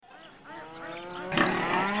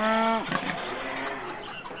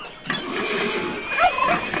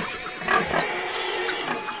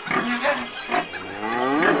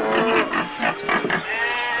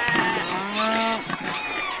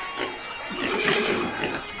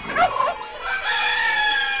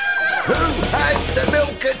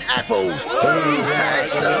milk and apples? Who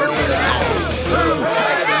has the milk and apples? Who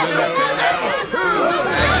has the milk and apples? Who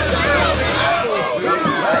has the milk and apples? Who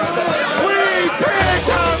has the We picked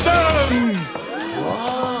on them!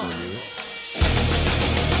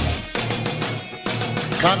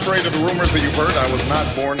 Contrary to the rumors that you've heard, I was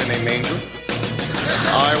not born in a manger.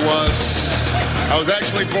 I was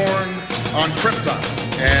actually born on Krypton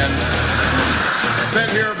and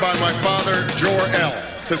sent here by my father, Jor-El,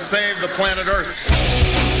 to save the planet Earth.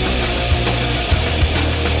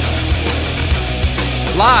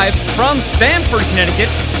 Live from Stamford, Connecticut,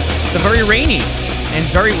 the very rainy and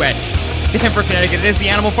very wet Stamford, Connecticut. It is the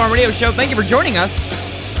Animal Farm Radio Show. Thank you for joining us.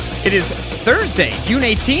 It is Thursday, June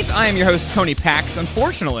 18th. I am your host, Tony Pax.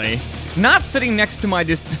 Unfortunately, not sitting next to my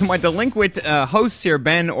delinquent hosts here,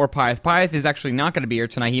 Ben or Pyeth. Pyeth is actually not going to be here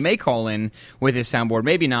tonight. He may call in with his soundboard,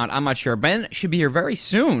 maybe not. I'm not sure. Ben should be here very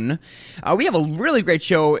soon. We have a really great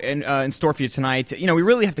show in store for you tonight. You know, we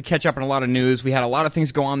really have to catch up on a lot of news. We had a lot of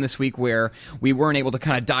things go on this week where we weren't able to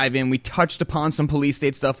kind of dive in. We touched upon some police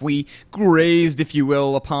state stuff. We grazed, if you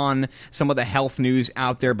will, upon some of the health news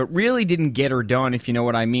out there, but really didn't get her done, if you know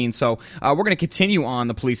what I mean. So we're going to continue on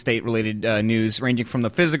the police state related news, ranging from the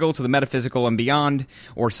physical to the metaphysical and beyond,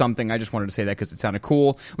 or something. I just wanted to say that because it sounded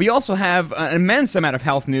cool. We also have an immense amount of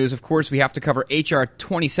health news. Of course, we have to cover HR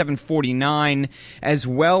 2749, as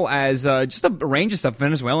well as just a range of stuff.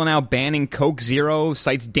 Venezuela now banning Coke Zero,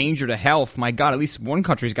 cites danger to health. My God, at least one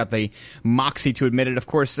country's got the moxie to admit it. Of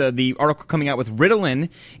course, the article coming out with Ritalin,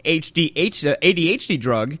 ADHD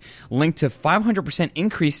drug, linked to 500%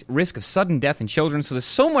 increased risk of sudden death in children. So there's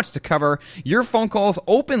so much to cover. Your phone calls,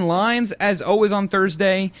 open lines, as always on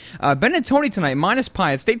Thursday. Ben and Tony tonight, minus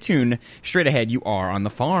Pi. Stay tuned. Straight ahead, you are on the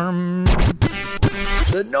farm.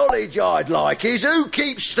 The knowledge I'd like is who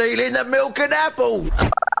keeps stealing the milk and apples? It's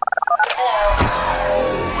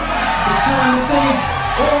time to thank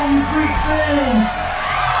all you Greek fans.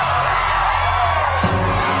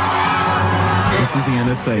 This is the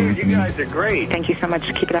NSA. You guys are great. Thank you so much.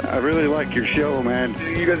 Keep it up. I really like your show, man.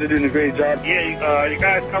 You guys are doing a great job. Yeah, you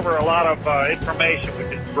guys cover a lot of information, which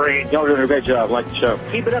is great. Y'all are doing a great job. I like the show.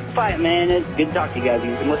 Keep it up the fight, man. It's good to talk to you guys.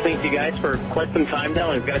 I've been listening to you guys for quite some time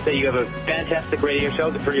now, and I've got to say you have a fantastic radio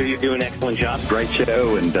show. The three of you do an excellent job. Great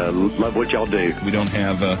show, and love what y'all do. We don't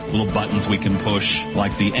have little buttons we can push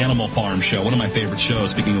like the Animal Farm Show. One of my favorite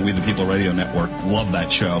shows, speaking of We the People Radio Network. Love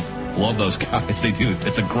that show. Love those guys. They do.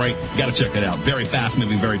 It's a great, you got to check it out. Very fast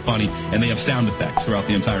moving, very funny, and they have sound effects throughout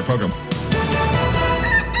the entire program.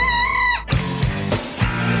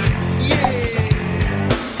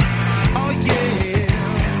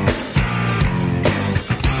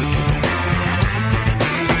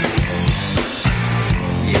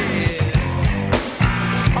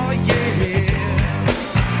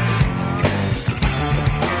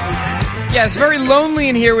 Yeah, it's very lonely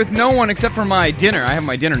in here with no one except for my dinner. I have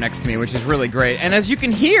my dinner next to me, which is really great. And as you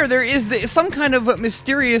can hear, there is some kind of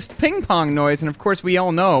mysterious ping pong noise. And of course, we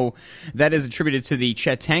all know that is attributed to the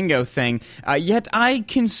Chatango thing. Yet I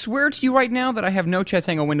can swear to you right now that I have no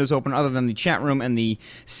Chatango windows open other than the chat room, and the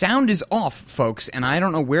sound is off, folks. And I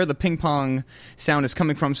don't know where the ping pong sound is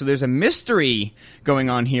coming from. So there's a mystery going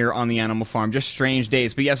on here on the Animal Farm. Just strange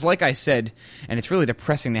days. But yes, like I said, and it's really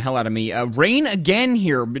depressing the hell out of me, rain again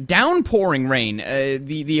here. Downpouring rain,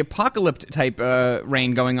 the apocalypse type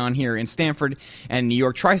rain going on here in Stamford and New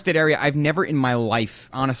York tri-state area. I've never in my life,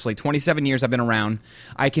 honestly, 27 years I've been around,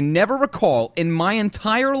 I can never recall in my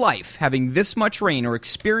entire life having this much rain or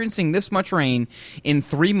experiencing this much rain in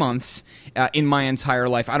 3 months in my entire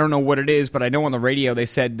life. I don't know what it is, but I know on the radio they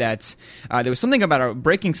said that there was something about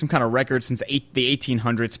breaking some kind of record since the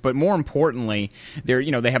 1800s, but more importantly,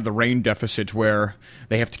 they have the rain deficit where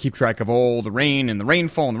they have to keep track of all the rain and the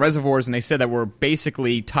rainfall and the reservoirs, and they said that we're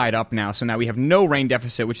basically tied up now, so now we have no rain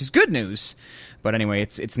deficit, which is good news. But anyway,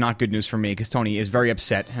 it's not good news for me because Tony is very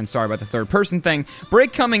upset, and sorry about the third person thing.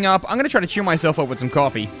 Break coming up. I'm going to try to cheer myself up with some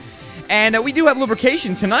coffee. And we do have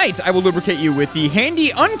lubrication tonight. I will lubricate you with the handy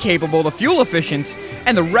uncapable, the fuel efficient,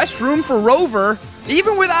 and the restroom for Rover,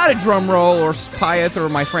 even without a drum roll or Pyeth or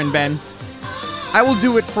my friend Ben. I will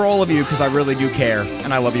do it for all of you because I really do care,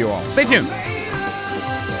 and I love you all. Stay tuned.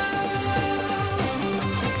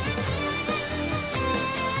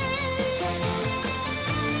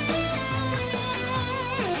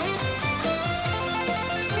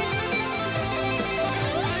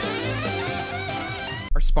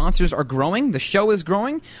 sponsors are growing. The show is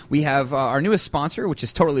growing. We have our newest sponsor, which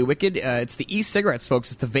is totally wicked. It's the e-cigarettes,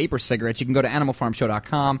 folks. It's the vapor cigarettes. You can go to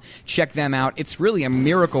animalfarmshow.com, check them out. It's really a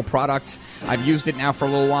miracle product. I've used it now for a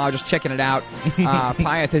little while, just checking it out.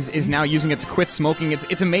 Pyeth is now using it to quit smoking.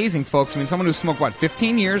 It's amazing, folks. I mean, someone who smoked,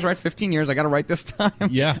 15 years, right? 15 years. I got it right this time.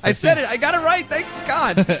 Yeah. I said it. I got it right. Thank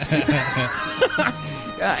God.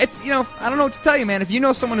 It's, I don't know what to tell you, man. If you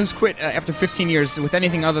know someone who's quit after 15 years with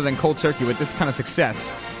anything other than cold turkey with this kind of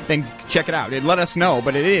success, then check it out. Let us know.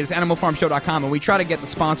 But it is animalfarmshow.com, and we try to get the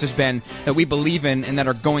sponsors, Ben, that we believe in and that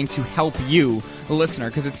are going to help you, the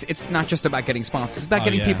listener, because it's not just about getting sponsors. It's about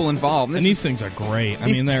getting people involved. And these things are great. I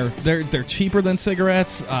mean, they're cheaper than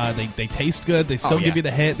cigarettes. They taste good. They still give you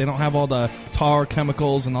the hit. They don't have all the tar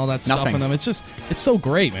chemicals and all that stuff in them. It's so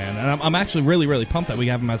great, man. And I'm actually really, really pumped that we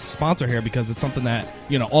have them as a sponsor here, because it's something that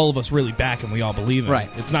all of us really back and we all believe in. Right.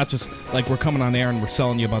 It's not just like we're coming on air and we're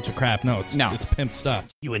selling you a bunch of crap. No, it's pimp stuff.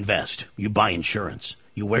 You invest. You buy insurance.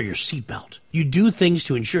 You wear your seatbelt. You do things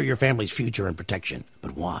to ensure your family's future and protection.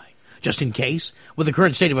 But why? Just in case? With the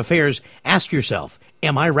current state of affairs, ask yourself,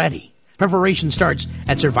 am I ready? Preparation starts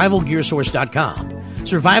at survivalgearsource.com.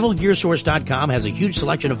 Survivalgearsource.com has a huge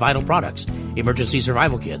selection of vital products: emergency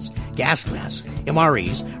survival kits, gas masks,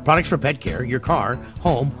 MREs, products for pet care, your car,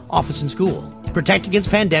 home, office, and school. Protect against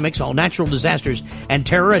pandemics, all natural disasters, and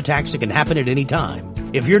terror attacks that can happen at any time.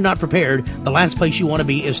 If you're not prepared, the last place you want to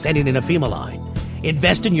be is standing in a FEMA line.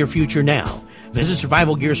 Invest in your future now. Visit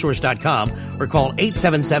survivalgearsource.com or call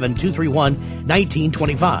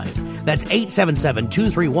 877-231-1925. That's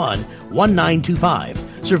 877-231-1925.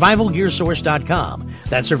 Survivalgearsource.com.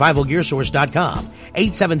 That's survivalgearsource.com.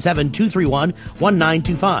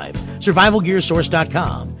 877-231-1925.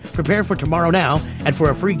 Survivalgearsource.com. Prepare for tomorrow now, and for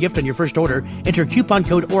a free gift on your first order, enter coupon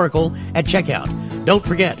code ORACLE at checkout. Don't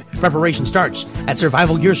forget, preparation starts at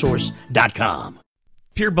survivalgearsource.com.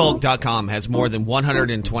 PureBulk.com has more than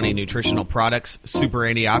 120 nutritional products, super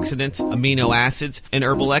antioxidants, amino acids, and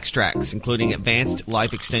herbal extracts, including advanced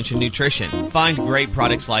life extension nutrition. Find great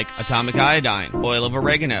products like atomic iodine, oil of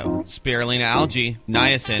oregano, spirulina algae,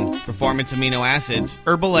 niacin, performance amino acids,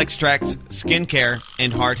 herbal extracts, skincare,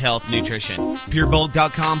 and heart health nutrition.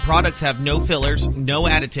 PureBulk.com products have no fillers, no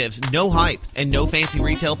additives, no hype, and no fancy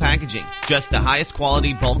retail packaging. Just the highest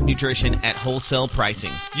quality bulk nutrition at wholesale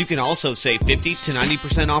pricing. You can also save 50 to 90%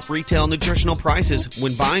 off retail nutritional prices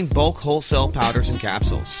when buying bulk wholesale powders and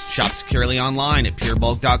capsules. Shop securely online at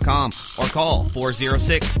purebulk.com or call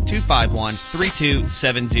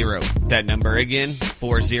 406-251-3270. That number again,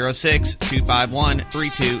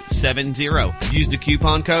 406-251-3270. Use the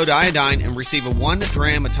coupon code iodine and receive a 1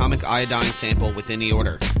 gram atomic iodine sample with any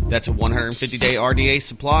order. That's a 150-day RDA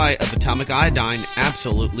supply of atomic iodine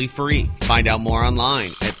absolutely free. Find out more online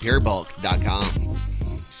at purebulk.com.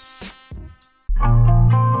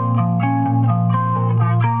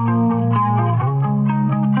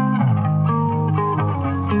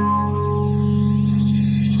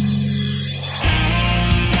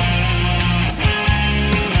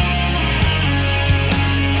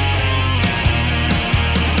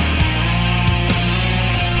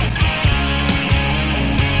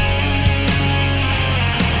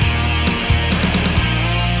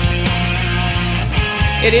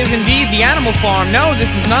 It is indeed the Animal Farm. No,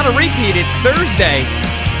 this is not a repeat. It's Thursday.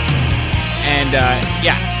 And,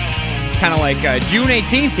 kind of like June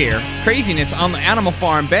 18th here. Craziness on the Animal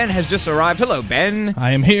Farm. Ben has just arrived. Hello, Ben.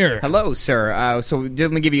 I am here. Hello, sir. So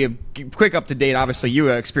let me give you a quick up-to-date. Obviously, you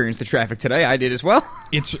experienced the traffic today. I did as well.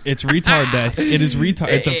 It's retard day. It is retard.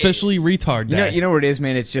 It's officially retard day. You know what it is,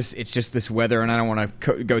 man? It's just this weather, and I don't want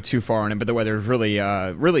to go too far on it, but the weather is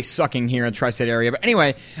really sucking here in the tri-state area. But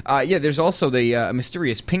anyway, there's also the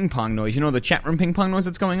mysterious ping pong noise. You know the chat room ping pong noise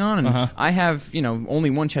that's going on? And I have, only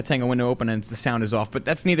one Chatango window open, and the sound is off, but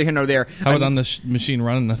that's neither here nor there. How about on the machine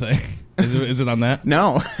running the thing? Is it on that?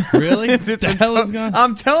 No. Really? The hell is going on?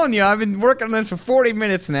 I'm telling you, I've been working on this for 40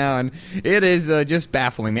 minutes now, and it is just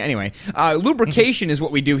baffling me. Anyway, lubrication is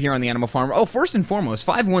what we do here on the Animal Farm. Oh, first and foremost,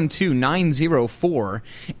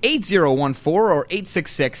 512-904-8014 or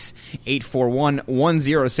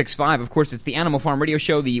 866-841-1065. Of course, it's the Animal Farm Radio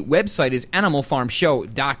Show. The website is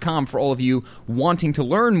animalfarmshow.com for all of you wanting to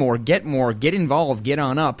learn more, get involved, get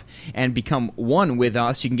on up, and become one with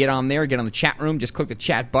us. You can get on there, get on the chat room, just click the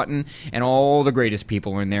chat button, and all the greatest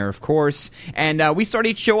people are in there, of course. And we start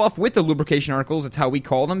each show off with the lubrication articles. That's how we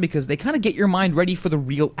call them, because they kind of get your mind ready for the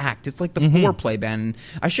real act. It's like the foreplay, Ben.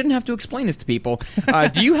 I shouldn't have to explain this to people.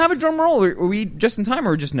 Do you have a drum roll? Or are we just in time,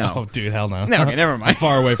 or just no? Oh, dude, hell no. No, okay, never mind. I'm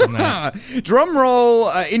far away from that. Drum roll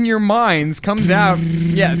in your minds comes out.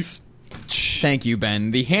 Yes. Thank you,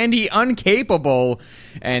 Ben. The handy uncapable.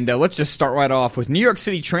 And let's just start right off with New York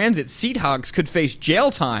City Transit seat hogs could face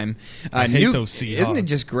jail time. I hate those seat hogs. Isn't it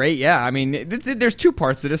just great? Yeah, I mean, there's two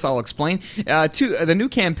parts to this. I'll explain. The new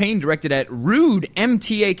campaign directed at rude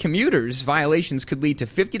MTA commuters. Violations could lead to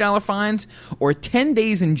 $50 fines or 10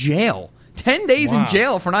 days in jail. 10 days in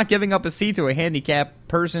jail for not giving up a seat to a handicapped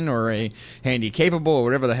person or a handy-capable or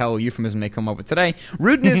whatever the hell euphemism they come up with today.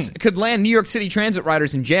 Rudeness could land New York City Transit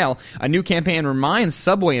riders in jail. A new campaign reminds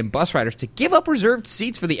subway and bus riders to give up reserved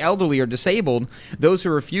seats for the elderly or disabled. Those who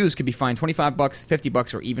refuse could be fined $25,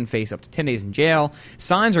 $50, or even face up to 10 days in jail.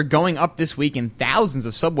 Signs are going up this week in thousands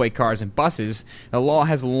of subway cars and buses. The law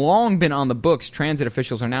has long been on the books. Transit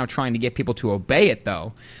officials are now trying to get people to obey it,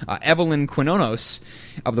 though. Evelyn Quinones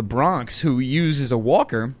of the Bronx, who uses a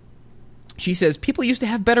walker, she says people used to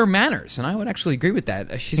have better manners, and I would actually agree with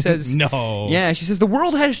that. She says, "No, yeah." She says the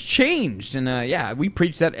world has changed, and yeah, we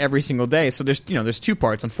preach that every single day. So there's two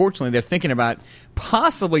parts. Unfortunately, they're thinking about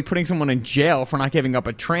possibly putting someone in jail for not giving up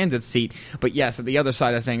a transit seat. But yes, at the other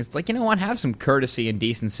side of things, it's like, you know what? Have some courtesy and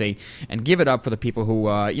decency, and give it up for the people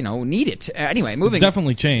who need it. Anyway, moving. It's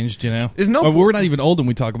definitely changed. There's no. We're not even old when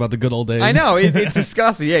we talk about the good old days. I know it's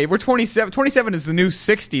disgusting. Yeah, we're 27. 27 is the new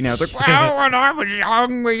 60 now. It's like, well, when I was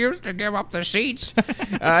young, we used to give up the seats.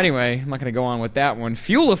 Anyway, I'm not going to go on with that one.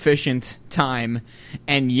 Fuel efficient time,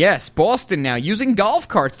 and yes, Boston now using golf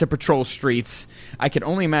carts to patrol streets. I can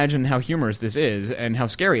only imagine how humorous this is and how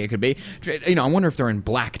scary it could be. I wonder if they're in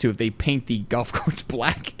black too, if they paint the golf carts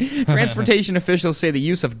black. Transportation officials say the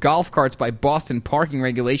use of golf carts by Boston parking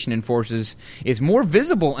regulation enforcers is more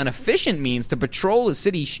visible and efficient means to patrol the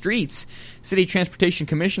city streets. City Transportation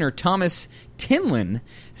Commissioner Thomas Tinlin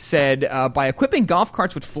said, by equipping golf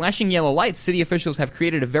carts with flashing yellow lights, city officials have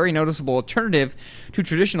created a very noticeable alternative to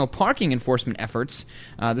traditional parking enforcement efforts.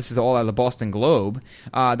 This is all out of the Boston Globe.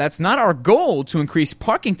 That's not our goal to increase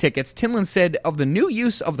parking tickets. Tinlin said of the new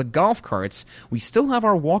use of the golf carts, we still have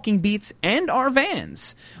our walking beats and our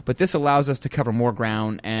vans, but this allows us to cover more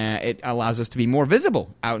ground. It allows us to be more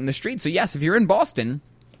visible out in the street. So yes, if you're in Boston,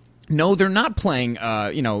 no, they're not playing,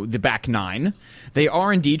 the back nine. They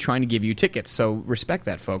are indeed trying to give you tickets, so respect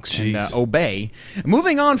that, folks, and obey.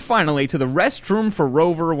 Moving on, finally, to the restroom for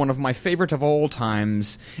Rover, one of my favorite of all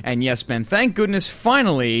times. And yes, Ben, thank goodness,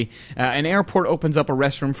 finally, an airport opens up a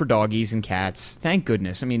restroom for doggies and cats. Thank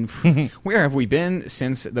goodness. I mean, where have we been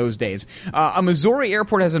since those days? A Missouri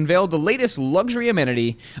airport has unveiled the latest luxury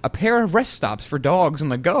amenity, a pair of rest stops for dogs on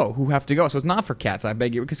the go who have to go. So it's not for cats, I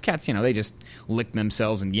beg you, because cats, they just lick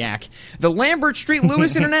themselves and yak. The Lambert Street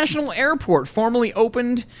Lewis International Airport formally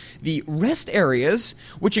opened the rest areas,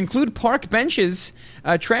 which include park benches,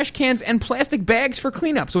 trash cans, and plastic bags for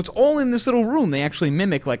cleanup. So it's all in this little room. They actually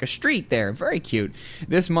mimic like a street there. Very cute.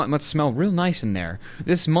 This month must smell real nice in there.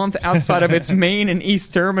 This month, outside of its main and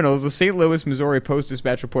east terminals, the St. Louis, Missouri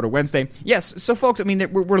Post-Dispatch reported Wednesday. Yes, so folks, I mean,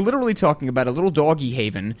 we're literally talking about a little doggy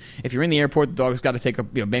haven. If you're in the airport, the dog's got to take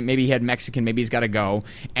maybe he had Mexican, maybe he's got to go,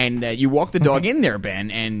 and you walk the dog in there,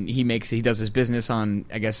 Ben, and he does his business on,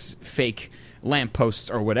 I guess, fake lampposts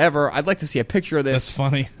or whatever. I'd like to see a picture of this. That's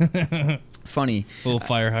funny. Funny. Little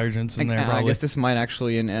fire hydrants in there, probably. I guess this might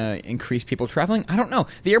actually increase people traveling. I don't know.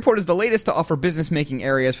 The airport is the latest to offer business-making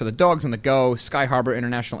areas for the dogs on the go. Sky Harbor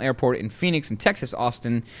International Airport in Phoenix and Texas,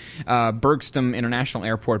 Austin, Bergstrom International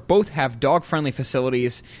Airport, both have dog-friendly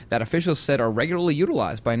facilities that officials said are regularly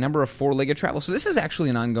utilized by a number of four-legged travelers. So this is actually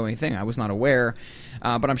an ongoing thing. I was not aware,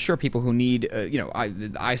 but I'm sure people who need,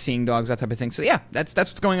 eye-seeing dogs, that type of thing. So yeah, that's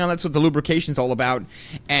what's going on. That's what the lubrication's all about.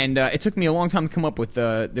 And it took me a long time to come up with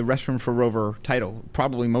the restroom for Rover title.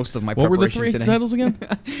 Probably most of my preparation today. What were the three titles again?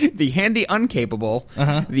 The handy uncapable,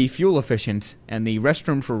 the fuel efficient, and the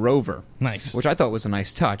restroom for Rover. Nice. Which I thought was a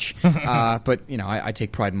nice touch. But, I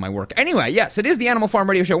take pride in my work. Anyway, yes, it is the Animal Farm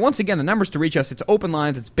Radio Show. Once again, the numbers to reach us, it's open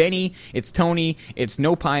lines, it's Benny, it's Tony, it's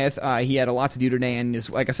No Pyeth. He had a lot to do today, and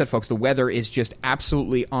like I said, folks, the weather is just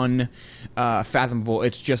absolutely unfathomable.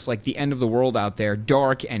 It's just like the end of the world out there,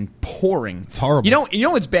 dark and pouring. It's horrible. You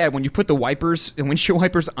know it's bad when you put the windshield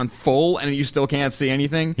wipers on full and you still can't see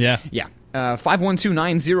anything? Yeah. Yeah.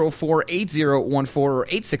 512-904-8014 or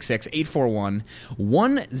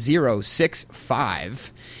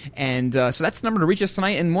 866-841-1065. And so that's the number to reach us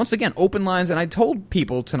tonight. And once again, open lines. And I told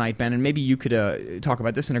people tonight, Ben, and maybe you could talk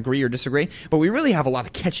about this and agree or disagree, but we really have a lot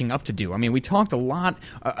of catching up to do. I mean, we talked a lot,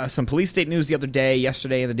 some police state news the other day,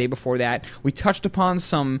 yesterday, and the day before that. We touched upon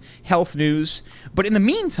some health news. But in the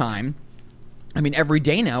meantime, I mean, every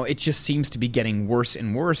day now, it just seems to be getting worse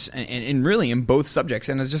and worse, and really in both subjects.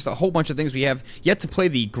 And there's just a whole bunch of things. We have yet to play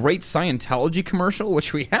the great Scientology commercial,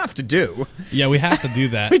 which we have to do. Yeah, we have to do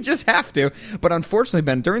that. We just have to. But unfortunately,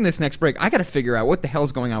 Ben, during this next break, I got to figure out what the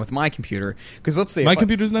hell's going on with my computer. Because let's see. My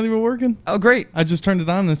computer's not even working. Oh, great. I just turned it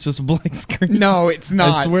on and it's just a blank screen. No, it's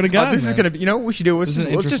not. I swear to God, this is going to be, you know what we should do? Let's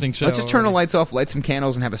just turn the lights off, light some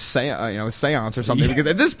candles, and have a seance or something. Because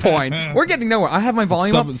at this point, we're getting nowhere. I have my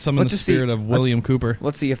volume up. Some in the spirit of William Cooper.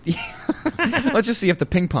 Let's see if let's just see if the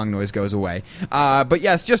ping pong noise goes away. But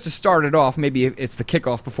yes, just to start it off, maybe it's the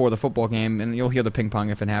kickoff before the football game, and you'll hear the ping pong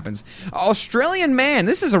if it happens. Australian man,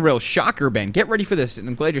 this is a real shocker, Ben. Get ready for this, and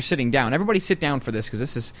I'm glad you're sitting down. Everybody sit down for this,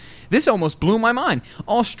 because this almost blew my mind.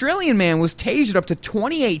 Australian man was tasered up to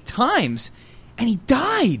 28 times, and he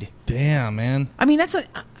died. Damn, man. I mean,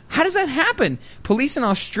 how does that happen? Police in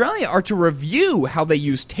Australia are to review how they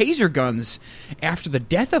use taser guns after the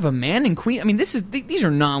death of a man in Queen. I mean, these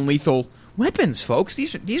are non-lethal weapons, folks.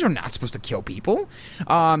 These are not supposed to kill people.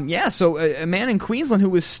 So a man in Queensland who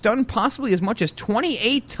was stunned possibly as much as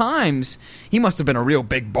 28 times. He must have been a real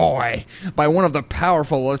big boy by one of the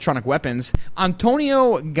powerful electronic weapons.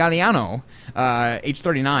 Antonio Galliano, age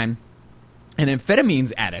 39, an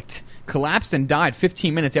amphetamines addict, collapsed and died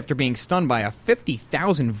 15 minutes after being stunned by a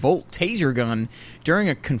 50,000-volt taser gun during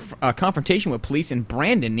a confrontation with police in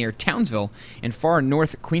Brandon near Townsville in far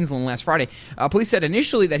north Queensland last Friday. Police said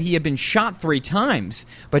initially that he had been shot 3 times,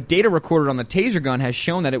 but data recorded on the taser gun has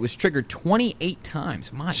shown that it was triggered 28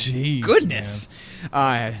 times. My goodness.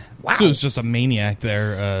 Wow. So it was just a maniac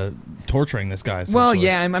there torturing this guy, essentially. Well,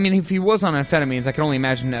 yeah, I mean, if he was on amphetamines, I can only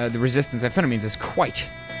imagine the resistance. Amphetamines is quite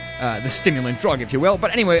the stimulant drug, if you will.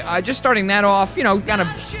 But anyway, just starting that off, kind of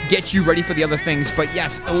get you ready for the other things. But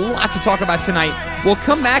yes, a lot to talk about tonight. We'll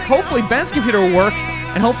come back. Hopefully Ben's computer will work,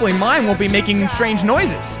 and hopefully mine won't be making strange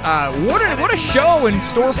noises. What a show in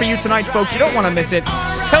store for you tonight, folks. You don't want to miss it.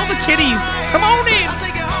 Tell the kiddies, come on in.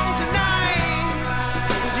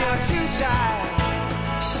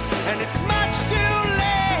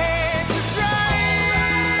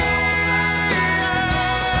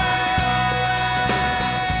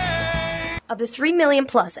 Of the 3 million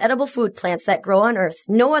plus edible food plants that grow on Earth,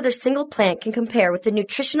 no other single plant can compare with the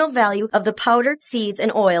nutritional value of the powder, seeds,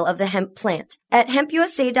 and oil of the hemp plant. At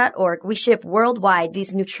hempusa.org, we ship worldwide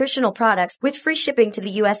these nutritional products with free shipping to the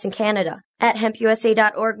U.S. and Canada. At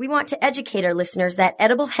hempusa.org, we want to educate our listeners that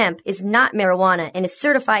edible hemp is not marijuana and is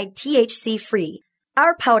certified THC-free.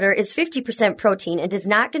 Our powder is 50% protein and does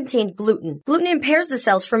not contain gluten. Gluten impairs the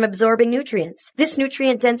cells from absorbing nutrients. This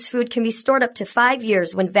nutrient-dense food can be stored up to 5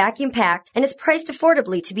 years when vacuum-packed and is priced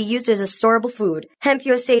affordably to be used as a storable food.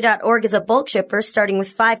 HempUSA.org is a bulk shipper starting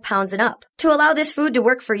with 5 pounds and up. To allow this food to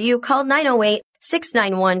work for you, call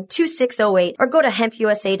 908-691-2608 or go to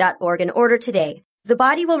hempusa.org and order today. The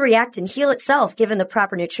body will react and heal itself given the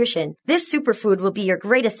proper nutrition. This superfood will be your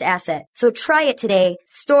greatest asset. So try it today,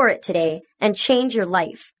 store it today, and change your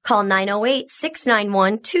life. Call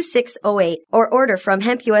 908-691-2608 or order from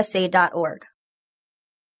hempusa.org.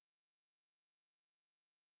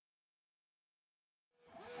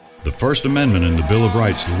 The First Amendment in the Bill of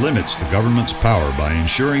Rights limits the government's power by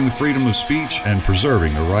ensuring the freedom of speech and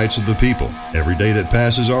preserving the rights of the people. Every day that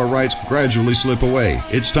passes, our rights gradually slip away.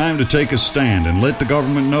 It's time to take a stand and let the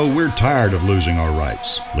government know we're tired of losing our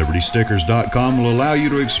rights. LibertyStickers.com will allow you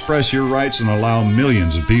to express your rights and allow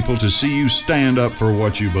millions of people to see you stand up for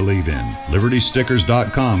what you believe in.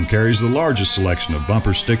 LibertyStickers.com carries the largest selection of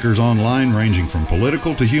bumper stickers online, ranging from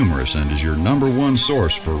political to humorous, and is your #1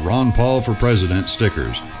 source for Ron Paul for President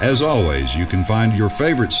stickers. As always, you can find your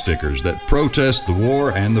favorite stickers that protest the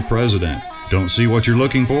war and the president. Don't see what you're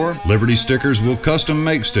looking for? Liberty Stickers will custom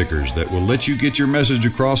make stickers that will let you get your message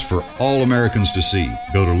across for all Americans to see.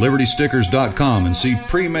 Go to LibertyStickers.com and see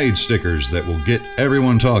pre-made stickers that will get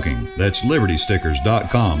everyone talking. That's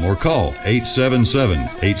LibertyStickers.com or call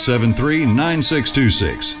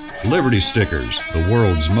 877-873-9626. Liberty Stickers, the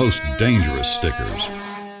world's most dangerous stickers.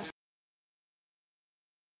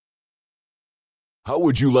 How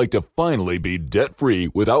would you like to finally be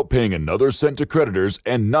debt-free without paying another cent to creditors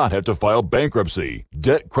and not have to file bankruptcy?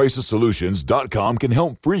 DebtCrisisSolutions.com can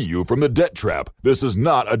help free you from the debt trap. This is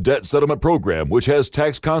not a debt settlement program which has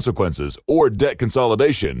tax consequences or debt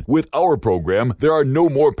consolidation. With our program, there are no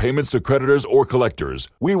more payments to creditors or collectors.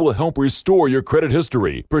 We will help restore your credit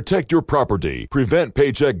history, protect your property, prevent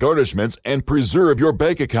paycheck garnishments, and preserve your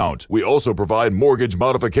bank account. We also provide mortgage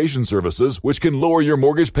modification services which can lower your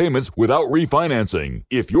mortgage payments without refinancing. financing.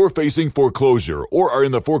 If you're facing foreclosure or are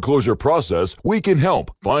in the foreclosure process, we can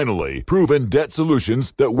help. Finally, proven debt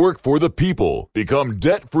solutions that work for the people. Become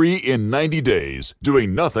debt-free in 90 days.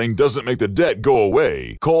 Doing nothing doesn't make the debt go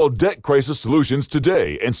away. Call Debt Crisis Solutions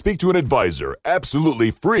today and speak to an advisor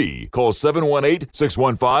absolutely free. Call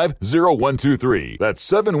 718-615-0123.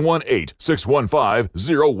 That's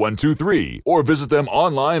 718-615-0123. Or visit them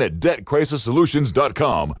online at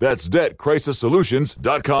debtcrisissolutions.com. That's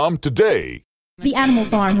debtcrisissolutions.com today. The Animal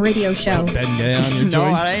Farm Radio Show. Ben Gay on your No,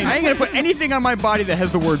 joints? I ain't going to put anything on my body that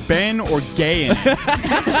has the word Ben or gay in it.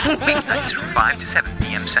 Weeknights from 5 to 7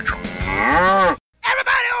 p.m. Central. Everybody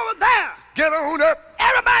over there, get on up.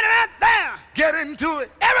 Everybody right there, get into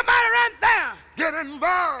it. Everybody right there, get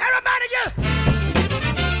involved. Everybody just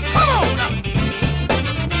come on up.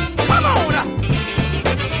 Come on up.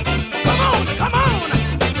 Come on, come on.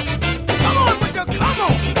 Come on with your come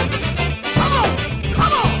on. Come on,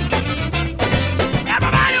 come on.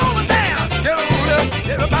 Everybody over there, get on up.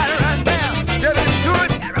 Everybody right there, get into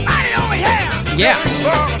it. Everybody over here, yeah.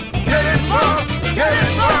 Get involved. Get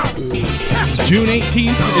involved. It's June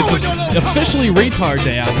 18th. It's officially retard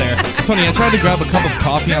day out there. Tony, I tried to grab a cup of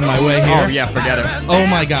coffee on my way here. Oh, yeah, forget it. Oh,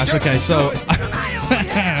 my gosh. Okay, so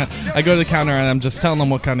I go to the counter, and I'm just telling them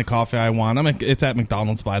what kind of coffee I want. It's at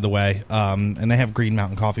McDonald's, by the way, and they have Green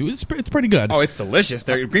Mountain coffee. It's pretty good. Oh, it's delicious.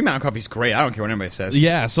 Green Mountain coffee's great. I don't care what anybody says.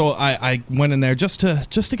 Yeah, so I went in there just to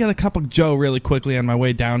get a cup of Joe really quickly on my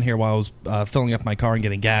way down here while I was filling up my car and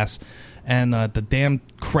getting gas. And the damn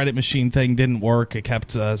credit machine thing didn't work. It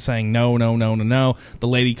kept saying no. The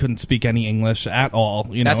lady couldn't speak any English at all.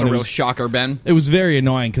 That's a real shocker, Ben. It was very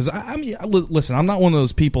annoying because, listen, I'm not one of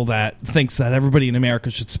those people that thinks that everybody in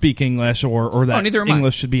America should speak English or that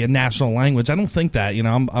English should be a national language. I don't think that.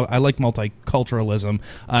 I like multiculturalism.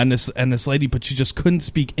 And this lady, but she just couldn't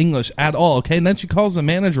speak English at all. Okay, and then she calls the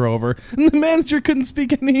manager over, and the manager couldn't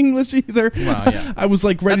speak any English either. Well, yeah. I was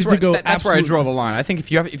like ready to go. That's where I draw the line. I think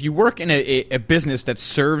if you work in a business that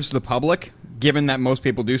serves the public, given that most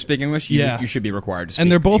people do speak English, you should be required to speak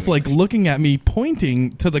And they're both English. like looking at me,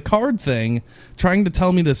 pointing to the card thing, trying to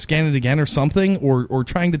tell me to scan it again or something, or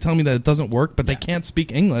trying to tell me that it doesn't work, but they can't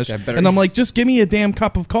speak English. And I'm like, just give me a damn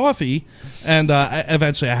cup of coffee. And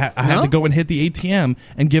eventually I had to go and hit the ATM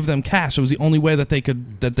and give them cash. It was the only way that they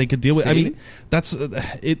could deal with it. I mean, that's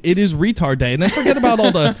it is retard day. And then forget about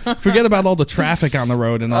all the traffic on the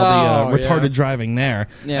road and all the retarded driving there.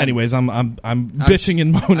 Yeah. Anyways, I'm bitching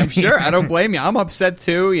and moaning. I'm sure. I don't blame you. I'm upset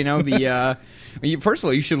too. First of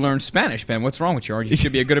all, you should learn Spanish, Ben. What's wrong with you? You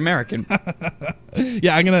should be a good American.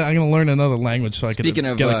 Yeah, I'm gonna learn another language so I can get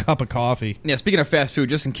a cup of coffee. Yeah, speaking of fast food,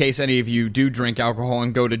 just in case any of you do drink alcohol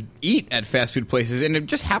and go to eat at fast food places, and it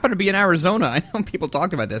just happened to be in Arizona. I know people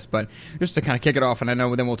talked about this, but just to kind of kick it off, and I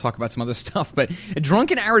know then we'll talk about some other stuff, but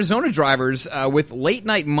drunken Arizona drivers with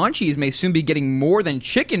late-night munchies may soon be getting more than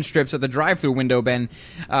chicken strips at the drive-thru window, Ben.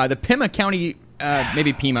 The Pima County...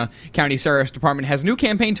 maybe Pima County Sheriff's Department has a new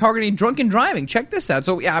campaign targeting drunken driving. Check this out.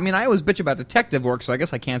 So, yeah, I mean, I always bitch about detective work, so I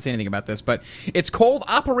guess I can't say anything about this, but it's called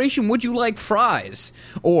Operation Would You Like Fries?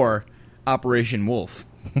 Or Operation Wolf.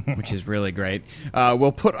 Which is really great.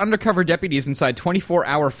 We'll put undercover deputies inside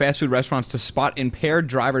 24-hour fast food restaurants to spot impaired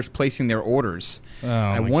drivers placing their orders.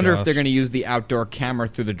 I wonder if they're going to use the outdoor camera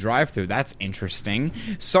through the drive-thru. That's interesting.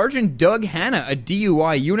 Sergeant Doug Hanna, a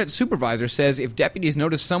DUI unit supervisor, says if deputies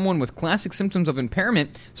notice someone with classic symptoms of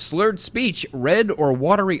impairment, slurred speech, red or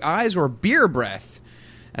watery eyes, or beer breath,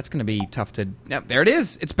 that's going to be tough to... Yep, there it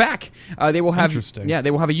is. It's back. They will have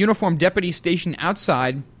a uniformed deputy stationed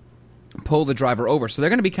outside, pull the driver over. So they're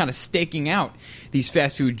going to be kind of staking out these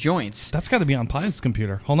fast food joints. That's got to be on Pine's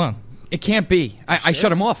computer. Hold on. It can't be. I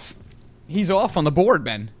shut him off. He's off on the board,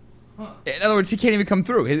 Ben. Huh. In other words, he can't even come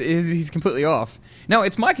through. He's completely off. No,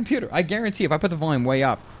 it's my computer. I guarantee if I put the volume way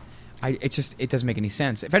up, it doesn't make any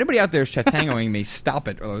sense. If anybody out there is chatangoing me, stop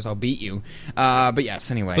it, or else I'll beat you. But yes,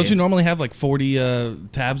 anyway. Don't you normally have like 40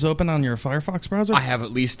 tabs open on your Firefox browser? I have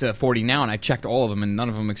at least 40 now, and I checked all of them, and none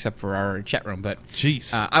of them except for our chat room. But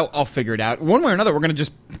jeez, I'll figure it out. One way or another, we're going to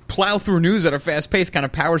just plow through news at a fast-paced kind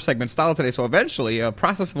of power segment style today. So eventually,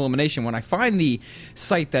 process of elimination, when I find the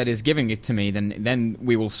site that is giving it to me, then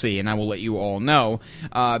we will see, and I will let you all know.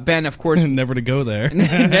 Ben, of course... never to go there.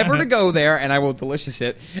 Never to go there, and I will delicious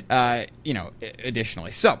it.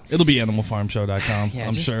 Additionally. So it'll be animalfarmshow.com, yeah,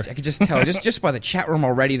 I'm sure. I could just tell, just by the chat room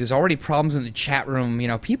already, there's already problems in the chat room.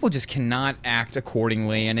 People just cannot act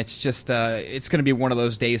accordingly, and it's just, it's going to be one of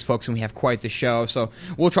those days, folks, when we have quite the show. So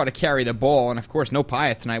we'll try to carry the ball, and of course, no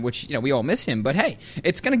Pyeth tonight, which, we all miss him. But hey,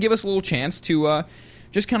 it's going to give us a little chance to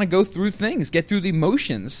just kind of go through things, get through the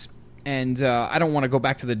motions. And I don't want to go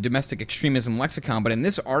back to the domestic extremism lexicon, but in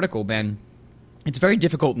this article, Ben, it's very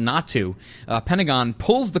difficult not to. Pentagon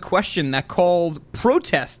pulls the question that called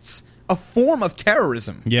protests a form of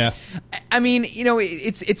terrorism. Yeah. I mean,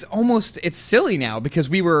 it's silly now because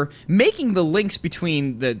we were making the links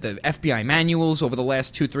between the FBI manuals over the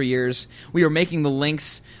last 2-3 years. We were making the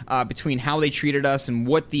links between how they treated us and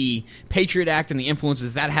what the Patriot Act and the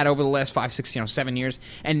influences that had over the last 5, 6, 7 years.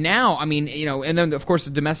 And now, I mean, and then of course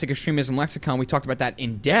the domestic extremism lexicon, we talked about that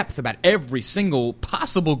in depth, about every single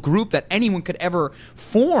possible group that anyone could ever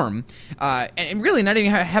form, and really not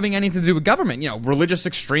even having anything to do with government. Religious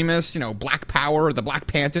extremists, Black Power, the Black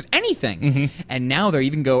Panthers, anything. Mm-hmm. And now they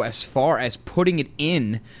even go as far as putting it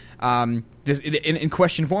in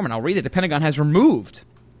question form. And I'll read it. The Pentagon has removed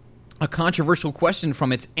a controversial question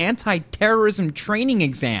from its anti-terrorism training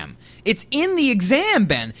exam. It's in the exam,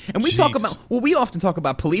 Ben. And we we often talk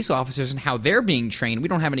about police officers and how they're being trained. We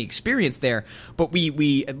don't have any experience there, but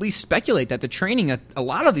we at least speculate that the training that a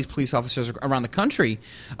lot of these police officers around the country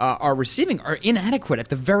are receiving are inadequate at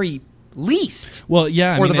the very least. Well,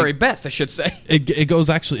 yeah, or the very best, I should say. It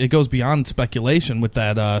goes beyond speculation with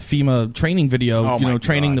that FEMA training video.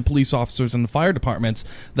 Training the police officers and the fire departments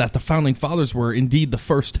that the founding fathers were indeed the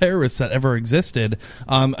first terrorists that ever existed.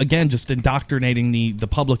 Again, just indoctrinating the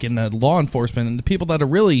public and the law enforcement and the people that are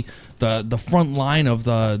really the front line of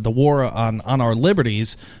the war on our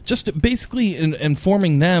liberties. Just basically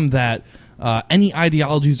informing them that any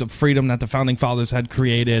ideologies of freedom that the founding fathers had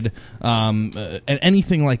created, and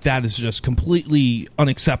anything like that is just completely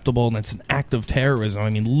unacceptable, and it's an act of terrorism. I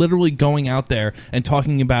mean, literally going out there and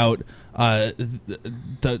talking about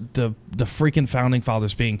the freaking founding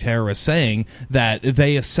fathers being terrorists, saying that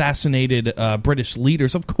they assassinated British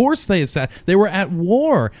leaders. Of course they were at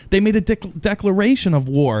war. They made a declaration of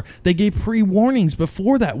war. They gave pre-warnings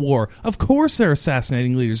before that war. Of course they're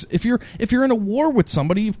assassinating leaders. If you're in a war with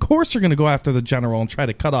somebody, of course you're going to go after the general and try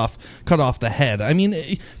to cut off the head. I mean,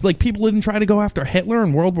 like, people didn't try to go after Hitler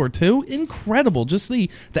in World War II. Incredible. Just the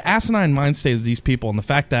asinine mind state of these people, and the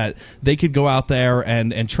fact that they could go out there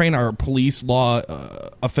and train our police, law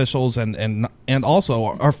officials, and also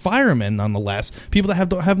our firemen, nonetheless, people that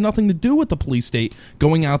have nothing to do with the police state,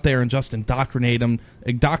 going out there and just indoctrinating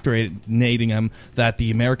them that the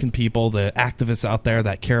American people, the activists out there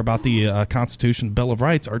that care about the Constitution, Bill of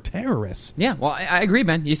Rights, are terrorists. Yeah, well, I agree,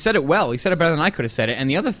 Ben. You said it well. You said it better than I could have said it. And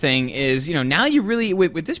the other thing is, now you really,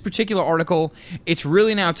 with this particular article, it's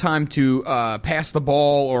really now time to pass the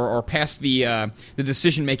ball or pass the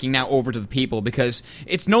decision-making now over to the people, because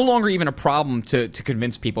it's no longer even a problem to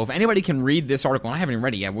convince people. If anybody can read this article, and I haven't even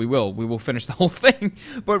read it yet, we will finish the whole thing.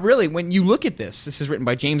 But really, when you look at this is written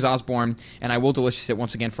by James Osborne, and I will delicious it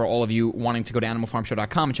once again for all of you wanting to go to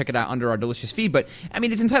animalfarmshow.com and check it out under our delicious feed. But, I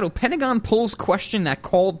mean, it's entitled Pentagon Pulls Question That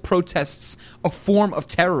Called Protests a Form of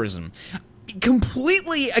Terrorism.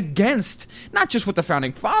 Completely against not just what the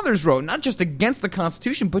founding fathers wrote, not just against the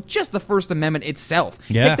Constitution, but just the First Amendment itself.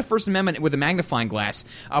 Yeah. Take the First Amendment with a magnifying glass.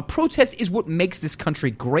 Protest is what makes this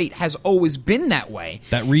country great, has always been that way.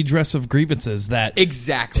 That redress of grievances, that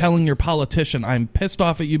exactly telling your politician, I'm pissed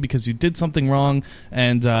off at you because you did something wrong,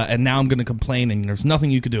 and now I'm going to complain, and there's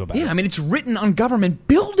nothing you could do about it. Yeah, I mean, it's written on government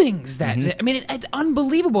buildings. That I mean, it's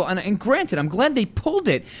unbelievable. And granted, I'm glad they pulled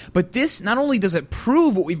it, but this not only does it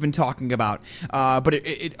prove what we've been talking about, but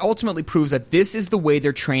it ultimately proves that this is the way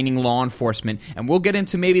they're training law enforcement. And we'll get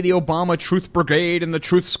into maybe the Obama Truth Brigade and the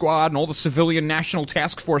Truth Squad and all the civilian National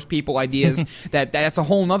Task Force people ideas. That's a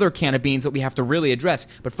whole nother can of beans that we have to really address.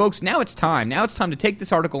 But folks, now it's time. Now it's time to take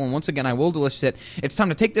this article, and once again, I will delicious it. It's time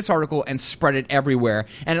to take this article and spread it everywhere.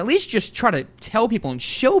 And at least just try to tell people and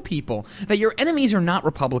show people that your enemies are not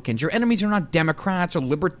Republicans. Your enemies are not Democrats or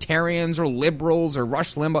Libertarians or Liberals or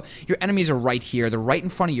Rush Limbaugh. Your enemies are right here. They're right in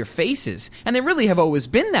front of your faces. And they really have always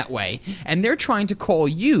been that way, and they're trying to call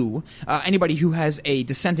you, anybody who has a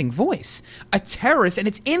dissenting voice, a terrorist, and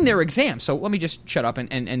it's in their exam. So let me just shut up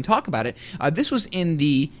and talk about it. This was in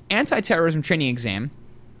the anti-terrorism training exam.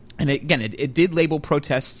 And again, it did label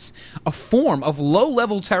protests a form of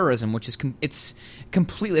low-level terrorism, which is it's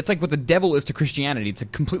completely. It's like what the devil is to Christianity. It's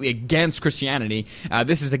completely against Christianity.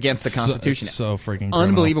 This is against the Constitution. So freaking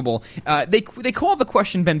unbelievable. They call the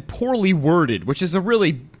question been poorly worded, which is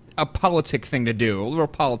a politic thing to do, a little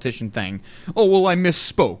politician thing. Oh, well, I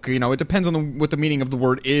misspoke. It depends on what the meaning of the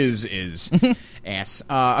word is. Ass.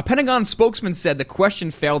 A Pentagon spokesman said the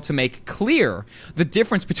question failed to make clear the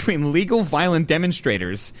difference between legal violent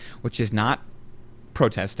demonstrators, which is not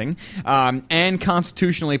protesting, and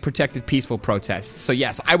constitutionally protected peaceful protests. So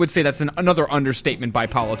yes, I would say that's another understatement by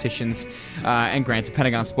politicians. And granted,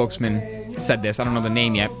 Pentagon spokesman said this. I don't know the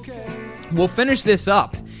name yet. We'll finish this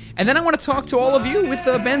up. And then I want to talk to all of you, with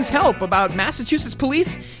Ben's help, about Massachusetts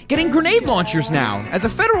police getting grenade launchers now as a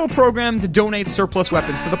federal program to donate surplus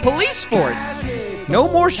weapons to the police force. No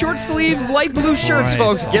more short-sleeve light blue shirts,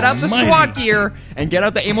 folks. Get out the SWAT gear and get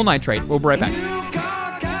out the amyl nitrate. We'll be right back.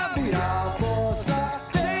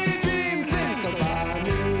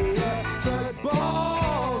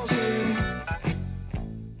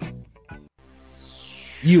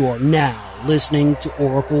 You are now listening to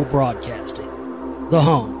Oracle Broadcasting, the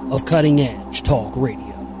home of cutting-edge talk radio.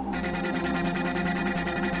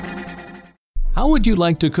 How would you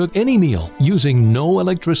like to cook any meal using no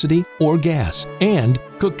electricity or gas and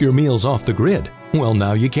cook your meals off the grid? Well,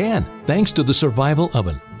 now you can, thanks to the Survival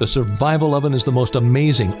Oven. The Survival Oven is the most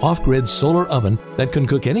amazing off-grid solar oven that can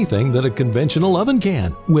cook anything that a conventional oven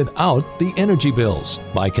can without the energy bills.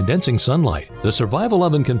 By condensing sunlight, the Survival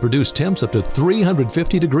Oven can produce temps up to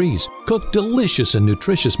 350 degrees, cook delicious and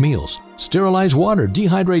nutritious meals, sterilize water,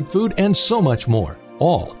 dehydrate food, and so much more,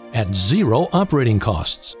 all at zero operating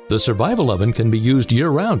costs. The Survival Oven can be used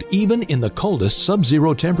year-round, even in the coldest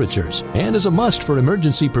sub-zero temperatures, and is a must for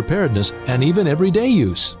emergency preparedness and even everyday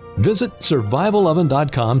use. Visit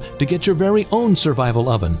survivaloven.com to get your very own Survival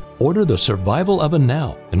Oven. Order the Survival Oven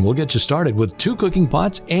now, and we'll get you started with 2 cooking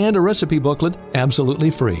pots and a recipe booklet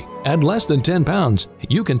absolutely free. At less than 10 pounds,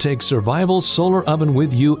 you can take Survival Solar Oven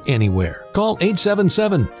with you anywhere. Call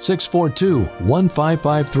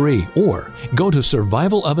 877-642-1553 or go to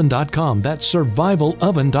survivaloven.com. That's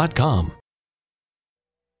survivaloven.com.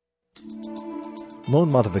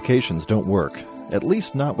 Loan modifications don't work. At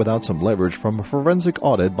least not without some leverage from a forensic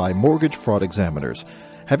audit by mortgage fraud examiners.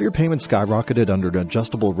 Have your payments skyrocketed under an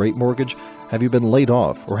adjustable rate mortgage? Have you been laid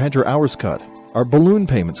off or had your hours cut? Are balloon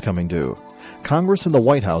payments coming due? Congress and the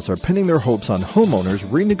White House are pinning their hopes on homeowners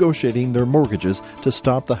renegotiating their mortgages to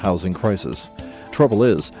stop the housing crisis. Trouble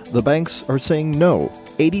is, the banks are saying no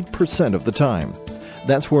 80% of the time.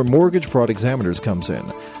 That's where mortgage fraud examiners comes in.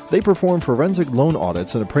 They perform forensic loan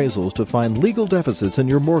audits and appraisals to find legal deficits in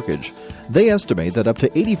your mortgage. They estimate that up to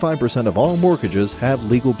 85% of all mortgages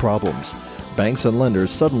have legal problems. Banks and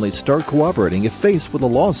lenders suddenly start cooperating if faced with a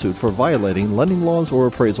lawsuit for violating lending laws or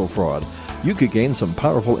appraisal fraud. You could gain some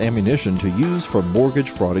powerful ammunition to use for mortgage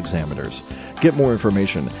fraud examiners. Get more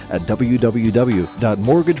information at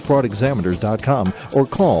www.mortgagefraudexaminers.com or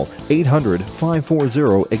call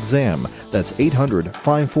 800-540-EXAM. That's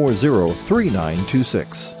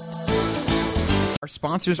 800-540-3926. Our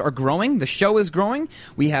sponsors are growing. The show is growing.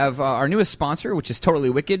 We have our newest sponsor, which is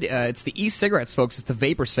Totally Wicked. It's the e-cigarettes, folks. It's the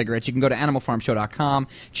vapor cigarettes. You can go to animalfarmshow.com.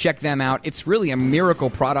 Check them out. It's really a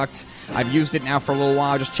miracle product. I've used it now for a little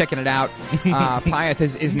while, just checking it out.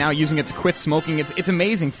 Pyeth is now using it to quit smoking. It's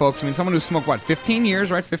amazing, folks. I mean, someone who smoked, 15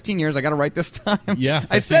 years, right? 15 years. I got it right this time. Yeah.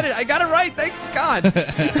 15. I said it. I got it right. Thank God.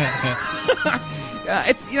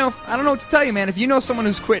 It's, I don't know what to tell you, man. If you know someone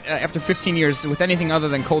who's quit after 15 years with anything other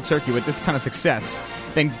than cold turkey with this kind of success,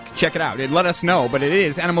 then check it out. Let us know. But it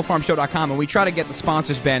is animalfarmshow.com, and we try to get the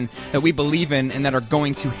sponsors, Ben, that we believe in and that are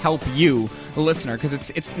going to help you, the listener, because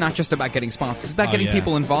it's not just about getting sponsors. It's about getting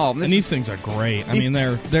people involved. And these things are great. I mean,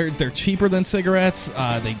 they're cheaper than cigarettes.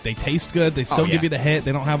 They taste good. They still give you the hit.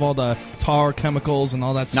 They don't have all the tar chemicals and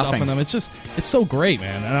all that stuff in them. It's so great,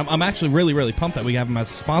 man. And I'm actually really, really pumped that we have them as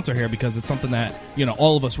a sponsor here, because it's something that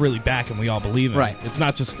all of us really back and we all believe in. Right. It's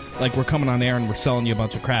not just like we're coming on air and we're selling you a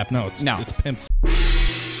bunch of crap. No, it's pimps.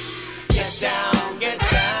 Get down, get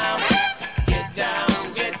down, get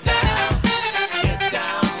down, get down, get down, get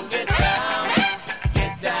down, get down,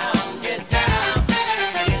 get down,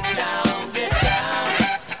 get down, get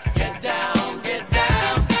down, get down, get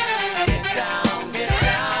down, get down, get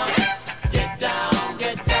down, get down,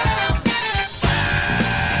 get down.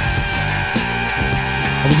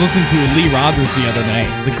 I was listening to Lee Rogers the other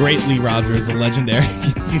night. The great Lee Rogers, the legendary.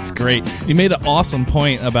 He's great. He made an awesome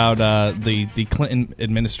point about the Clinton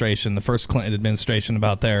administration, the first Clinton administration,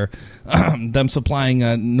 about them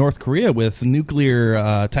supplying North Korea with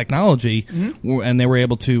nuclear technology, and they were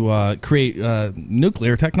able to create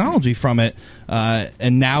nuclear technology from it.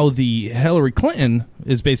 And now the Hillary Clinton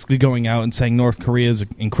is basically going out and saying North Korea is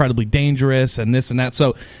incredibly dangerous and this and that.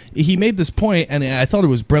 So he made this point, and I thought it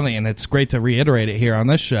was brilliant, and it's great to reiterate it here on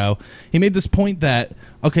this show. He made this point that,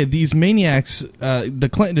 okay, these maniacs, the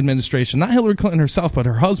Clinton administration, not Hillary Clinton herself, but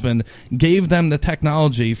her husband, gave them the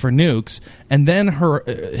technology for nukes, and then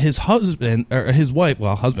his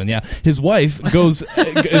wife goes,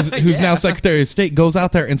 who's now Secretary of State, goes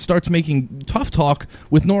out there and starts making tough talk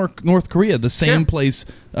with North Korea, the same place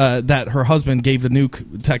that her husband gave the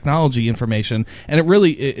nuke technology information, and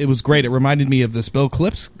it was great. It reminded me of this Bill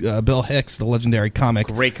Hicks, the legendary comic.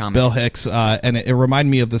 Great comic. Bill Hicks, and it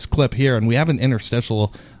reminded me of this clip here, and we have an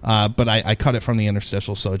interstitial, but I cut it from the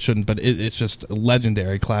interstitial, so it shouldn't, but it's just a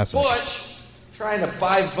legendary classic. Bush, trying to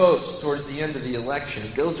buy votes towards the end of the election.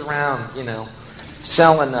 He goes around,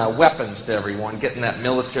 selling weapons to everyone, getting that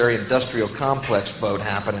military-industrial complex vote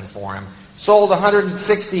happening for him. Sold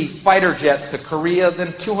 160 fighter jets to Korea,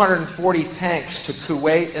 then 240 tanks to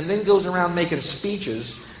Kuwait, and then goes around making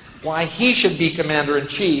speeches why he should be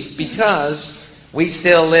commander-in-chief because we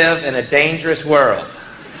still live in a dangerous world.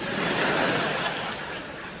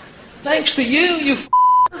 Thanks to you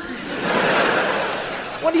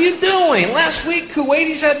What are you doing? Last week,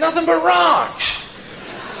 Kuwaitis had nothing but rocks.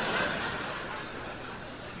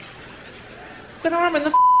 Been arming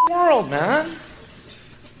the world, man.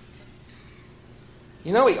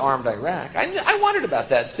 He armed Iraq. I wondered about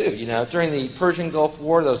that, too. During the Persian Gulf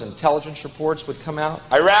War, those intelligence reports would come out.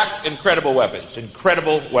 Iraq, incredible weapons.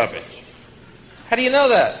 Incredible weapons. How do you know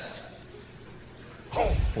that?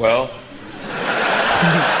 Well...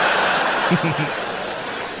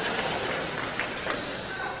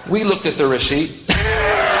 we looked at the receipt.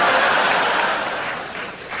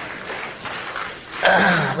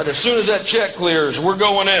 But as soon as that check clears, we're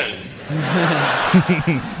going in.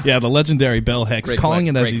 Yeah, the legendary Bill Hicks, calling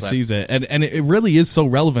it as he sees it. And it really is so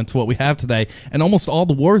relevant to what we have today and almost all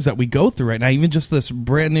the wars that we go through right now, even just this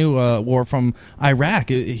brand new war from Iraq.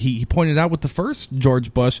 He pointed out with the first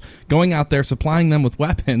George Bush going out there supplying them with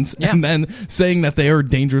weapons and then saying that they are a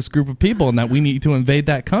dangerous group of people and that we need to invade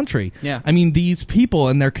that country. Yeah. I mean, these people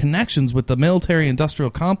and their connections with the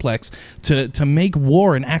military-industrial complex to make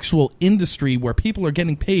war an actual industry where people are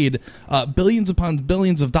getting paid billions upon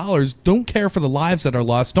billions of dollars, don't care for the lives that are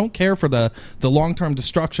lost, don't care for the long-term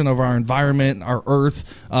destruction of our environment, our earth,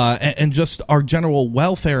 and just our general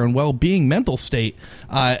welfare and well-being mental state.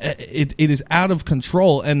 It is out of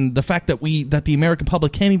control, and the fact that the American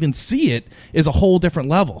public can't even see it is a whole different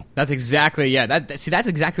level. That's exactly, that's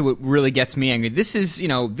exactly what really gets me angry. This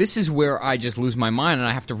is where I just lose my mind, and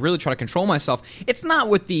I have to really try to control myself. It's not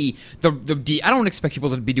with the deep, I don't expect people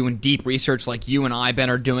to be doing deep research like you and I, Ben,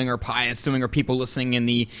 are doing, or Pius doing, or people listening in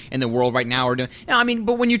the world right now are doing.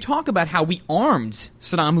 But when you talk about how we armed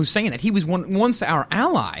Saddam Hussein, that he was once our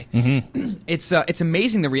ally, it's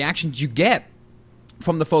amazing the reactions you get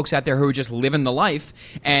from the folks out there who are just living the life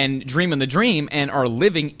and dreaming the dream and are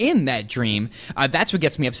living in that dream. That's what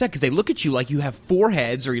gets me upset, because they look at you like you have four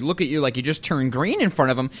heads, or you look at you like you just turned green in front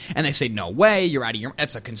of them, and they say, no way, you're out of your...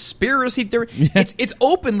 It's a conspiracy theory. Yeah. It's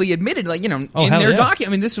openly admitted, in their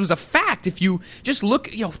document. This was a fact. If you just look,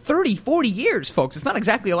 30, 40 years, folks, it's not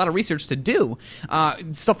exactly a lot of research to do.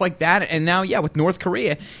 Stuff like that. And now, with North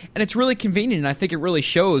Korea. And it's really convenient, and I think it really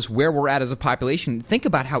shows where we're at as a population. Think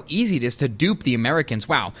about how easy it is to dupe the Americans.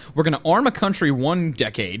 Wow, we're going to arm a country 1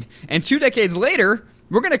 decade, and 2 decades later,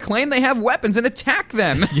 we're going to claim they have weapons and attack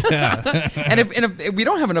them. Yeah. and if we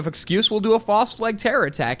don't have enough excuse, we'll do a false flag terror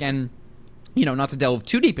attack. And not to delve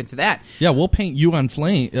too deep into that. Yeah, we'll paint we'll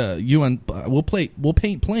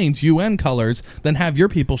paint planes UN colors, then have your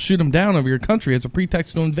people shoot them down over your country as a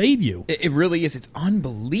pretext to invade you. It really is. It's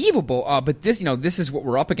unbelievable. But this, this is what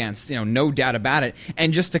we're up against. No doubt about it.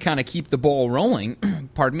 And just to kind of keep the ball rolling,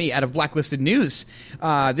 pardon me, out of Blacklisted News,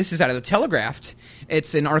 this is out of the Telegraph.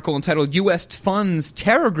 It's an article entitled "U.S. Funds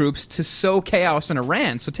Terror Groups to Sow Chaos in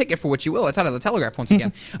Iran." So take it for what you will. It's out of the Telegraph once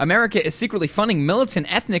again. America is secretly funding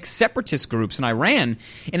militant ethnic separatist groups in Iran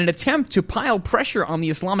in an attempt to pile pressure on the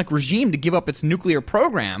Islamic regime to give up its nuclear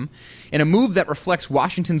program, in a move that reflects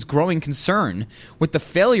Washington's growing concern with the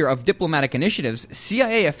failure of diplomatic initiatives.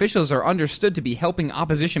 CIA officials are understood to be helping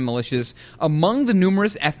opposition militias among the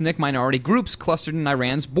numerous ethnic minority groups clustered in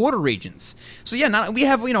Iran's border regions. So we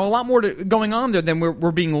have a lot more going on there than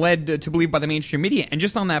we're being led to believe by the mainstream media. And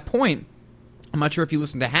just on that point, I'm not sure if you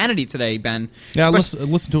listened to Hannity today, Ben. Yeah, I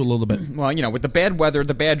listened to it a little bit. Well, with the bad weather,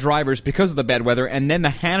 the bad drivers because of the bad weather, and then the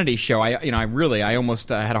Hannity show, I almost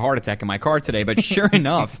had a heart attack in my car today, but sure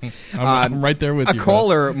enough... I'm right there with you. A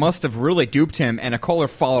caller must have really duped him, and a caller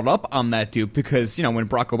followed up on that dupe because, when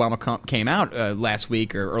Barack Obama came out last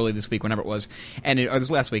week or early this week, whenever it was, it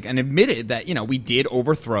was last week, and admitted that, we did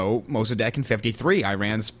overthrow Mossadegh in 53,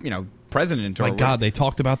 Iran's, president. My God, they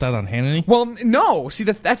talked about that on Hannity? Well, no. See,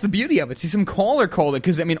 that's the beauty of it. See, some caller called it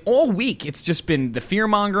because, I mean, all week it's just been the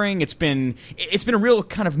fear-mongering. It's been a real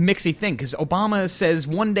kind of mixy thing because Obama says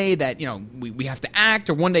one day that, we have to act,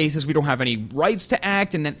 or one day he says we don't have any rights to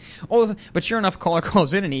act, and then all this. But sure enough, caller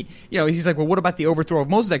calls in and he's like, well, what about the overthrow of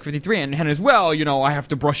Mossadegh 53? And as well, I have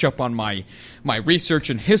to brush up on my research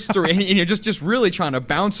and history, and you're just really trying to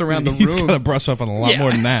bounce around the room. He's got to brush up on a lot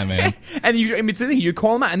more than that, man. And you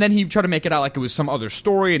call him out, and then he tried to make it out like it was some other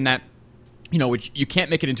story, and that which you can't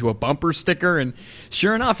make it into a bumper sticker. And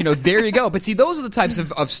sure enough, there you go. But see, those are the types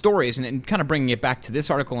of stories, and kind of bringing it back to this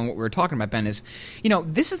article and what we were talking about, Ben, is,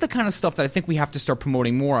 this is the kind of stuff that I think we have to start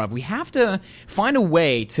promoting more of. We have to find a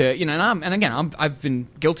way to, I've been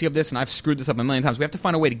guilty of this, and I've screwed this up a million times. We have to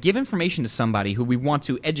find a way to give information to somebody who we want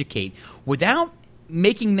to educate without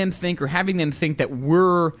making them think or having them think that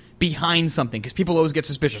we're behind something, because people always get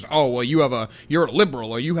suspicious. Oh, well, you're a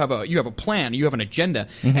liberal, or you have a plan, or you have an agenda.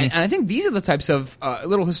 Mm-hmm. And I think these are the types of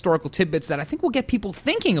little historical tidbits that I think will get people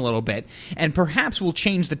thinking a little bit, and perhaps will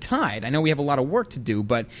change the tide. I know we have a lot of work to do,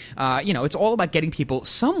 but it's all about getting people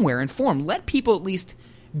somewhere informed. Let people at least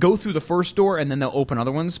go through the first door, and then they'll open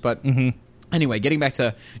other ones. But anyway, getting back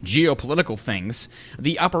to geopolitical things,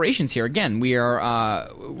 the operations here, again, we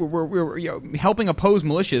are we're helping oppose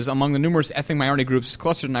militias among the numerous ethnic minority groups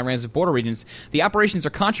clustered in Iran's border regions. The operations are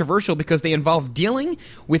controversial because they involve dealing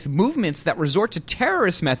with movements that resort to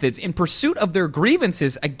terrorist methods in pursuit of their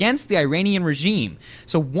grievances against the Iranian regime.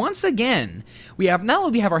 So once again, we have not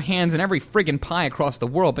only our hands in every friggin' pie across the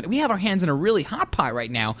world, but we have our hands in a really hot pie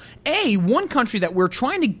right now. One country that we're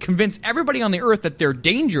trying to convince everybody on the earth that they're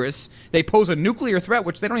dangerous, they pose a nuclear threat,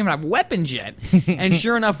 which they don't even have weapons yet. And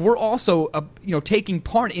sure enough, we're also taking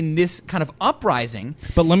part in this kind of uprising.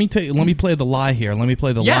 But let me play the lie here. Let me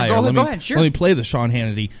play the lie. Go ahead. Sure. Let me play the Sean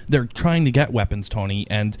Hannity. They're trying to get weapons, Tony,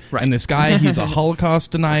 and this guy, he's a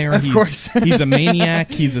Holocaust denier. Of course. He's a maniac.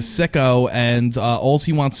 He's a sicko, and all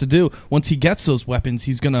he wants to do, once he gets those weapons,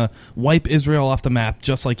 he's gonna wipe Israel off the map,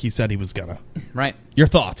 just like he said he was gonna. Right. Your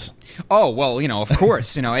thoughts? Oh, well, of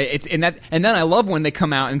course, it's in that, and then I love when they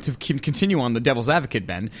come out, and to continue on the devil's advocate,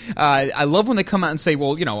 Ben, I love when they come out and say,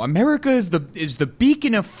 well, America is the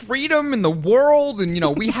beacon of freedom in the world,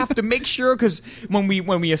 and we have to make sure, because when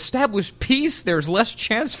we establish peace, there's less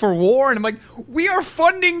chance for war. And I'm like, we are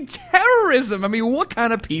funding terrorism. I mean, what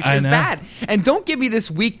kind of peace is that? And don't give me this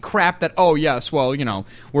weak crap that, oh yes, well,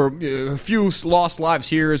 we're a few lost lives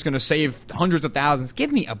here is going to save hundreds of thousands.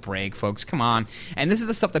 Give me a break, folks. Come on. And this is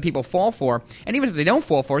the stuff that people fall for, and even if they don't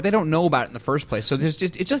fall for it, they don't know about it in the first place. So it's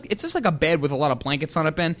just like a bed with a lot of blankets on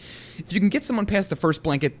it, Ben. If you can get someone past the first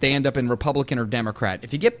blanket, they end up in Republican or Democrat.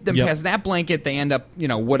 If you get them past that blanket, they end up,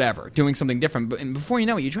 whatever, doing something different. And before you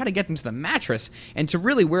know it, you try to get them to the mattress and to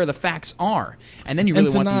really where the facts are, and then you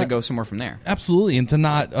really want them to go somewhere from there. Absolutely, and to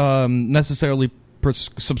not necessarily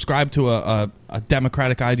subscribe to a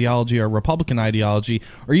Democratic ideology or Republican ideology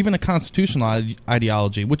or even a constitutional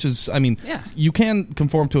ideology, which is, you can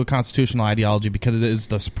conform to a constitutional ideology because it is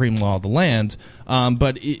the supreme law of the land.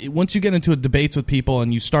 But once you get into debates with people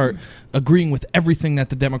and you start agreeing with everything that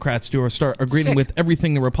the Democrats do or start agreeing with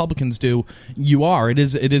everything the Republicans do, you are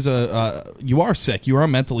sick. You are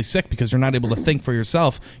mentally sick because you're not able to think for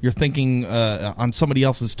yourself. You're thinking on somebody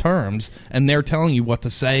else's terms, and they're telling you what to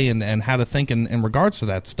say and how to think in regards to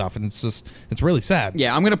that stuff. And it's really sad.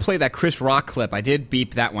 Yeah, I'm going to play that Chris Rock clip. I did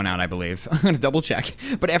beep that one out, I believe. I'm going to double check.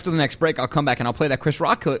 But after the next break, I'll come back and I'll play that Chris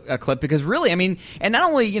Rock clip because really, and not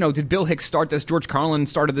only, did Bill Hicks start this, George Carlin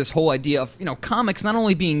started this whole idea of, comics not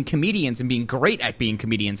only being comedians and being great at being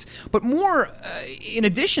comedians, but more, in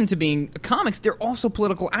addition to being comics, they're also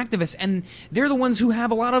political activists, and they're the ones who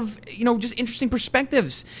have a lot of, just interesting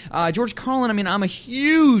perspectives. George Carlin, I'm a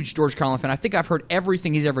huge George Carlin fan. I think I've heard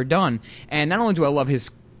everything he's ever done, and not only do I love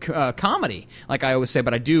his comedy, like I always say,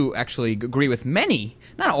 but I do actually agree with many,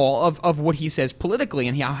 not all, of what he says politically,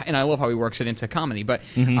 and I love how he works it into comedy. But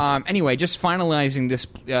anyway, just finalizing this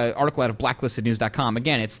article out of blacklistednews.com.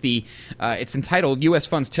 Again, it's entitled "U.S.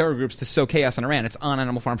 Funds Terror Groups to Sow Chaos in Iran." It's on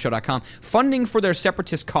AnimalFarmShow.com. Funding for their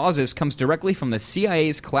separatist causes comes directly from the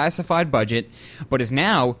CIA's classified budget, but is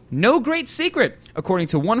now no great secret, according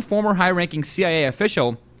to one former high-ranking CIA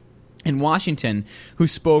official in Washington who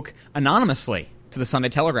spoke anonymously to the Sunday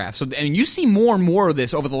Telegraph. So, you see more and more of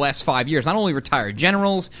this over the last 5 years. Not only retired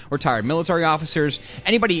generals, retired military officers,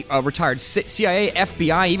 anybody retired CIA,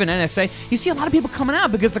 FBI, even NSA. You see a lot of people coming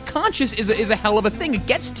out because the conscience is a hell of a thing. It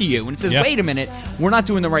gets to you, and it says, wait a minute, we're not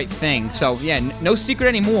doing the right thing. So, no secret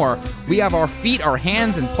anymore. We have our feet, our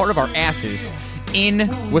hands, and part of our asses in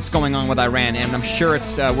what's going on with Iran, and I'm sure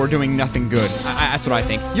we're doing nothing good. That's what I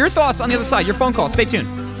think. Your thoughts on the other side. Your phone call. Stay tuned.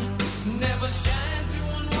 Never shine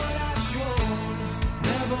doing what I should.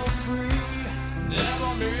 Never free,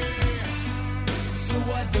 never me. So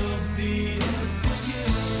I dug deep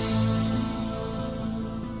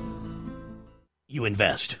You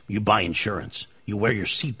invest. You buy insurance. You wear your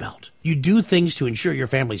seatbelt. You do things to ensure your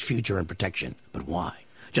family's future and protection. But why?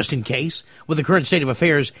 Just in case? With the current state of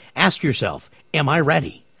affairs, ask yourself, am I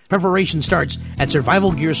ready? Preparation starts at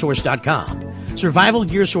survivalgearsource.com.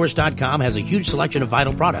 Survivalgearsource.com has a huge selection of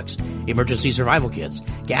vital products, emergency survival kits,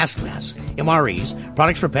 gas masks, MREs,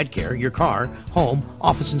 products for pet care, your car, home,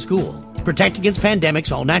 office, and school. Protect against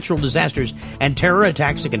pandemics, all natural disasters, and terror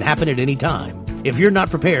attacks that can happen at any time. If you're not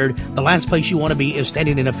prepared, the last place you want to be is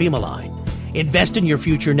standing in a FEMA line. Invest in your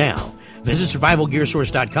future now. Visit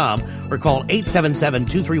survivalgearsource.com or call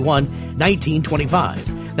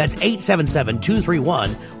 877-231-1925. That's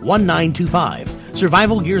 877-231-1925.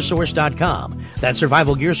 Survivalgearsource.com. That's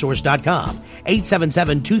survivalgearsource.com.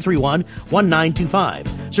 877-231-1925.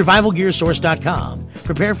 Survivalgearsource.com.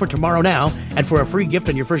 Prepare for tomorrow now, and for a free gift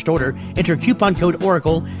on your first order, enter coupon code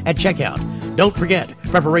ORACLE at checkout. Don't forget,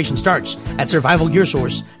 preparation starts at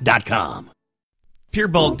survivalgearsource.com.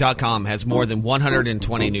 PureBulk.com has more than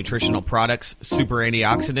 120 nutritional products, super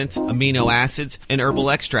antioxidants, amino acids, and herbal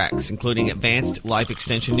extracts, including advanced life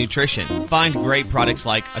extension nutrition. Find great products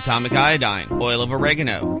like atomic iodine, oil of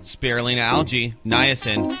oregano, spirulina algae,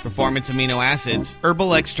 niacin, performance amino acids,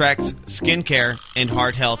 herbal extracts, skincare, and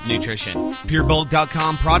heart health nutrition.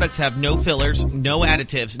 PureBulk.com products have no fillers, no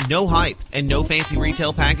additives, no hype, and no fancy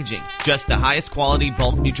retail packaging. Just the highest quality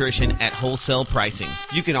bulk nutrition at wholesale pricing.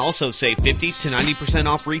 You can also save 50 to 90%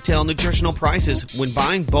 off retail nutritional prices when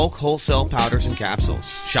buying bulk wholesale powders and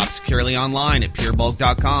capsules. Shop securely online at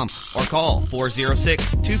purebulk.com or call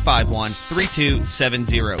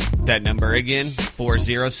 406-251-3270. That number again,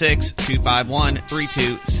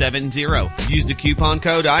 406-251-3270. Use the coupon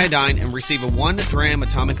code iodine and receive a 1 gram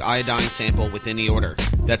atomic iodine sample with any order.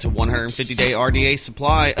 That's a 150-day RDA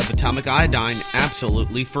supply of atomic iodine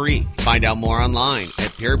absolutely free. Find out more online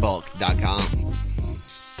at purebulk.com.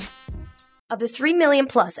 Of the 3 million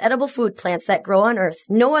plus edible food plants that grow on Earth,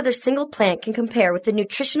 no other single plant can compare with the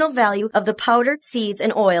nutritional value of the powder, seeds,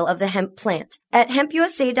 and oil of the hemp plant. At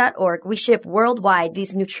hempusa.org, we ship worldwide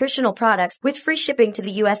these nutritional products with free shipping to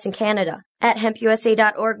the U.S. and Canada. At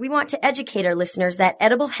hempusa.org, we want to educate our listeners that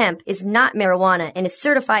edible hemp is not marijuana and is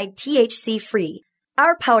certified THC-free.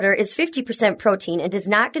 Our powder is 50% protein and does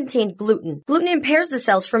not contain gluten. Gluten impairs the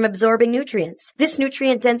cells from absorbing nutrients. This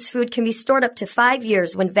nutrient-dense food can be stored up to 5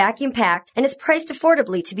 years when vacuum-packed and is priced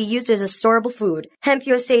affordably to be used as a storable food.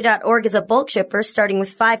 HempUSA.org is a bulk shipper starting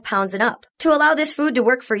with 5 pounds and up. To allow this food to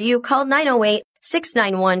work for you, call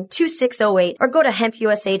 908-691-2608 or go to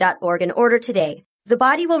hempusa.org and order today. The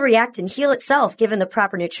body will react and heal itself given the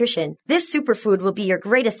proper nutrition. This superfood will be your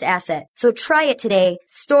greatest asset. So try it today,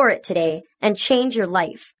 store it today, and change your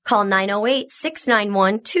life. Call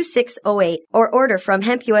 908-691-2608 or order from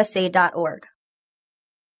hempusa.org.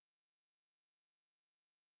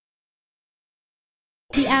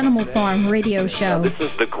 The Animal Farm Radio Show. This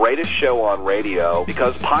is the greatest show on radio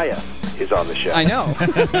because Paya is on the show. I know.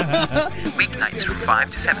 Weeknights from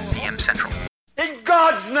 5 to 7 p.m. Central. In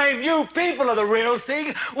God's name, you people are the real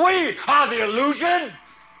thing. We are the illusion.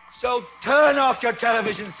 So turn off your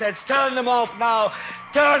television sets. Turn them off now.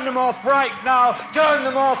 Turn them off right now. Turn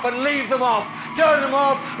them off and leave them off. Turn them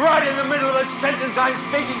off right in the middle of the sentence I'm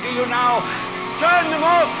speaking to you now. Turn them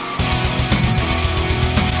off.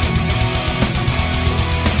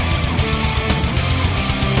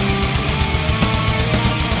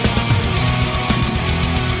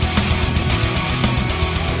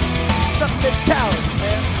 Mentality,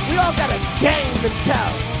 man. We all got a gang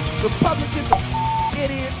mentality. Republicans are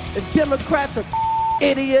idiots, and Democrats are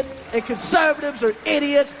idiots, and conservatives are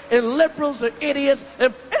idiots, and liberals are idiots,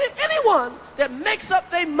 and anyone that makes up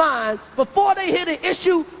their mind before they hit an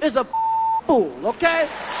issue is a fool, okay?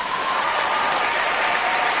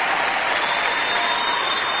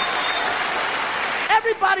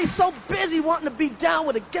 Everybody's so busy wanting to be down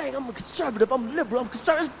with a gang. I'm a conservative, I'm liberal, I'm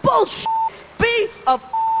conservative. It's bullshit. Be a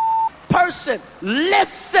person.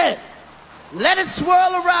 Listen. Let it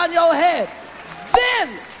swirl around your head.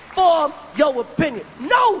 Then form your opinion.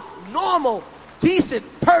 No normal, decent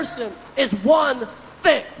person is one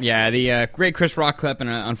think. Yeah, the great Chris Rock clip, and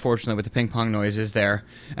unfortunately with the ping pong noises there.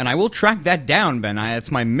 And I will track that down, Ben.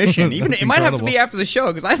 It's my mission. Even it might have to be after the show,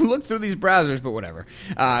 because I looked through these browsers, but whatever.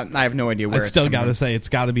 I have no idea where I still got to say, it's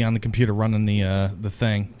got to be on the computer running the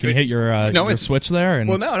thing. Can you hit your switch there? And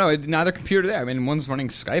well, no, neither computer there. I mean, one's running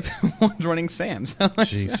Skype, one's running Sam. So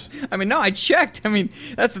jeez. I mean, no, I checked. I mean,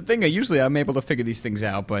 that's the thing. Usually I'm able to figure these things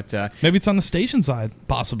out, but... maybe it's on the station side,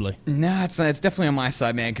 possibly. No, it's not. It's definitely on my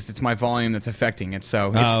side, man, because it's my volume that's affecting it.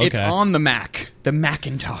 So it's okay. on the Mac, the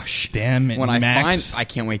Macintosh. Damn it, when Macs. I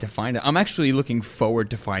can't wait to find it. I'm actually looking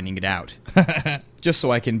forward to finding it out. Just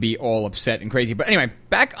so I can be all upset and crazy. But anyway,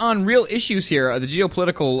 back on real issues here. The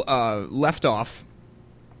geopolitical left off.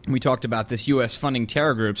 We talked about this U.S. funding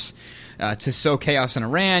terror groups to sow chaos in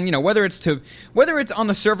Iran. You know, whether it's on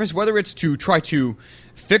the surface, whether it's to try to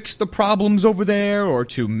fix the problems over there, or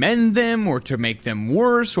to mend them, or to make them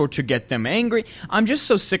worse, or to get them angry. I'm just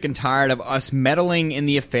so sick and tired of us meddling in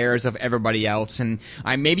the affairs of everybody else. And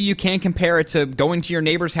maybe you can compare it to going to your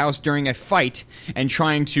neighbor's house during a fight and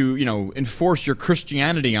trying to, enforce your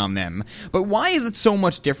Christianity on them. But why is it so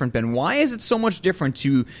much different, Ben? Why is it so much different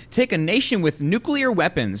to take a nation with nuclear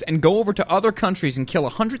weapons and go over to other countries and kill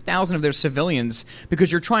 100,000 of their civilians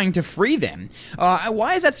because you're trying to free them?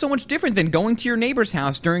 Why is that so much different than going to your neighbor's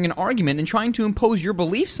house during an argument and trying to impose your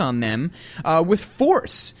beliefs on them with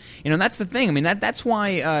force? That's the thing. I mean, that's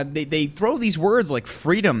why they throw these words like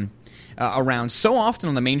freedom around so often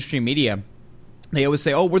on the mainstream media. They always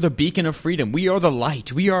say, "Oh, we're the beacon of freedom. We are the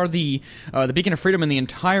light. We are the beacon of freedom in the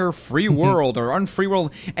entire free world or unfree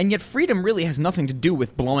world." And yet, freedom really has nothing to do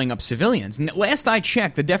with blowing up civilians. And last I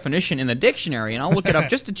checked, the definition in the dictionary, and I'll look it up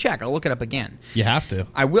just to check. I'll look it up again. You have to.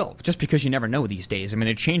 I will, just because you never know these days. I mean,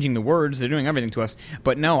 they're changing the words. They're doing everything to us.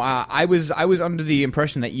 But no, I was under the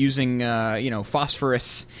impression that using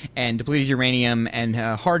phosphorus and depleted uranium and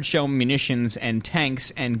hard shell munitions and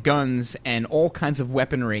tanks and guns and all kinds of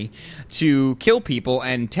weaponry to kill people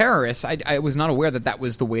and terrorists, I was not aware that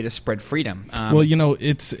was the way to spread freedom. Well,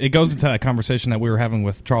 it goes into that conversation that we were having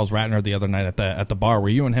with Charles Ratner the other night at the bar, where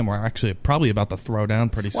you and him were actually probably about to throw down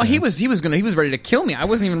pretty soon. Well, he was ready to kill me. I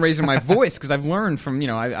wasn't even raising my voice because I've learned from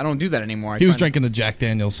I don't do that anymore. He was drinking the Jack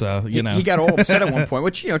Daniels, so he got all upset at one point.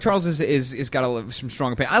 Which Charles is got some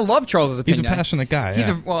strong opinion. I love Charles's opinion. He's a passionate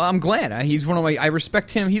guy. Well, I'm glad. He's one of my. I respect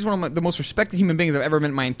him. He's one of the most respected human beings I've ever met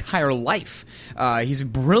in my entire life. He's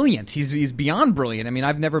brilliant. He's beyond brilliant. I mean,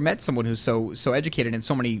 I've never met someone who's so educated in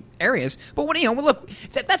so many areas. But look,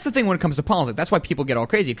 that's the thing when it comes to politics. That's why people get all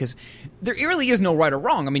crazy, because there really is no right or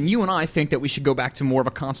wrong. I mean, you and I think that we should go back to more of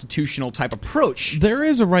a constitutional type approach. There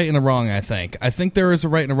is a right and a wrong. I think there is a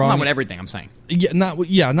right and a wrong. Not with everything, I'm saying. Not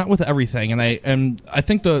with everything. And I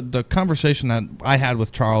think the conversation that I had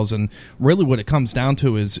with Charles, and really what it comes down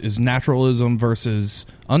to is naturalism versus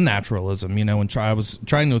unnaturalism. When I was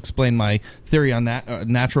trying to explain my theory on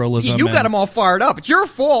naturalism, you got him all fired up. It's your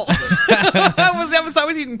fault. I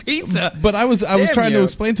was eating pizza. But I was trying to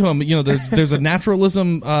explain to him, there's a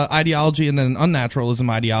naturalism ideology and then an unnaturalism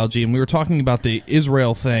ideology, and we were talking about the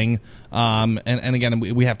Israel thing. And again,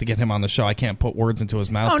 we have to get him on the show. I can't put words into his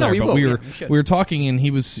mouth there, but we were talking, and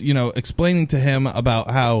he was explaining to him about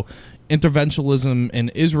how interventionism in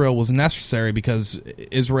Israel was necessary because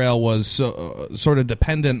Israel was sort of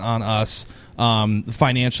dependent on us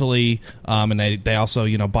financially, and they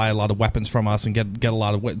also buy a lot of weapons from us and get a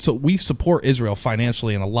lot of so we support Israel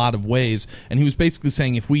financially in a lot of ways. And he was basically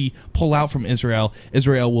saying if we pull out from Israel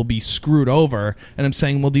will be screwed over. And I'm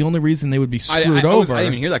saying, well, the only reason they would be screwed over, I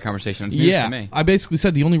didn't even hear that conversation. It's news to me. I basically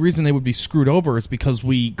said the only reason they would be screwed over is because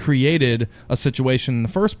we created a situation in the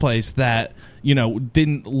first place that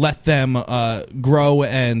didn't let them grow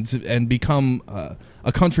and become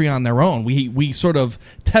a country on their own. We sort of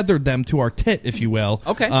tethered them to our tit, if you will.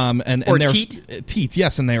 Okay. And or they're teat,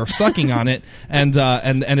 yes, and they are sucking on it. And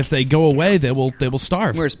if they go away, they will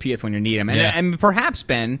starve. Where's Pieth when you need him? Yeah. And perhaps,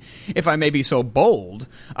 Ben, if I may be so bold,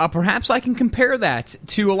 perhaps I can compare that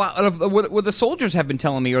to a lot of what the soldiers have been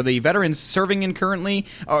telling me, or the veterans serving in currently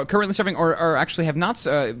serving, or actually have not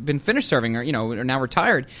been finished serving, or are now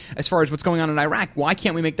retired. As far as what's going on in Iraq, why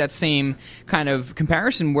can't we make that same kind of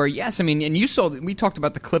comparison? Where yes, I mean, and you saw we talked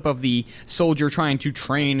about the clip of the soldier trying to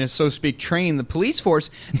train the police force.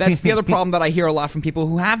 That's the other problem that I hear a lot from people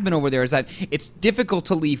who have been over there, is that it's difficult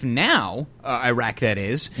to leave now, Iraq that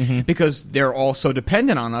is, because they're all so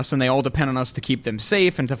dependent on us, and they all depend on us to keep them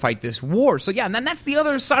safe and to fight this war. So yeah, and then that's the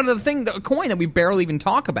other side of the coin that we barely even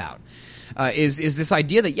talk about. is this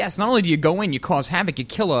idea that, yes, not only do you go in, you cause havoc, you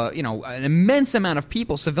kill an immense amount of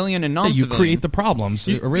people, civilian and non-civilian. You create the problems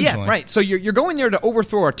originally. Yeah, right. So you're going there to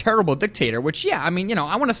overthrow a terrible dictator, which, I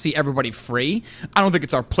want to see everybody free. I don't think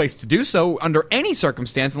it's our place to do so under any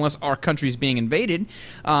circumstance unless our country's being invaded.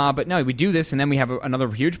 But no, we do this, and then we have another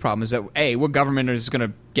huge problem is that, A, what government is going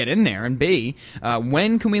to get in there, and B,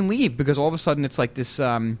 when can we leave? Because all of a sudden it's like this,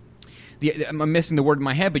 I'm missing the word in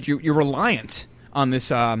my head, but you're reliant on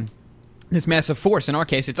this this massive force. In our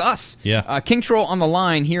case, it's us. Yeah. King Troll on the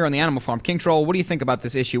line here on the Animal Farm. King Troll, what do you think about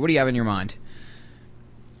this issue? What do you have in your mind?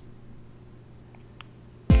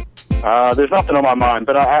 There's nothing on my mind,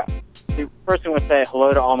 but I first I want to say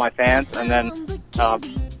hello to all my fans, and then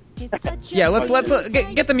yeah, let's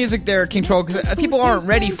get the music there, King Troll, because people aren't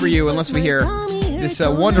ready for you unless we hear this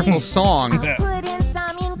wonderful song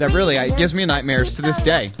that really gives me nightmares to this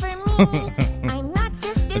day.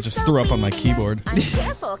 I just threw up on my keyboard.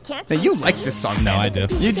 Now, you like this song? No, I do.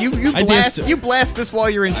 You blast this while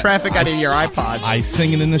you're in traffic out of your iPod. I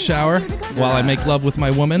sing it in the shower while I make love with my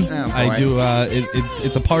woman. Oh, I do.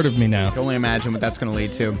 It's a part of me now. I can only imagine what that's going to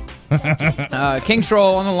lead to. King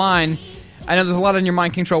Troll on the line. I know there's a lot on your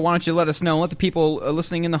mind, King Troll. Why don't you let us know? Let the people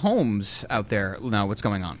listening in the homes out there know what's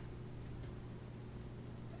going on.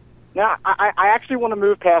 Now, I actually want to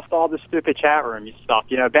move past all this stupid chat room stuff.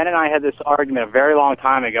 You know, Ben and I had this argument a very long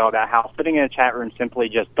time ago about how sitting in a chat room simply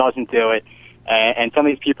just doesn't do it. And some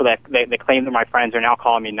of these people that claim they're my friends are now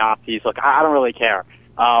calling me Nazis. Look, I don't really care.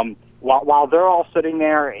 While they're all sitting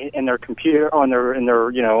there in their computer, on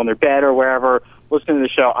their bed or wherever, listening to the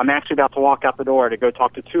show, I'm actually about to walk out the door to go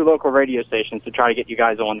talk to 2 local radio stations to try to get you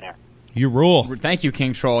guys on there. You rule. Thank you,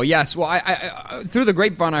 King Troll. Yes, well, I through the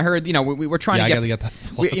grapevine, I heard, we were trying to get... Yeah, I got to get that.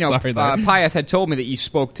 Sorry, Pyeth had told me that you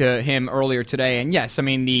spoke to him earlier today, and yes, I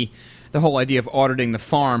mean, the whole idea of auditing the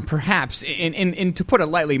farm, perhaps, in to put it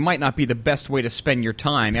lightly, might not be the best way to spend your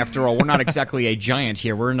time. After all, we're not exactly a giant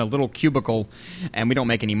here. We're in a little cubicle, and we don't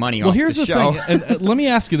make any money off here's the show. show. Thing. Let me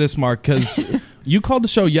ask you this, Mark, because you called the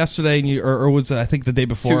show yesterday, and or was it, I think, the day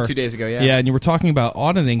before? 2 days ago, yeah. Yeah, and you were talking about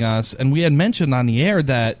auditing us, and we had mentioned on the air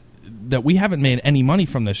that we haven't made any money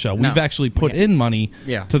from this show. We've actually put in money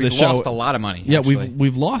to the show. We've lost a lot of money. Yeah, actually.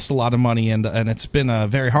 we've lost a lot of money, and it's been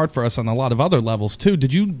very hard for us on a lot of other levels too.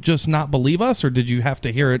 Did you just not believe us, or did you have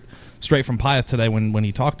to hear it straight from Pyeth today when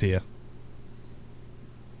he talked to you?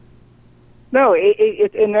 No,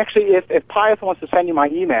 and actually, if Pyeth wants to send you my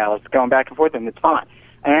email, it's going back and forth, and it's fine.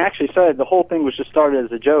 And I actually said the whole thing was just started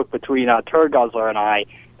as a joke between Turd Guzzler and I.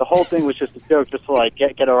 The whole thing was just a joke, just to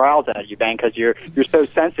get aroused out of you, Ben, because you're so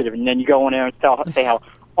sensitive, and then you go in there and say how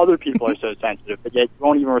other people are so sensitive, but yet you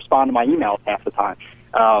won't even respond to my emails half the time.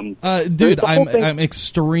 Dude, I'm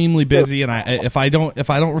extremely busy, and if I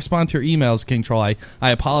don't respond to your emails, King Troll, I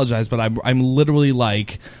apologize, but I'm literally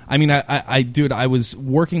like, I mean, dude, I was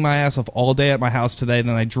working my ass off all day at my house today,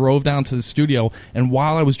 then I drove down to the studio, and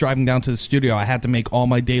while I was driving down to the studio, I had to make all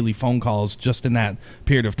my daily phone calls just in that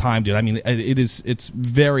period of time, dude. I mean, it's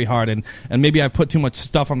very hard, and maybe I've put too much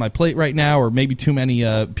stuff on my plate right now, or maybe too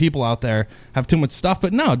many people out there have too much stuff,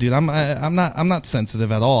 but no, dude, I'm not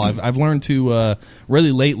sensitive at all. I've learned to really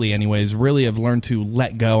lately, anyways, really have learned to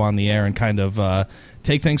let go on the air and kind of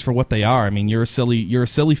take things for what they are. I mean, you're a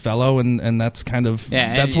silly fellow, and that's kind of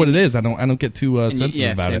that's what it is. I don't get too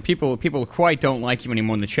sensitive about it. People quite don't like you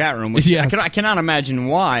anymore in the chat room. Which I cannot imagine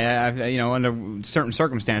why. Under certain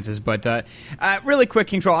circumstances. But really quick,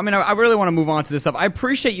 King Troll. I mean, I really want to move on to this stuff. I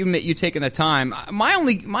appreciate you taking the time. My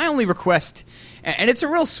only request. And it's a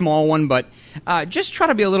real small one, but just try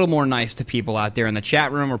to be a little more nice to people out there in the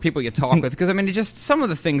chat room or people you talk with. Because, I mean, just some of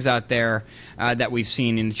the things out there that we've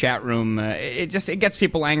seen in the chat room, it gets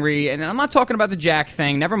people angry. And I'm not talking about the Jack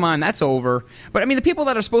thing. Never mind, that's over. But, I mean, the people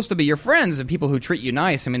that are supposed to be your friends and people who treat you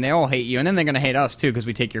nice, I mean, they all hate you. And then they're going to hate us, too, because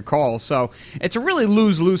we take your calls. So it's a really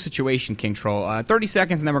lose-lose situation, King Troll. 30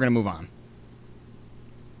 seconds, and then we're going to move on.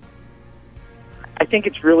 I think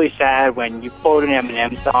it's really sad when you quote an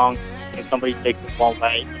Eminem song and somebody takes it one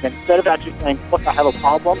way, and instead of actually saying, look, I have a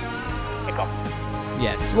problem, pick up.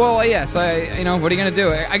 Yes. Well, yes. What are you going to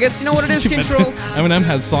do? I guess you know what it is, King Troll? Eminem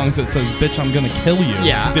has songs that says, bitch, I'm going to kill you.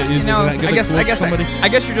 Yeah. I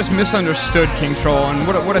guess you're just misunderstood, King Troll, and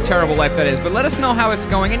what a terrible life that is. But let us know how it's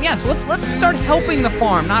going. And yes, let's start helping the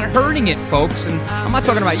farm, not hurting it, folks. And I'm not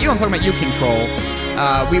talking about you. I'm talking about you, King Troll.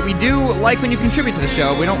 We do like when you contribute to the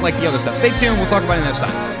show. We don't like the other stuff. Stay tuned. We'll talk about it on the other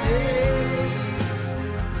side.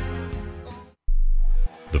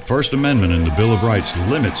 The First Amendment in the Bill of Rights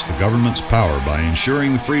limits the government's power by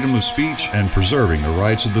ensuring the freedom of speech and preserving the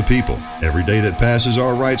rights of the people. Every day that passes,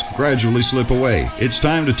 our rights gradually slip away. It's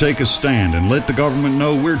time to take a stand and let the government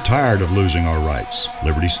know we're tired of losing our rights.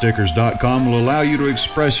 LibertyStickers.com will allow you to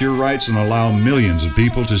express your rights and allow millions of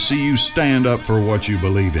people to see you stand up for what you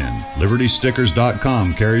believe in.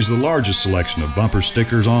 LibertyStickers.com carries the largest selection of bumper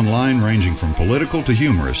stickers online, ranging from political to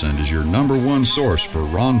humorous, and is your #1 source for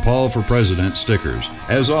Ron Paul for President stickers.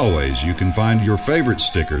 As always, you can find your favorite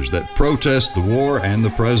stickers that protest the war and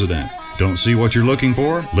the president. Don't see what you're looking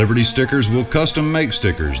for? Liberty Stickers will custom make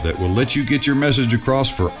stickers that will let you get your message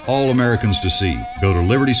across for all Americans to see. Go to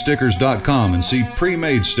LibertyStickers.com and see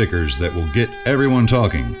pre-made stickers that will get everyone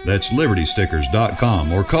talking. That's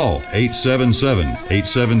LibertyStickers.com or call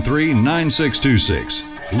 877-873-9626.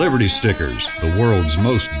 Liberty Stickers, the world's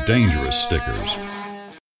most dangerous stickers.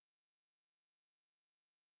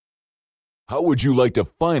 How would you like to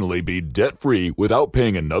finally be debt-free without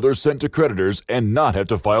paying another cent to creditors and not have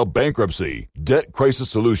to file bankruptcy?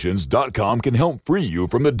 DebtCrisisSolutions.com can help free you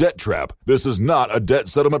from the debt trap. This is not a debt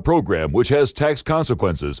settlement program which has tax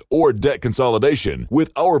consequences or debt consolidation.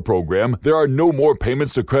 With our program, there are no more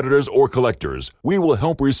payments to creditors or collectors. We will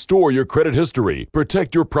help restore your credit history,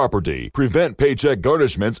 protect your property, prevent paycheck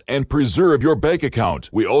garnishments, and preserve your bank account.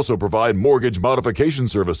 We also provide mortgage modification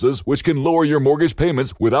services which can lower your mortgage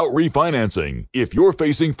payments without refinancing. If you're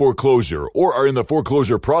facing foreclosure or are in the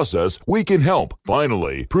foreclosure process, we can help.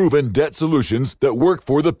 Finally, proven debt solutions that work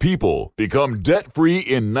for the people. Become debt-free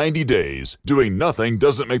in 90 days. Doing nothing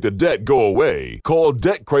doesn't make the debt go away. Call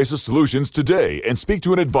Debt Crisis Solutions today and speak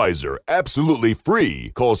to an advisor absolutely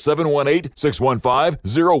free. Call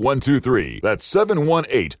 718-615-0123. That's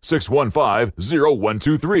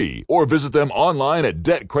 718-615-0123. Or visit them online at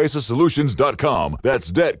DebtCrisisSolutions.com.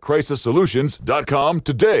 That's DebtCrisisSolutions.com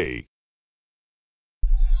today.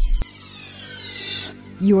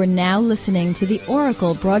 You are now listening to the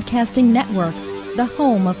Oracle Broadcasting Network, the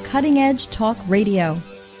home of cutting-edge talk radio.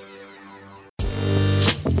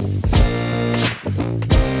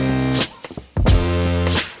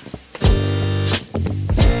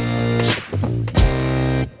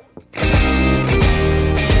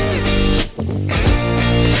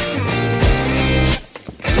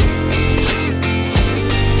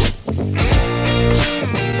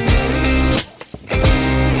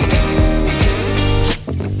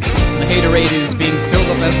 Is being filled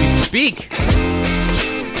up as we speak,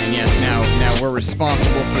 and yes, now we're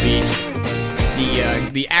responsible for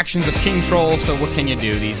the actions of King Troll. So what can you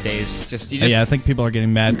do these days? Yeah, I think people are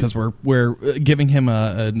getting mad because we're giving him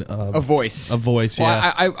a voice. A voice. Well,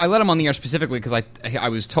 yeah. I let him on the air specifically because I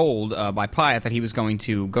was told by Pyatt that he was going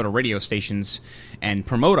to go to radio stations and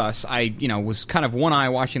promote us. I was kind of one eye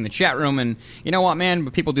watching the chat room, and you know what, man?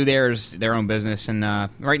 But people do their own business, and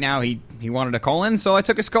right now he wanted to call in, so I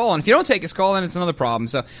took his call. And if you don't take his call, then it's another problem.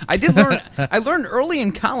 So I did learn. I learned early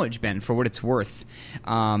in college, Ben, for what it's worth,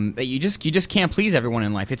 that you just can't please everyone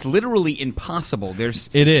in life. It's literally impossible.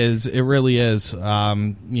 It is. It really is.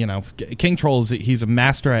 King Troll he's a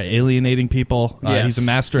master at alienating people. Yes. He's a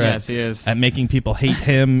master at making people hate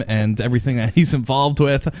him and everything that he's involved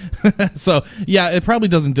with. So yeah, it probably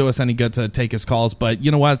doesn't do us any good to take his calls. But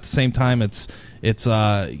you know what? At the same time, it's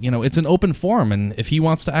an open forum, and if he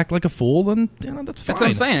wants to act like a fool, then that's fine. That's what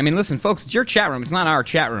I'm saying. I mean, listen, folks, it's your chat room. It's not our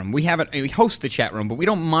chat room. We host the chat room, but we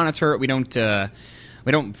don't monitor it. We don't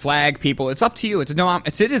flag people. It's up to you. It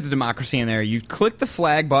is a democracy in there. You click the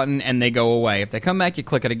flag button and they go away. If they come back, you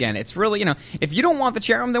click it again. It's really, if you don't want the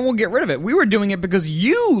chat room, then we'll get rid of it. We were doing it because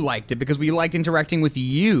you liked it, because we liked interacting with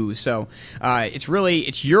you. So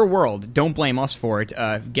it's your world. Don't blame us for it.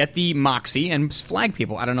 Get the moxie and flag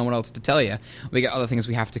people. I don't know what else to tell you. We got other things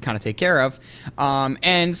we have to kind of take care of.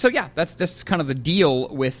 And so, yeah, that's kind of the deal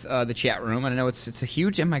with the chat room. And I know it's a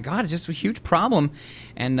huge, oh my God, it's just a huge problem.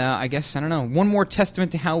 And I guess, I don't know, one more testament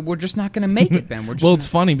to how we're just not going to make it, Ben. It's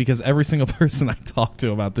funny because every single person I talk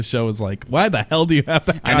to about the show is like, why the hell do you have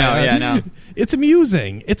that guy? I know. It's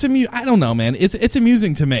amusing. I don't know, man. It's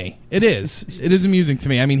amusing to me. It is. It is amusing to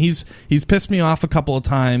me. I mean, he's pissed me off a couple of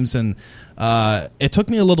times, and it took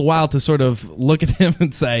me a little while to sort of look at him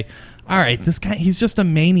and say, all right, this guy, he's just a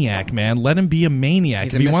maniac, man. Let him be a maniac.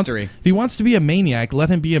 He's a mystery. If he wants to be a maniac, let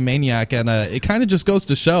him be a maniac. And it kind of just goes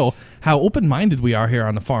to show how open-minded we are here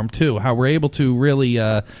on the farm, too. How we're able to really,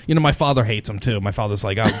 my father hates him, too. My father's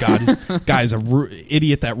like, oh, God, this guy's an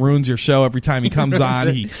idiot that ruins your show every time he comes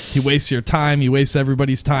on. He wastes your time. He wastes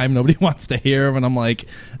everybody's time. Nobody wants to hear him. And I'm like,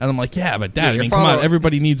 yeah, but Dad, come on,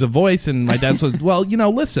 everybody needs a voice. And my dad says, well,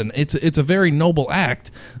 listen, it's a very noble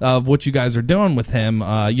act of what you guys are doing with him,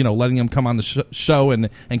 letting him them come on the show and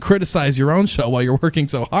criticize your own show while you're working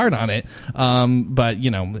so hard on it. But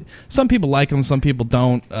some people like them, some people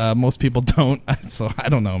don't. Most people don't. So I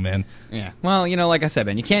don't know, man. Yeah. Well, like I said,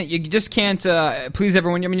 man, you just can't please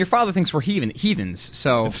everyone. I mean, your father thinks we're heathens.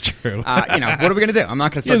 So it's true. What are we gonna do? I'm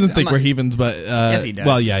not gonna. He doesn't think we're heathens, but yes, he does.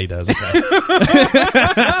 Well, yeah, he does. Okay.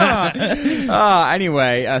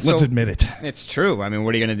 Anyway, let's admit it. It's true. I mean,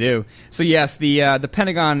 what are you going to do? So yes, the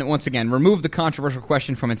Pentagon once again removed the controversial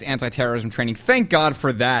question from its anti-terrorism training. Thank God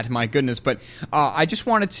for that. My goodness. But I just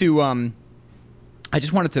wanted to,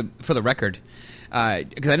 for the record,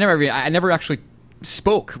 because I never actually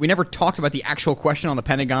spoke. We never talked about the actual question on the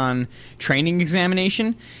Pentagon training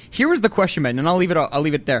examination. Here was the question, Ben, and I'll leave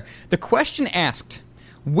it there. The question asked,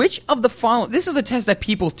 which of the following? This is a test that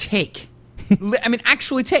people take. I mean,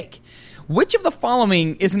 actually take. Which of the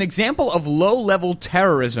following is an example of low-level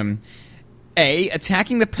terrorism? A,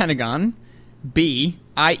 attacking the Pentagon. B,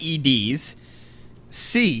 IEDs.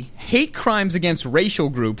 C, hate crimes against racial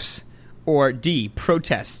groups. Or D,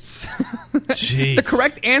 protests. The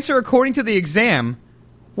correct answer, according to the exam,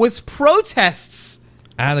 was protests.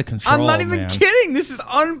 Out of control, I'm not even kidding. This is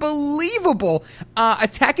unbelievable.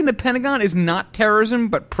 Attacking the Pentagon is not terrorism,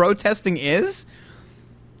 but protesting is?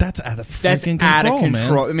 That's out of freaking control,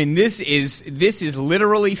 man. I mean, this is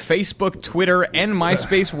literally Facebook, Twitter, and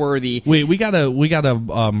MySpace worthy. We gotta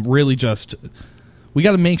really just. We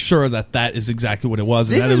got to make sure that is exactly what it was.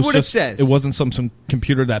 And this that is it was what just, it says. It wasn't some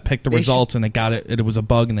computer that picked the results and it was a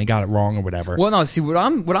bug and they got it wrong or whatever. Well, no. See, what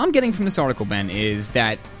I'm getting from this article, Ben, is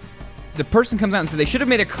that the person comes out and says they should have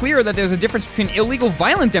made it clear that there's a difference between illegal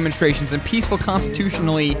violent demonstrations and peaceful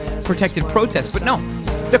constitutionally protected protests. But no,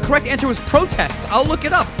 the correct answer was protests. I'll look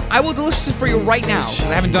it up. I will delicious it for you right now.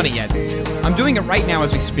 I haven't done it yet. I'm doing it right now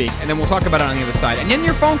as we speak, and then we'll talk about it on the other side. And in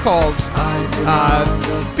your phone calls,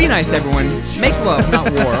 be nice, everyone. Make love,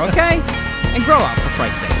 not war, okay? And grow up, for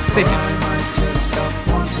Christ's sake. Stay tuned.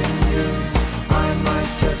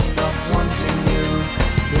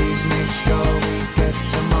 Please make sure we get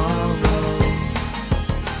tomorrow.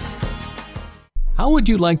 How would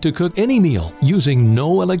you like to cook any meal using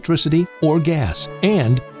no electricity or gas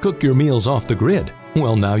and cook your meals off the grid?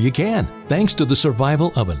 Well, now you can, thanks to the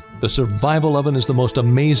Survival Oven. The Survival Oven is the most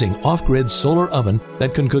amazing off-grid solar oven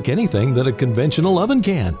that can cook anything that a conventional oven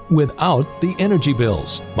can without the energy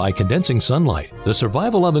bills. By condensing sunlight, the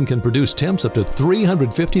Survival Oven can produce temps up to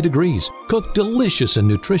 350 degrees, cook delicious and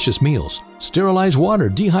nutritious meals, sterilize water,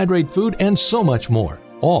 dehydrate food, and so much more.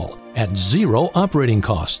 All at zero operating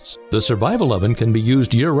costs. The Survival Oven can be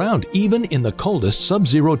used year-round, even in the coldest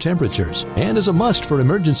sub-zero temperatures, and is a must for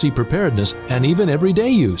emergency preparedness and even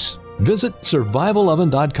everyday use. Visit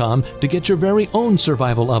survivaloven.com to get your very own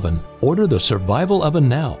Survival Oven. Order the Survival Oven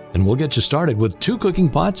now, and we'll get you started with 2 cooking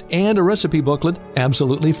pots and a recipe booklet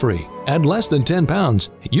absolutely free. At less than 10 pounds,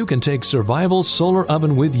 you can take Survival Solar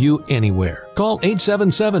Oven with you anywhere. Call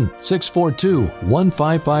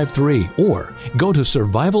 877-642-1553 or go to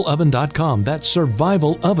survivaloven.com. That's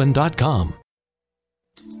survivaloven.com.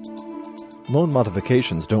 Loan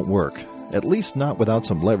modifications don't work. At least not without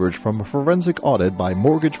some leverage from a forensic audit by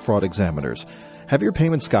mortgage fraud examiners. Have your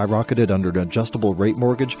payments skyrocketed under an adjustable rate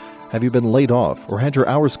mortgage? Have you been laid off or had your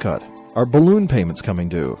hours cut? Are balloon payments coming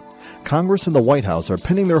due? Congress and the White House are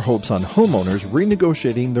pinning their hopes on homeowners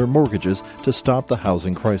renegotiating their mortgages to stop the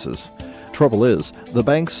housing crisis. Trouble is, the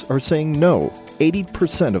banks are saying no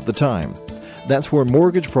 80% of the time. That's where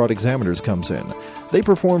mortgage fraud examiners comes in. They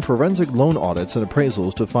perform forensic loan audits and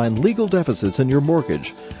appraisals to find legal deficits in your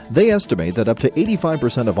mortgage. They estimate that up to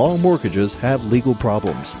 85% of all mortgages have legal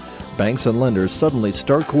problems. Banks and lenders suddenly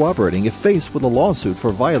start cooperating if faced with a lawsuit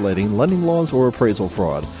for violating lending laws or appraisal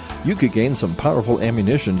fraud. You could gain some powerful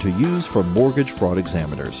ammunition to use from mortgage fraud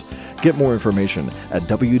examiners. Get more information at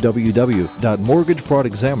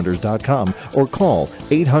www.mortgagefraudexaminers.com or call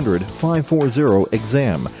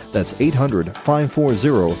 800-540-EXAM. That's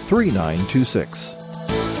 800-540-3926.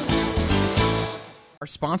 Our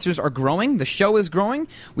sponsors are growing. The show is growing.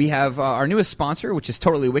 We have our newest sponsor, which is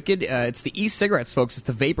totally wicked. It's the e-cigarettes, folks. It's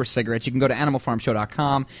the vapor cigarettes. You can go to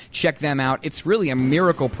animalfarmshow.com, check them out. It's really a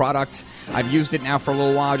miracle product. I've used it now for a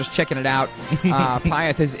little while, just checking it out.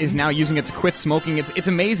 Pyeth is now using it to quit smoking. It's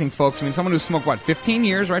amazing, folks. I mean, someone who smoked, 15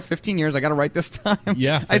 years, right? 15 years. I got it right this time.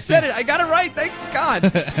 Yeah. 15. I said it. I got it right. Thank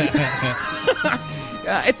God.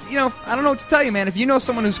 It's, I don't know what to tell you, man. If you know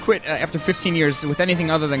someone who's quit after 15 years with anything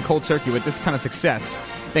other than cold turkey with this kind of success,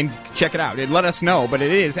 then check it out. Let us know. But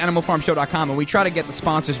it is animalfarmshow.com, and we try to get the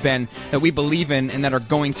sponsors, Ben, that we believe in and that are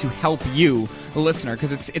going to help you listener,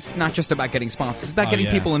 because it's not just about getting sponsors. It's about getting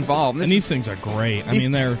people involved. And these things are great. I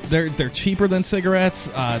mean, they're cheaper than cigarettes.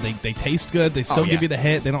 They taste good. They still give you the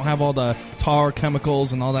hit. They don't have all the tar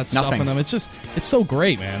chemicals and all that stuff in them. It's so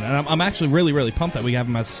great, man. And I'm actually really, really pumped that we have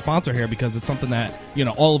them as a sponsor here, because it's something that,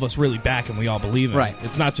 all of us really back and we all believe in. Right.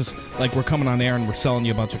 It's not just like we're coming on air and we're selling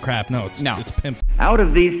you a bunch of crap. No, it's pimps. Out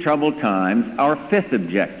of these troubled times, our fifth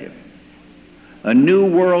objective, a new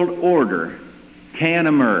world order can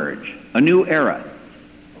emerge, a new era,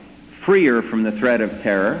 freer from the threat of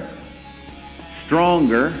terror,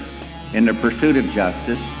 stronger in the pursuit of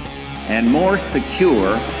justice, and more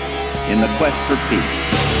secure in the quest for peace.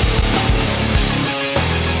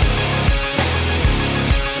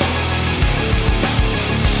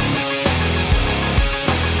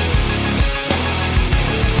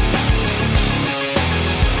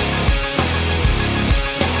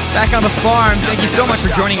 Back on the farm, thank you so much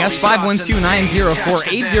for joining us.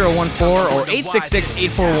 512-904-8014 or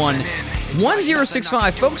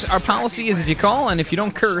 866-841-1065. Folks, our policy is if you call and if you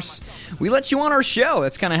don't curse, we let you on our show.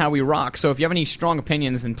 That's kind of how we rock. So if you have any strong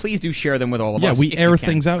opinions, then please do share them with all of us. Yeah, we air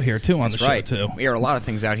things out here, too, on the show, too. We air a lot of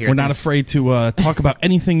things out here. We're not afraid to talk about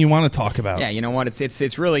anything you want to talk about. Yeah, you know what?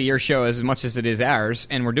 It's really your show as much as it is ours,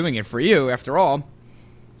 and we're doing it for you, after all.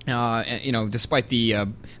 Despite the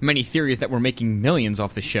many theories that we're making millions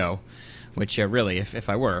off the show, which really, if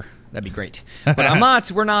I were, that'd be great. But I'm not.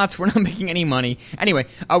 We're not making any money. Anyway,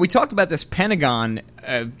 we talked about this Pentagon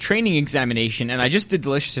training examination, and I just did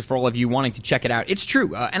delicious for all of you wanting to check it out. It's true.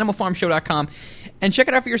 AnimalFarmShow.com. And check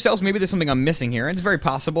it out for yourselves. Maybe there's something I'm missing here. It's very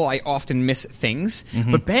possible. I often miss things.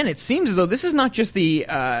 Mm-hmm. But, Ben, it seems as though this is not just the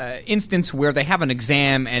instance where they have an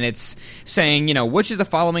exam and it's saying, which is the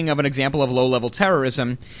following of an example of low-level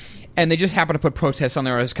terrorism. And they just happen to put protests on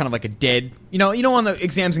there as kind of like a dead... on the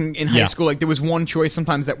exams in high school, like there was one choice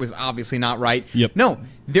sometimes that was obviously not right. Yep. No,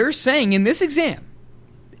 they're saying in this exam,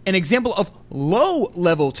 an example of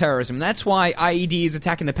low-level terrorism. That's why IEDs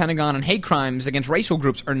attacking the Pentagon and hate crimes against racial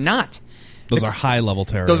groups are not... Those are high-level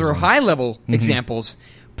terrorism. Those are high-level examples.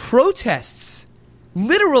 Protests,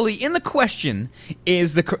 literally in the question,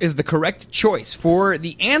 is the correct choice for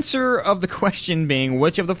the answer of the question being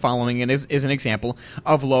which of the following is an example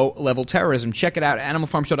of low-level terrorism. Check it out at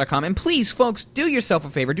AnimalFarmShow.com. And please, folks, do yourself a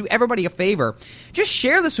favor. Do everybody a favor. Just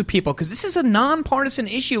share this with people, because this is a nonpartisan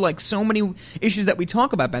issue like so many issues that we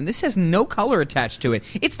talk about, Ben. This has no color attached to it.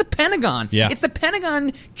 It's the Pentagon. Yeah. It's the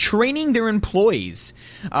Pentagon training their employees.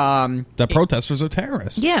 The protesters are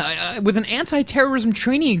terrorists. Yeah, with an anti-terrorism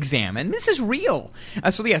training exam. And this is real.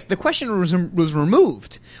 So yes, the question was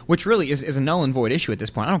removed, which really is a null and void issue at this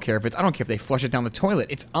point. I don't care if they flush it down the toilet.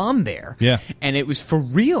 It's on there. Yeah. And it was for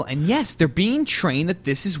real. And yes, they're being trained that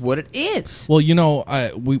this is what it is. Well,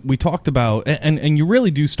 we talked about, and you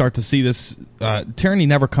really do start to see this. Tyranny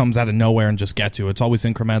never comes out of nowhere and just gets you. It's always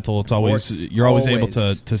incremental. It's always you're always able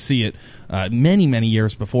to see it many, many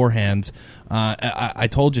years beforehand. I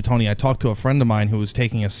told you, Tony, I talked to a friend of mine who was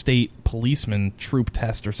taking a state policeman troop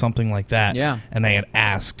test or something like that. Yeah. And they had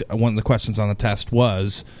asked, one of the questions on the test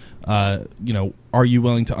was, are you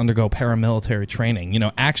willing to undergo paramilitary training?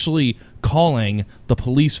 Actually calling the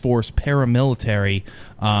police force paramilitary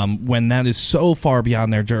when that is so far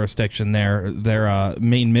beyond their jurisdiction, their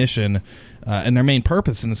main mission and their main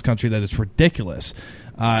purpose in this country that it's ridiculous.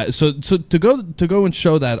 So to go and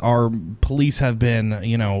show that our police have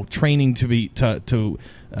been, training to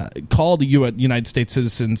call the United States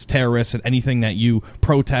citizens terrorists and anything that you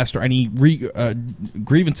protest or any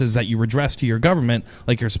grievances that you redress to your government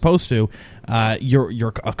like you're supposed to,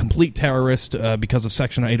 you're a complete terrorist because of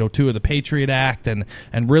Section 802 of the Patriot Act, and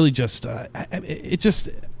really just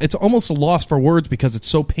it's almost a loss for words because it's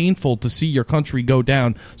so painful to see your country go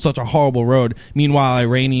down such a horrible road. Meanwhile,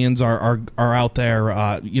 Iranians are out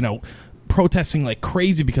there, protesting like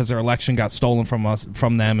crazy because their election got stolen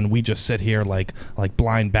from them, and we just sit here like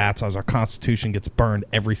blind bats as our Constitution gets burned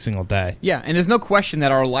every single day. Yeah, and there's no question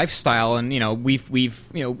that our lifestyle and we've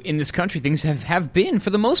in this country things have been for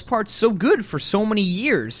the most part so good for so many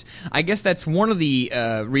years. I guess that's one of the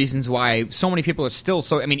reasons why so many people are still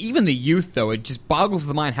so. I mean, even the youth, though, it just boggles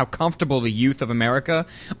the mind how comfortable the youth of America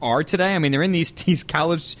are today. I mean, they're in these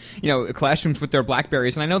college classrooms with their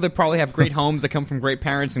BlackBerries, and I know they probably have great homes that come from great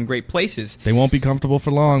parents and great places. They won't be comfortable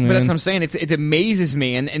for long, man. But that's what I'm saying. It amazes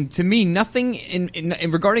me. And to me, nothing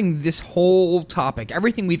in regarding this whole topic,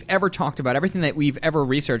 everything we've ever talked about, everything that we've ever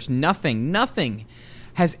researched, nothing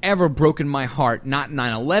has ever broken my heart. Not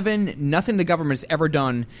 9/11, nothing the government has ever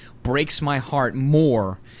done breaks my heart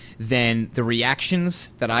more than the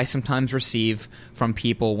reactions that I sometimes receive from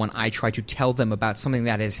people when I try to tell them about something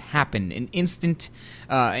that has happened, an instance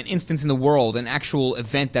in the world, an actual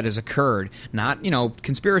event that has occurred, not,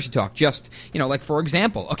 conspiracy talk, just, like, for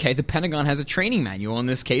example, okay, the Pentagon has a training manual. In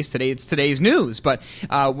this case, today it's today's news, but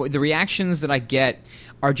the reactions that I get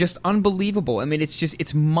are just unbelievable. I mean,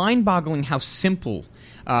 it's mind-boggling how simple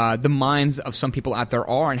the minds of some people out there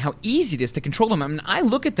are, and how easy it is to control them. I mean, I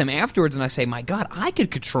look at them afterwards and I say, my God, I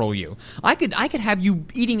could control you. I could have you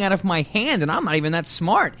eating out of my hand, and I'm not even that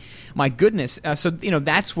smart. My goodness. So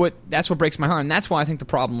that's what breaks my heart, and that's why I think the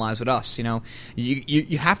problem lies with us.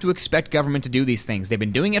 You have to expect government to do these things. They've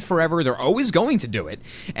been doing it forever. They're always going to do it,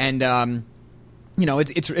 and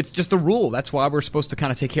it's just the rule. That's why we're supposed to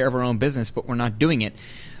kind of take care of our own business, but we're not doing it.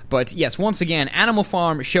 But yes, once again,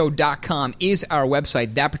 animalfarmshow.com is our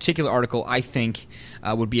website. That particular article, I think,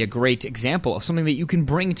 would be a great example of something that you can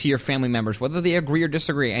bring to your family members, whether they agree or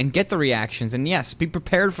disagree, and get the reactions. And yes, be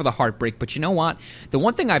prepared for the heartbreak. But you know what? The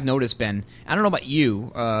one thing I've noticed, Ben, I don't know about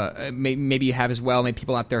you, maybe you have as well, maybe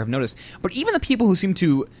people out there have noticed, but even the people who seem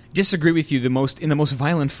to disagree with you in the most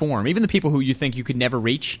violent form, even the people who you think you could never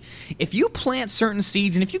reach, if you plant certain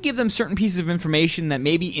seeds and if you give them certain pieces of information that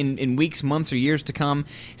maybe in weeks, months, or years to come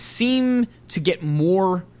seem to get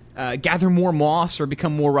more, gather more moss or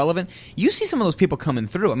become more relevant, you see some of those people coming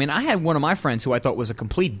through. I mean, I had one of my friends who I thought was a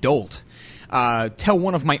complete dolt tell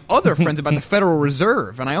one of my other friends about the Federal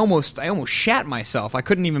Reserve, and I almost shat myself. I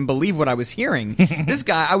couldn't even believe what I was hearing. This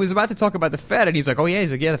guy, I was about to talk about the Fed, and he's like,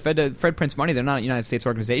 the Fed prints money. They're not a United States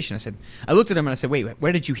organization. I looked at him and I said, wait,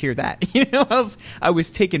 where did you hear that? I was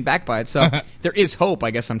taken back by it. So there is hope,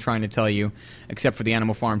 I guess I'm trying to tell you, except for the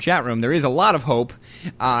Animal Farm chat room. There is a lot of hope,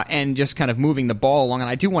 and just kind of moving the ball along. And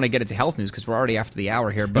I do want to get into health news because we're already after the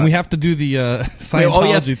hour here. But and we have to do the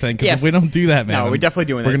Scientology thing, because if we don't do that, man, no, we're definitely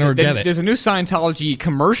doing that. We're going to regret it. There's a new Scientology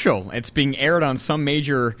commercial. It's being aired on some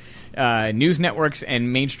major news networks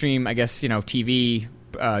and mainstream, I guess, TV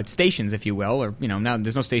stations, if you will, or now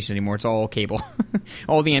there's no stations anymore. It's all cable.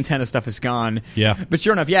 All the antenna stuff is gone. Yeah. But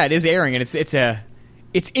sure enough, it is airing, and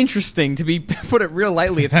it's interesting, to be put it real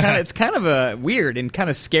lightly. It's kind of a weird and kind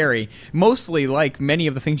of scary. Mostly like many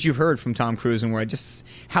of the things you've heard from Tom Cruise, and where just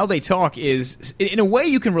how they talk is, in a way,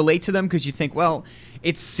 you can relate to them because you think, well,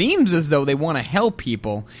 it seems as though they want to help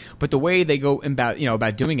people, but the way they go about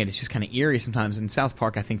doing it is just kind of eerie sometimes. And South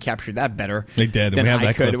Park, I think, captured that better. They did. Than we have I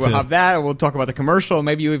that could. clip We'll too. have that, or we'll talk about the commercial.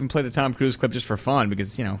 Maybe you even play the Tom Cruise clip just for fun,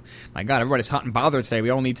 because my God, everybody's hot and bothered today. We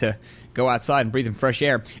all need to go outside and breathe in fresh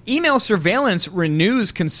air. Email surveillance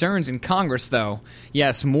renews concerns in Congress, though.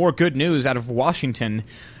 Yes, more good news out of Washington.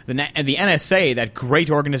 The NSA, that great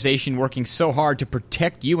organization working so hard to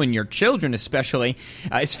protect you and your children especially,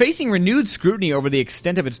 is facing renewed scrutiny over the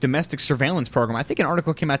extent of its domestic surveillance program. I think an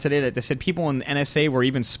article came out today that said people in the NSA were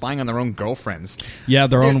even spying on their own girlfriends. Yeah,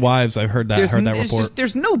 their own wives. I've heard that report.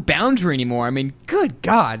 There's no boundary anymore. I mean, good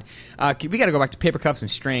God. We got to go back to paper cups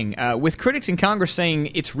and string. With critics in Congress saying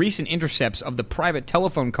its recent intercepts of the private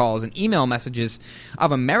telephone calls and email messages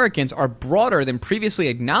of Americans are broader than previously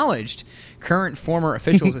acknowledged. Current former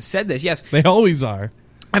officials have said this. Yes. They always are.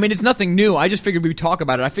 I mean, it's nothing new. I just figured we'd talk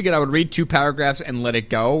about it. I figured I would read 2 paragraphs and let it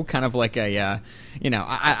go, kind of like a,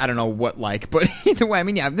 I don't know what like. But either way, I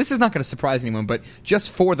mean, this is not going to surprise anyone, but just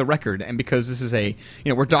for the record, and because this is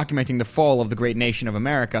we're documenting the fall of the great nation of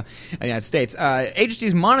America, the United States.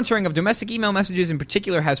 Agency's monitoring of domestic email messages in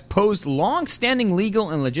particular has posed long-standing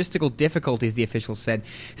legal and logistical difficulties, the officials said.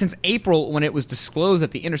 Since April, when it was disclosed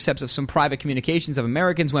that the intercepts of some private communications of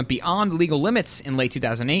Americans went beyond legal limits in late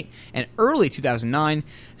 2008 and early 2009,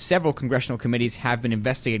 several congressional committees have been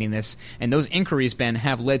investigating this, and those inquiries, Ben,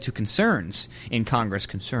 have led to concerns in Congress,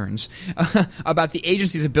 about the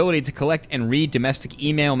agency's ability to collect and read domestic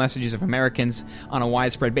email messages of Americans on a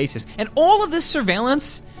widespread basis. And all of this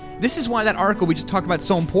surveillance, this is why that article we just talked about is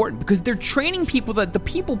so important, because they're training people that the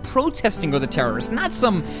people protesting are the terrorists, not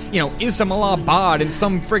some, Islamabad in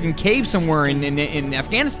some friggin' cave somewhere in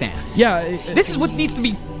Afghanistan. Yeah. This is what needs to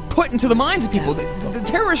be put into the minds of people. The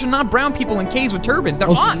terrorists are not brown people in caves with turbans. They're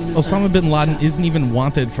us. Osama bin Laden isn't even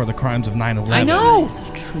wanted for the crimes of 9/11. I know.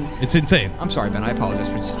 It's insane. I'm sorry, Ben. I apologize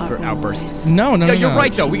for outbursts. No. You're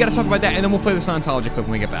right, though. We got to talk about that, and then we'll play the Scientology clip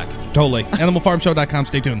when we get back. Totally. AnimalFarmShow.com.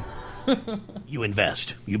 Stay tuned. You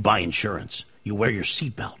invest. You buy insurance. You wear your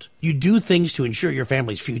seatbelt. You do things to ensure your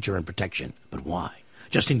family's future and protection. But why?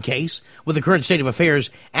 Just in case? With the current state of affairs,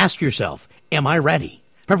 ask yourself, am I ready?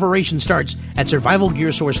 Preparation starts at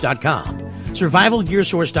survivalgearsource.com.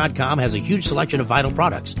 Survivalgearsource.com has a huge selection of vital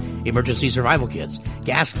products: emergency survival kits,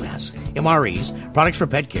 gas masks, MREs, products for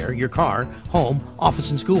pet care, your car, home,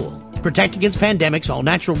 office, and school. Protect against pandemics, all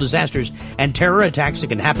natural disasters, and terror attacks that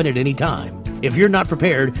can happen at any time. If you're not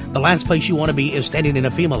prepared, the last place you want to be is standing in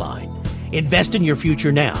a FEMA line. Invest in your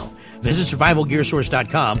future now. Visit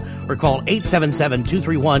survivalgearsource.com or call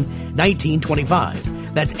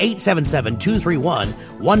 877-231-1925. That's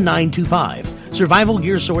 877-231-1925.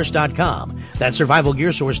 Survivalgearsource.com. That's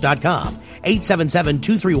survivalgearsource.com.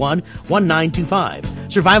 877-231-1925.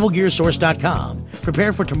 Survivalgearsource.com.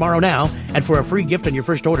 Prepare for tomorrow now, and for a free gift on your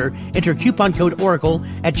first order, enter coupon code Oracle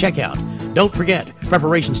at checkout. Don't forget,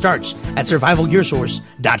 preparation starts at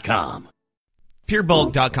survivalgearsource.com.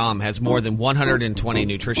 PureBulk.com has more than 120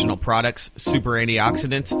 nutritional products, super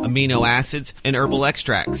antioxidants, amino acids, and herbal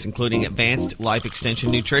extracts, including advanced life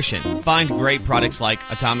extension nutrition. Find great products like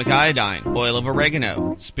atomic iodine, oil of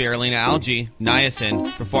oregano, spirulina algae,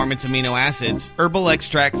 niacin, performance amino acids, herbal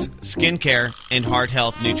extracts, skincare, and heart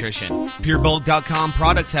health nutrition. PureBulk.com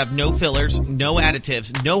products have no fillers, no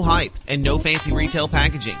additives, no hype, and no fancy retail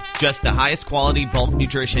packaging. Just the highest quality bulk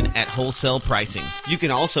nutrition at wholesale pricing. You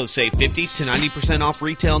can also save 50 to 90% off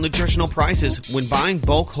retail nutritional prices when buying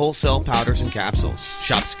bulk wholesale powders and capsules.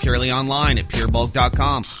 Shop securely online at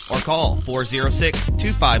purebulk.com or call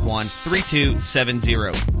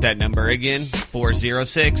 406-251-3270. That number again,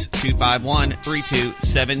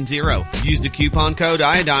 406-251-3270. Use the coupon code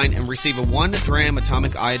iodine and receive a 1-gram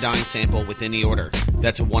atomic iodine sample with any order.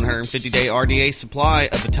 That's a 150-day RDA supply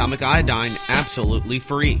of atomic iodine absolutely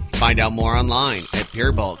free. Find out more online at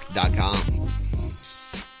purebulk.com.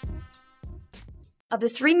 Of the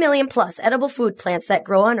 3 million plus edible food plants that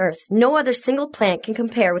grow on Earth, no other single plant can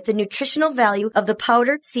compare with the nutritional value of the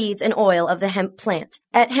powder, seeds, and oil of the hemp plant.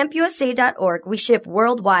 At hempusa.org, we ship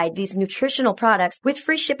worldwide these nutritional products with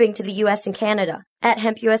free shipping to the U.S. and Canada. At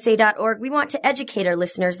hempusa.org, we want to educate our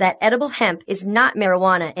listeners that edible hemp is not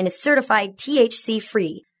marijuana and is certified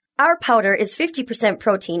THC-free. Our powder is 50%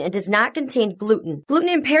 protein and does not contain gluten. Gluten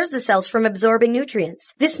impairs the cells from absorbing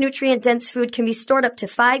nutrients. This nutrient-dense food can be stored up to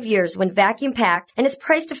 5 years when vacuum-packed and is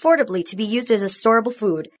priced affordably to be used as a storable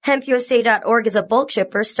food. HempUSA.org is a bulk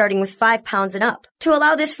shipper starting with 5 pounds and up. To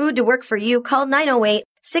allow this food to work for you, call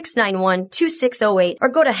 908-691-2608 or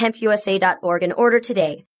go to hempusa.org and order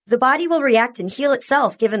today. The body will react and heal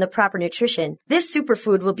itself given the proper nutrition. This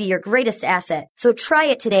superfood will be your greatest asset. So try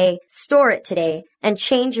it today, store it today, and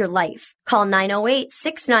change your life. Call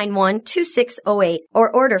 908-691-2608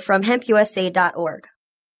 or order from hempusa.org.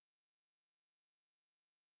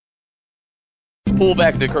 Pull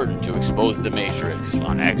back the curtain to expose the Matrix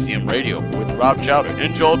on Axiom Radio with Rob Chowder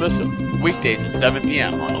and Joel Bissell. Weekdays at 7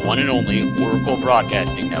 p.m. on the one and only Oracle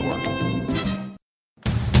Broadcasting Network.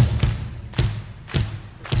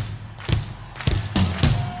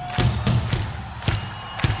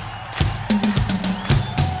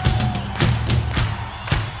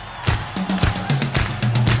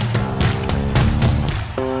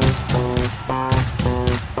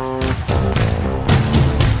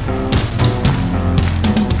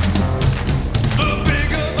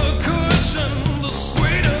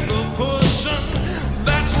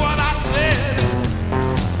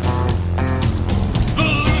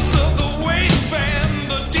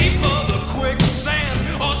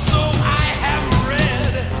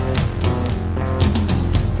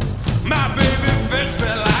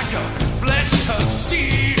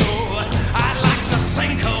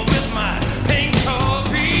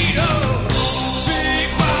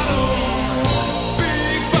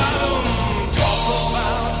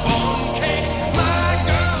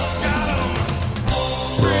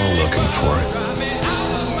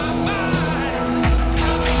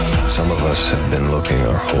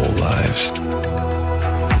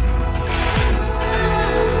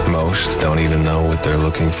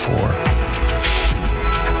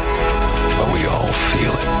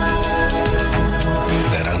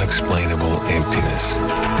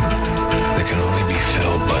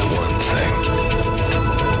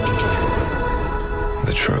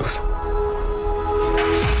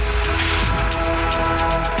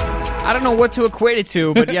 What to equate it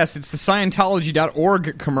to, but yes, it's the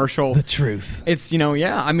Scientology.org commercial. The truth. It's,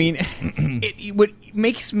 I mean, what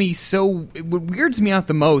makes me what weirds me out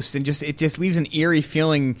the most, and it just leaves an eerie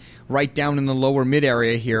feeling right down in the lower mid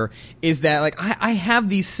area here, is that like I have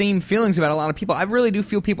these same feelings about a lot of people. I really do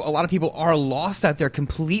feel a lot of people are lost out there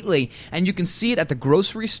completely, and you can see it at the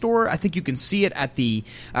grocery store. I think you can see it at the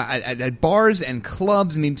at bars and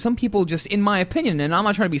clubs. I mean, some people just, in my opinion, and I'm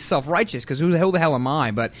not trying to be self-righteous because who the hell am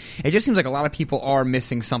I, but it just seems like a lot of people are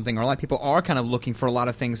missing something, or a lot of people are kind of looking for a lot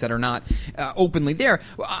of things that are not openly there.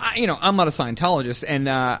 I'm not a Scientologist, course.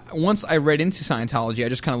 And once I read into Scientology, I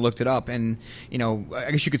just kind of looked it up, and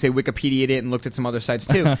I guess you could say Wikipedia'd it and looked at some other sites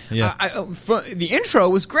too. Yeah. The intro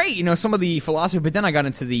was great, some of the philosophy, but then I got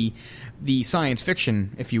into the science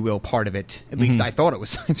fiction, if you will, part of it. At least I thought it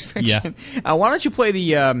was science fiction. Yeah. Why don't you play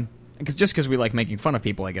the? Because we like making fun of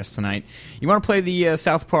people, I guess tonight. You want to play the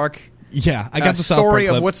South Park? Yeah, I got the story South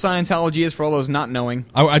Park of what Scientology is for all those not knowing.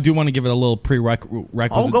 I do want to give it a little prerequisite.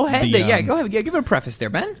 Oh, go ahead. Go ahead. Yeah, give it a preface there,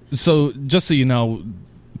 Ben. So, just so you know,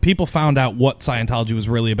 people found out what Scientology was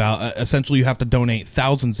really about. Essentially, you have to donate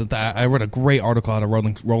thousands of that. I read a great article out of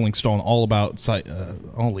Rolling Stone all about.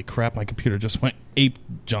 Holy crap! My computer just went ape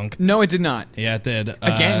junk. No, it did not. Yeah, it did.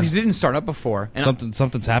 Again, because it didn't start up before.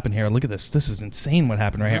 Something's happened here. Look at this. This is insane. What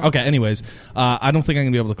happened right here? Okay. Anyways, I don't think I'm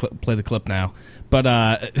gonna be able to play the clip now. But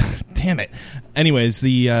damn it. Anyways,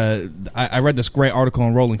 I read this great article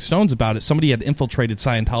in Rolling Stones about it. Somebody had infiltrated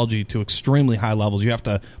Scientology to extremely high levels. You have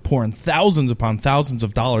to pour in thousands upon thousands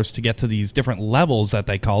of dollars to get to these different levels that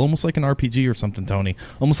they call, almost like an RPG or something, Tony.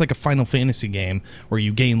 Almost like a Final Fantasy game where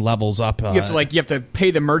you gain levels up. You have to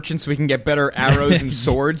pay the merchant so we can get better arrows and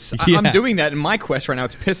swords. Yeah. I'm doing that in my quest right now.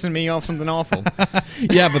 It's pissing me off something awful.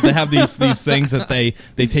 Yeah, but they have these things that they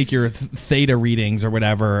take your theta readings or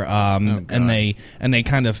whatever, and they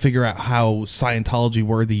kind of figure out how Scientology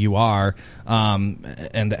worthy you are,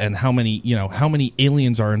 and how many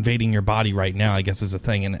aliens are invading your body right now, I guess is a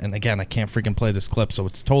thing. And again, I can't freaking play this clip, so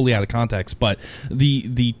it's totally out of context. But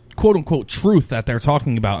the quote-unquote truth that they're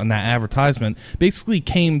talking about in that advertisement basically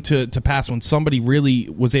came to pass when somebody really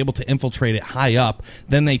was able to infiltrate it high up.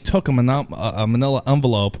 Then they took a manila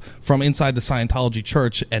envelope from inside the Scientology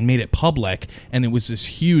church and made it public, and it was this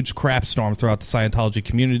huge crap storm throughout the Scientology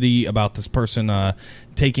community about this person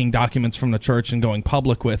taking documents from the church and going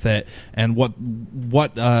public with it. And what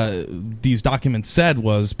these documents said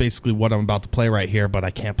was basically what I'm about to play right here, but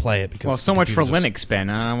I can't play it because so much for Linux, Ben.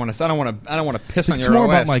 I don't want to piss on your OS. It's more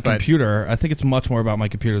about my computer. I think it's much more about my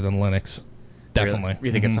computer than Linux. Definitely. Really?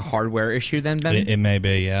 You think it's a hardware issue then, Ben? It may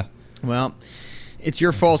be, yeah. Well, it's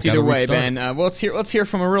your fault either way, Ben. Let's hear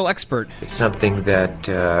from a real expert. It's something that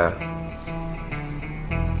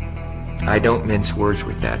I don't mince words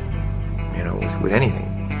with that. With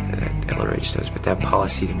anything that LRH does, but that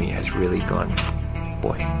policy to me has really gone,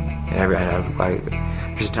 boy.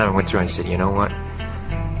 There's a time I went through and I said, you know what?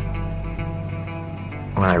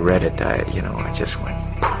 When I read it, I just went,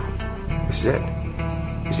 this is it.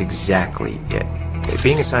 This is exactly it.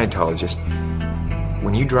 Being a Scientologist,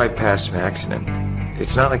 when you drive past an accident,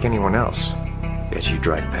 it's not like anyone else. As you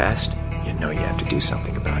drive past, you have to do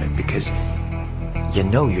something about it because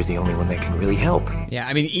you're the only one that can really help. Yeah,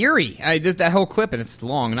 I mean, eerie. That whole clip, and it's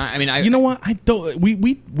long. You know what? I don't.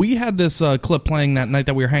 We had this clip playing that night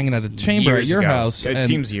that we were hanging at the chamber at your house. It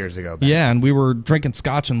seems years ago. Ben. Yeah, and we were drinking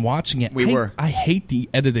scotch and watching it. We were. I hate the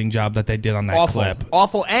editing job that they did on that clip.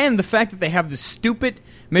 Awful, and the fact that they have this stupid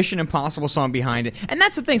Mission Impossible song behind it. And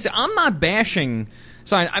that's the thing. So I'm not bashing.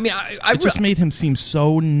 It just made him seem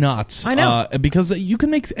so nuts. I know. Because you can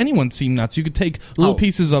make anyone seem nuts. You could take little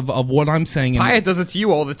pieces of what I'm saying. Pyatt does it to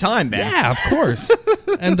you all the time, Ben. Yeah, of course.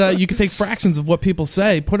 And you could take fractions of what people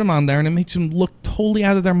say, put them on there, and it makes them look totally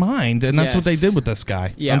out of their mind. And that's what they did with this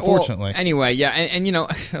guy, unfortunately. Well, anyway, yeah. And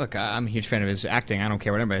look, I'm a huge fan of his acting. I don't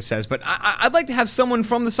care what anybody says. But I'd like to have someone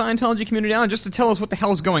from the Scientology community on just to tell us what the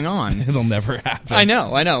hell's going on. It'll never happen. I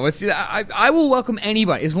know. I will welcome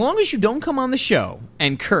anybody. As long as you don't come on the show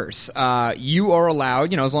and curse, you are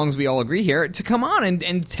allowed, as long as we all agree here, to come on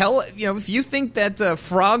and tell, if you think that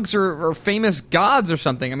frogs are famous gods or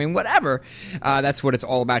something, whatever, that's what it's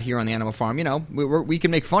all about here on the Animal Farm. We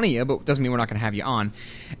can make fun of you, but doesn't mean we're not going to have you on.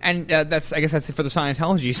 And I guess that's it for the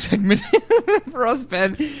Scientology segment for us,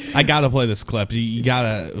 Ben. I gotta play this clip. We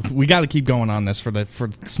gotta keep going on this for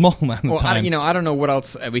small amount of time. I don't know what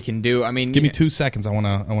else we can do. Give me 2 seconds. I want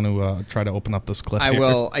to try to open up this clip. I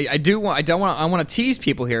will. I want to tease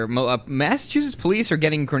people here. Massachusetts police are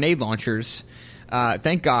getting grenade launchers.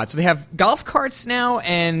 Thank God. So they have golf carts now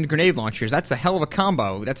and grenade launchers. That's a hell of a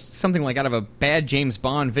combo. That's something like out of a bad James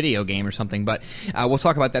Bond video game or something. But we'll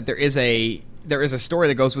talk about that. There is a story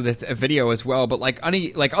that goes with it, a video as well. But like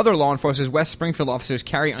other law enforcement, West Springfield officers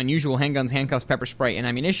carry unusual handguns, handcuffs, pepper spray, and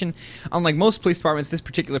ammunition. Unlike most police departments, this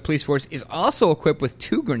particular police force is also equipped with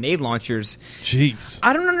 2 grenade launchers. Jeez.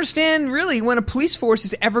 I don't understand, really, when a police force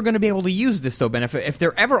is ever going to be able to use this, though, Ben. If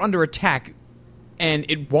they're ever under attack and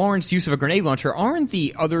it warrants use of a grenade launcher, aren't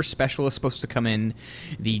the other specialists supposed to come in,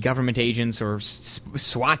 the government agents or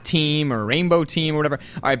SWAT team or Rainbow team or whatever?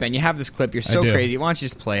 All right, Ben, you have this clip. You're so crazy. Why don't you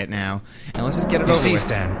just play it now? And let's just get it over with.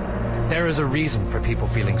 Stan, There is a reason for people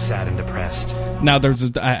feeling sad and depressed. Now, there's you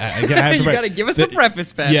got to give us the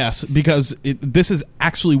preface, Ben. Yes, because this is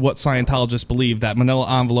actually what Scientologists believe, that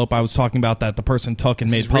manila envelope I was talking about that the person took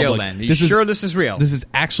and made public. Real, then. Are you sure this is real? This is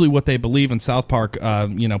actually what they believe, and South Park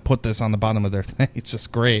put this on the bottom of their thing. It's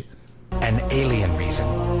just great. An alien reason.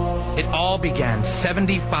 It all began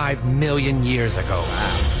 75 million years ago.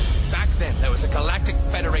 Back then, there was a galactic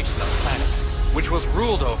federation of planets, which was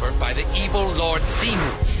ruled over by the evil Lord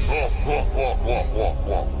Xenu.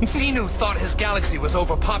 Xenu thought his galaxy was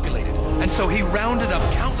overpopulated, and so he rounded up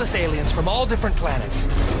countless aliens from all different planets,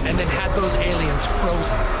 and then had those aliens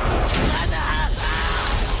frozen.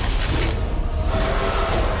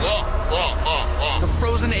 The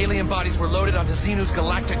frozen alien bodies were loaded onto Xenu's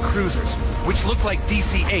galactic cruisers, which looked like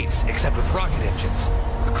DC-8s, except with rocket engines.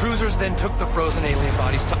 The cruisers then took the frozen alien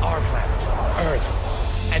bodies to our planet, Earth,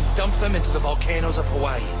 and dumped them into the volcanoes of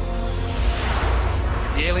Hawaii.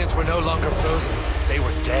 The aliens were no longer frozen. They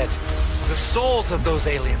were dead. The souls of those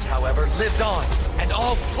aliens, however, lived on, and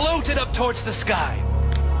all floated up towards the sky.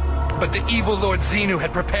 But the evil Lord Xenu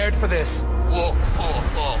had prepared for this.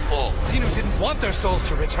 Xenu didn't want their souls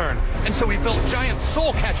to return, and so he built giant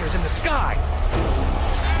soul catchers in the sky.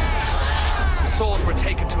 The souls were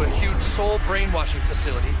taken to a huge soul brainwashing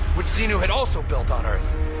facility, which Xenu had also built on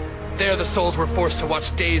Earth. There, the souls were forced to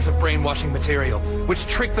watch days of brainwashing material, which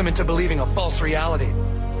tricked them into believing a false reality.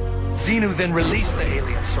 Xenu then released the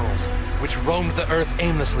alien souls, which roamed the Earth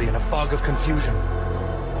aimlessly in a fog of confusion.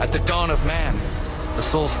 At the dawn of man, the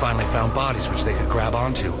souls finally found bodies which they could grab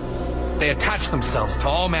onto. They attached themselves to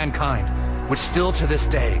all mankind, which still to this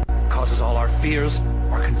day causes all our fears,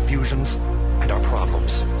 our confusions, and our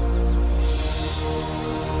problems.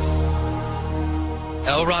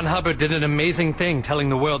 L. Ron Hubbard did an amazing thing telling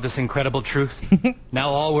the world this incredible truth. Now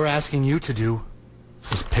all we're asking you to do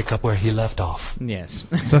is pick up where he left off. Yes.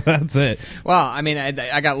 So that's it. Well, I mean,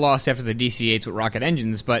 I got lost after the DC-8s with rocket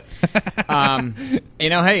engines, but,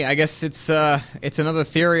 hey, I guess it's another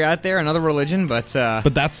theory out there, another religion, but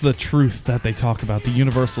that's the truth that they talk about, the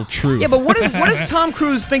universal truth. Yeah, but what does Tom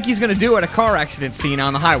Cruise think he's going to do at a car accident scene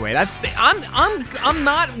on the highway? I'm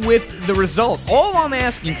not with the result. All I'm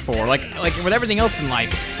asking for, like with everything else in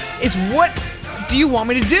life, is what do you want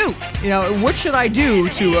me to do? What should I do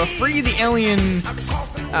to free the alien?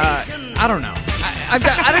 I don't know. I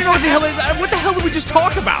don't know what the hell is. What the hell did we just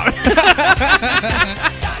talk about?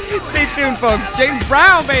 Stay tuned, folks. James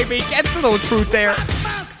Brown, baby, gets a little truth there.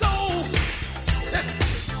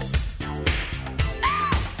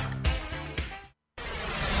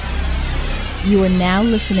 You are now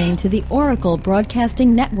listening to the Oracle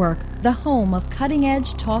Broadcasting Network, the home of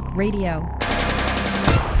cutting-edge talk radio.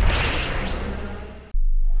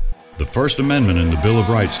 The First Amendment in the Bill of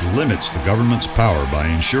Rights limits the government's power by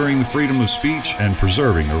ensuring the freedom of speech and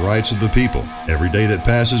preserving the rights of the people. Every day that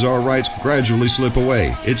passes, our rights gradually slip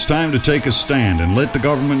away. It's time to take a stand and let the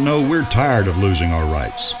government know we're tired of losing our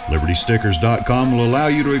rights. LibertyStickers.com will allow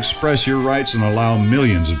you to express your rights and allow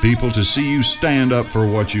millions of people to see you stand up for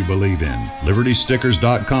what you believe in.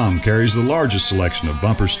 LibertyStickers.com carries the largest selection of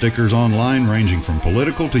bumper stickers online, ranging from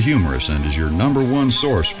political to humorous, and is your #1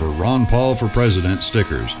 source for Ron Paul for President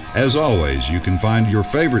stickers. As always, you can find your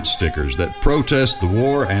favorite stickers that protest the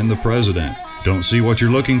war and the president. Don't see what you're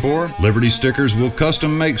looking for? Liberty Stickers will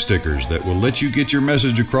custom make stickers that will let you get your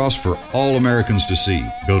message across for all Americans to see.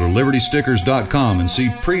 Go to LibertyStickers.com and see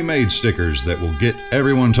pre-made stickers that will get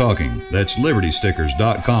everyone talking. That's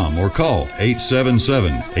LibertyStickers.com or call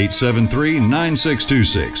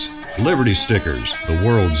 877-873-9626. Liberty Stickers, the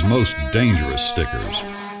world's most dangerous stickers.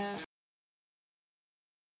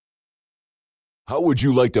 How would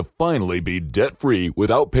you like to finally be debt-free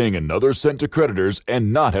without paying another cent to creditors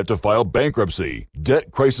and not have to file bankruptcy?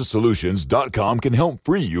 DebtCrisisSolutions.com can help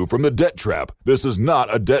free you from the debt trap. This is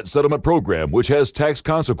not a debt settlement program which has tax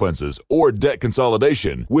consequences or debt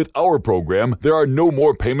consolidation. With our program, there are no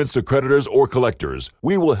more payments to creditors or collectors.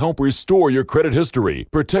 We will help restore your credit history,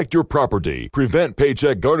 protect your property, prevent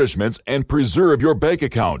paycheck garnishments, and preserve your bank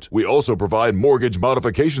account. We also provide mortgage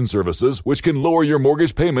modification services which can lower your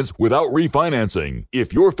mortgage payments without refinancing.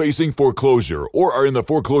 If you're facing foreclosure or are in the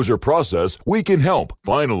foreclosure process, we can help.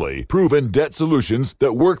 Finally, proven debt solutions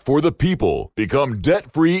that work for the people. Become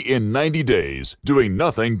debt-free in 90 days. Doing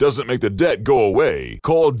nothing doesn't make the debt go away.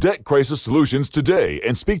 Call Debt Crisis Solutions today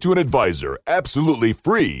and speak to an advisor absolutely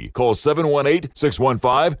free. Call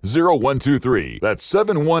 718-615-0123. That's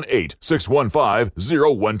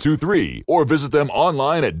 718-615-0123. Or visit them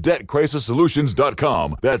online at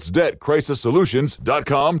debtcrisissolutions.com. That's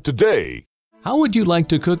debtcrisissolutions.com today. How would you like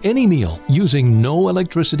to cook any meal using no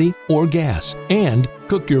electricity or gas and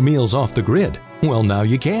cook your meals off the grid? Well, now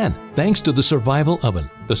you can, thanks to the Survival Oven.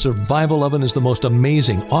 The Survival Oven is the most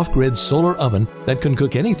amazing off-grid solar oven that can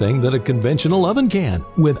cook anything that a conventional oven can,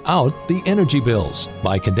 without the energy bills.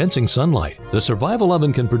 By condensing sunlight, the Survival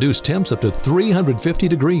Oven can produce temps up to 350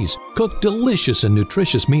 degrees, cook delicious and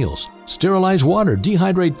nutritious meals, sterilize water,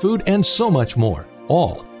 dehydrate food, and so much more.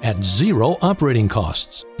 All at zero operating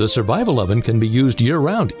costs. The Survival Oven can be used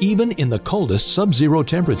year-round, even in the coldest sub-zero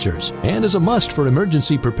temperatures, and is a must for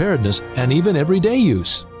emergency preparedness and even everyday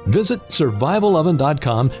use. Visit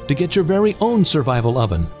survivaloven.com to get your very own Survival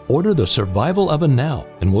Oven. Order the Survival Oven now,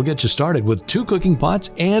 and we'll get you started with 2 cooking pots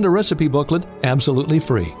and a recipe booklet absolutely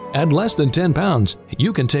free. At less than 10 pounds,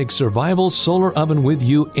 you can take Survival Solar Oven with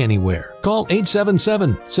you anywhere. Call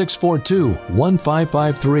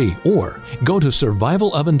 877-642-1553 or go to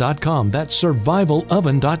survivaloven.com. That's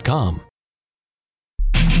survivaloven.com.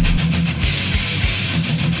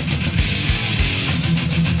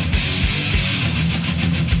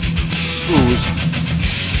 Who's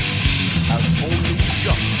has only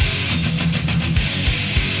just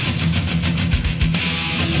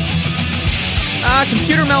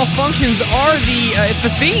computer malfunctions are it's the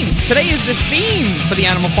theme. Today is the theme for the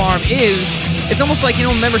Animal Farm. It's almost like,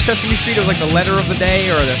 remember Sesame Street? It was like the letter of the day,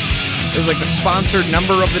 or it was like the sponsored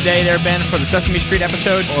number of the day there, Ben, for the Sesame Street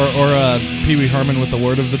episode. Or Pee Wee Herman with the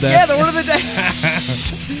word of the day. Yeah, the word of the day.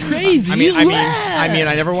 Crazy. I mean,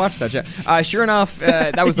 I never watched that show. Sure enough,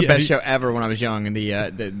 that was the best show ever when I was young in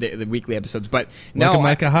the weekly episodes. But no,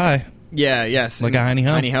 like a high. Yeah, yes. Like a hiney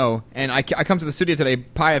ho. Hiney ho. And I come to the studio today.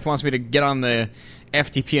 Pyeth wants me to get on the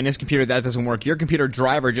FTP on his computer. That doesn't work. Your computer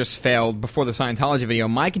driver just failed before the Scientology video.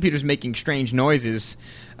 My computer's making strange noises.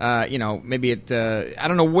 Maybe it... I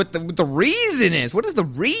don't know what the reason is. What is the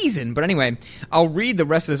reason? But anyway, I'll read the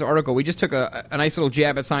rest of this article. We just took a nice little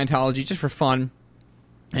jab at Scientology just for fun.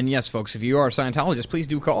 And yes, folks, if you are a Scientologist, please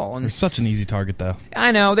do call. And they're such an easy target, though.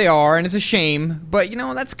 I know, they are, and it's a shame. But,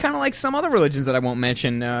 that's kind of like some other religions that I won't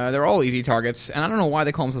mention. They're all easy targets. And I don't know why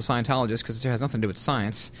they call themselves Scientologists, because it has nothing to do with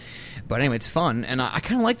science. But anyway, it's fun. And I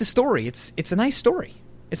kind of like the story. It's a nice story.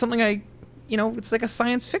 It's something it's like a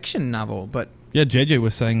science fiction novel, but... Yeah, JJ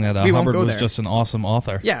was saying that Hubbard was just an awesome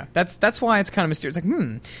author. Yeah, that's why it's kind of mysterious. It's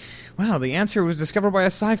like, wow, the answer was discovered by a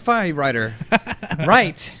sci-fi writer.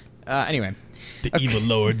 Right. Anyway... The evil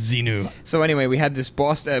Lord Xenu. So anyway, we had this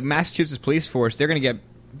Massachusetts police force. They're going to get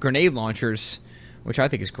grenade launchers, which I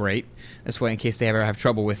think is great. This way, in case they ever have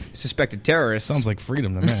trouble with suspected terrorists. Sounds like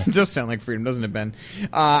freedom to me. It does sound like freedom, doesn't it, Ben?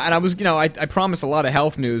 And I was, I promised a lot of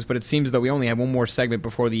health news, but it seems that we only have one more segment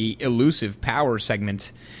before the elusive power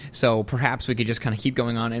segment. So perhaps we could just kind of keep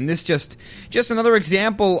going on. And this just another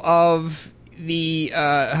example of the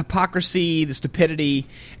hypocrisy, the stupidity,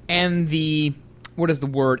 and the... what is the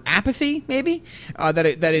word? Apathy, maybe? That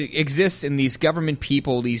it exists in these government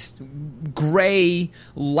people, these gray,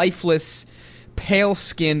 lifeless,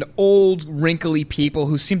 pale-skinned, old, wrinkly people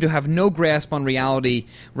who seem to have no grasp on reality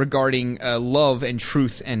regarding love and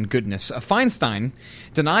truth and goodness. Feinstein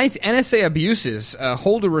denies NSA abuses.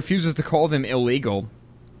 Holder refuses to call them illegal.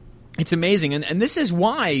 It's amazing, and this is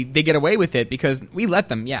why they get away with it, because we let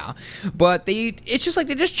them, yeah. But it's just like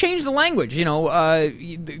they just change the language,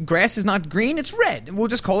 grass is not green, it's red. We'll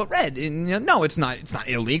just call it red. And, no, it's not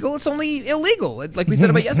illegal, it's only illegal. Like we said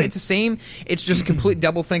about yesterday, it's the same, it's just complete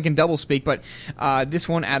double-think and double-speak. But this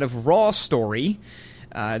one out of Raw Story...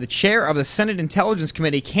 the chair of the Senate Intelligence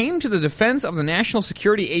Committee came to the defense of the National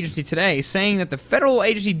Security Agency today, saying that the federal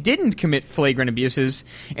agency didn't commit flagrant abuses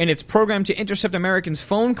in its program to intercept Americans'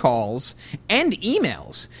 phone calls and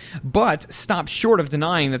emails, but stopped short of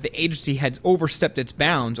denying that the agency had overstepped its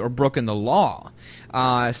bounds or broken the law.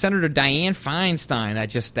 Senator Dianne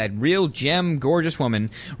Feinstein, that real gem, gorgeous woman,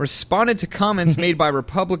 responded to comments made by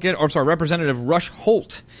Representative Rush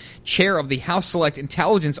Holt, chair of the House Select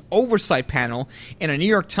Intelligence Oversight Panel, in a New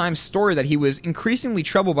York Times story that he was increasingly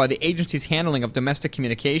troubled by the agency's handling of domestic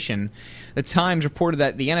communication. The Times reported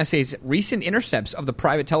that the NSA's recent intercepts of the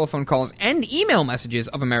private telephone calls and email messages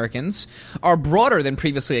of Americans are broader than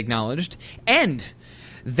previously acknowledged, and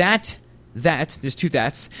that there's two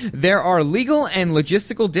that's, there are legal and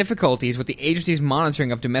logistical difficulties with the agency's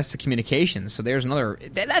monitoring of domestic communications. So there's another,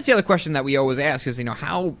 that's the other question that we always ask is,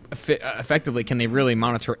 how effectively can they really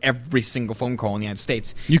monitor every single phone call in the United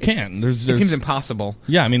States? You can't. It seems impossible.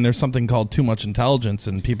 Yeah, there's something called too much intelligence,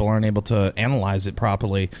 and people aren't able to analyze it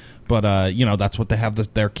properly. But that's what they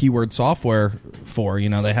have their keyword software for.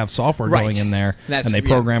 They have software going in there, and they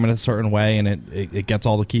program it a certain way, and it gets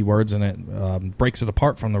all the keywords, and it breaks it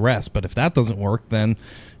apart from the rest. But if that doesn't work, then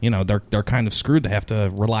they're kind of screwed. They have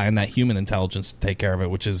to rely on that human intelligence to take care of it,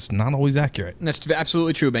 which is not always accurate. That's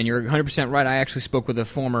absolutely true, Ben. You're 100% right. I actually spoke with a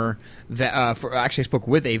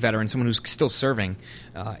veteran, someone who's still serving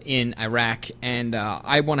in Iraq, and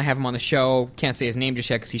I want to have him on the show. Can't say his name just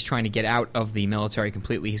yet because he's trying to get out of the military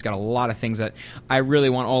completely. He's got a lot of things that I really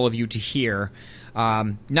want all of you to hear.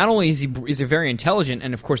 Not only is he very intelligent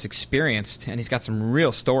and, of course, experienced, and he's got some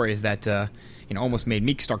real stories that almost made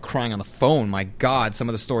me start crying on the phone. My God, some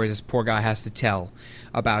of the stories this poor guy has to tell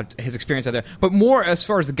about his experience out there. But more as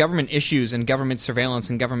far as the government issues and government surveillance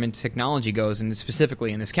and government technology goes, and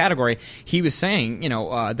specifically in this category, he was saying,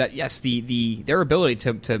 that yes, their ability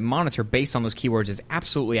to monitor based on those keywords is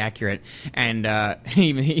absolutely accurate. And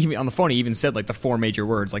he on the phone, he even said like the 4 major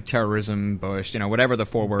words, like terrorism, Bush, whatever the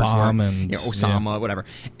 4 words Bomb were, and Osama, whatever.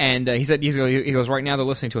 And he said, he goes, right now they're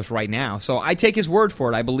listening to us right now. So I take his word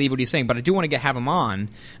for it. I believe what he's saying, but I do want to have him on.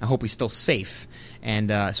 I hope he's still safe,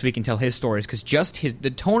 and so he can tell his stories, because just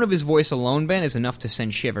the tone of his voice alone, Ben, is enough to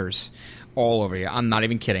send shivers all over you. I'm not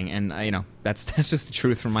even kidding, and that's just the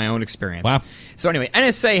truth from my own experience. Wow. So anyway,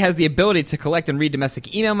 NSA has the ability to collect and read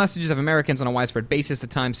domestic email messages of Americans on a widespread basis, the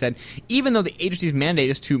Times said. Even though the agency's mandate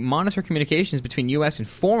is to monitor communications between U.S. and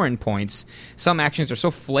foreign points, some actions are so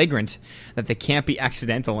flagrant that they can't be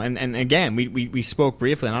accidental. And again, we spoke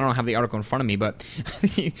briefly, and I don't have the article in front of me, but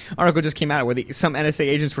the article just came out where some NSA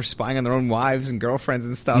agents were spying on their own wives and girlfriends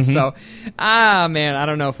and stuff. Mm-hmm. So, man, I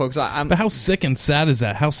don't know, folks. But how sick and sad is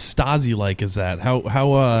that? How Stasi-like is that?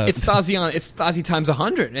 It's Stasi times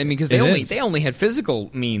 100. I mean, because they only had physical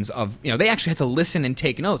means of, they actually had to listen and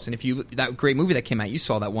take notes. And that great movie that came out, you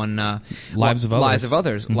saw that one, Lives of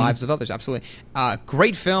Others. Mm-hmm. Lives of Others, absolutely.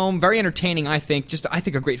 Great film, very entertaining. I think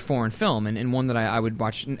a great foreign film, and one that I would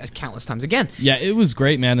watch countless times again. Yeah, it was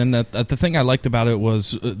great, man. And the thing I liked about it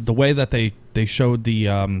was the way that they showed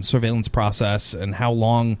the surveillance process and how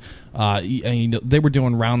long they were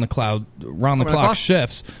doing round the clock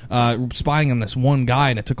shifts, spying on this one guy,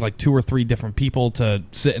 and it took like 2 or 3 different people to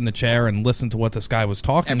sit in the chair and listen to what this guy was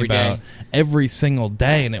talking about every single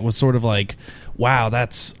day. And it was sort of like, wow,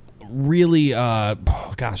 that's really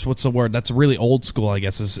what's the word? That's really old school, I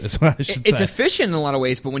guess is what I should say. It's efficient in a lot of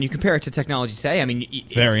ways, but when you compare it to technology today, I mean,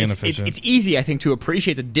 very inefficient. It's easy, I think, to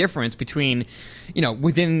appreciate the difference between,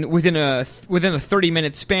 within a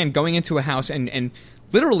 30-minute span, going into a house and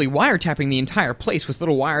literally wiretapping the entire place with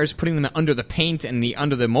little wires, putting them under the paint and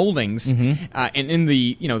under the moldings, and in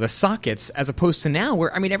the the sockets, as opposed to now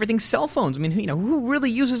where everything's cell phones. I mean, who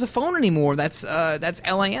really uses a phone anymore? That's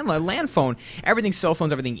LAN, a land phone. Everything's cell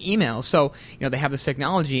phones, everything email. So they have this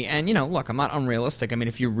technology, and look, I'm not unrealistic. I mean,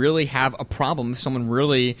 if you really have a problem, if someone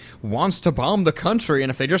really wants to bomb the country, and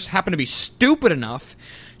if they just happen to be stupid enough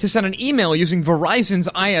to send an email using Verizon's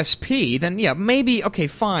ISP, then yeah, maybe, okay,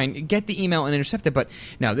 fine, get the email and intercept it. But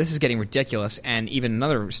no, this is getting ridiculous. And even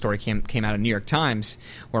another story came out of New York Times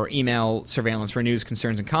where email surveillance renews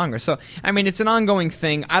concerns in Congress. So, I mean, it's an ongoing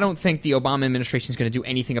thing. I don't think the Obama administration is going to do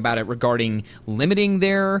anything about it regarding limiting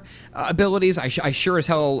their abilities. I sure as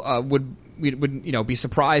hell would be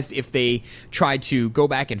surprised if they tried to go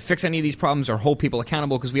back and fix any of these problems or hold people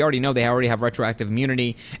accountable, because we already know they already have retroactive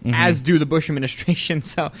immunity, as do the Bush administration.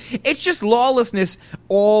 So it's just lawlessness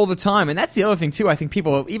all the time. And that's the other thing, too. I think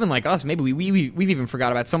people, even like us, maybe we've even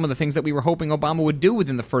forgot about some of the things that we were hoping Obama would do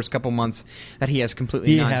within the first couple months that he has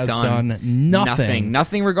completely not done. Nothing.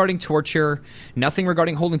 Nothing regarding torture, nothing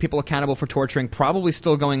regarding holding people accountable for torturing. Probably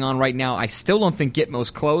still going on right now. I still don't think Gitmo's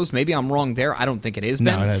closed. Maybe I'm wrong there. I don't think it is,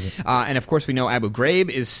 Ben. No, it hasn't. And of course, we know Abu Ghraib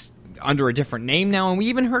is under a different name now, and we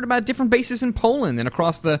even heard about different bases in Poland and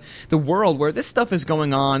across the world where this stuff is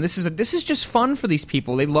going on. This is just fun for these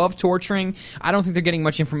people. They love torturing. I don't think they're getting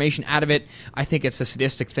much information out of it. I think it's a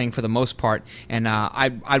sadistic thing for the most part, and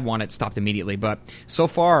I'd want it stopped immediately. But so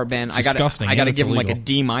far, Ben, I got to give him like a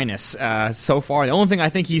D-. So far, the only thing I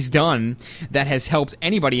think he's done that has helped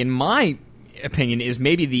anybody, in my opinion, is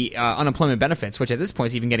maybe the unemployment benefits, which at this point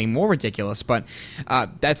is even getting more ridiculous. But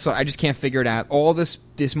that's what I just can't figure it out. All this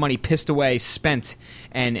money pissed away, spent,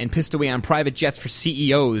 and pissed away on private jets for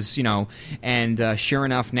CEOs, and sure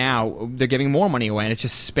enough, now they're giving more money away, and it's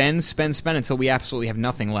just spend until we absolutely have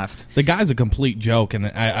nothing left. The guy's a complete joke, and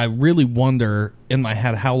I really wonder in my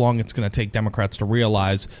head how long it's going to take Democrats to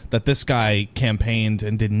realize that this guy campaigned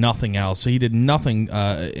and did nothing else. So he did nothing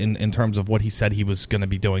in terms of what he said he was going to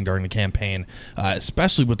be doing during the campaign,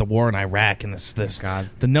 especially with the war in Iraq and this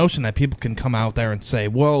the notion that people can come out there and say,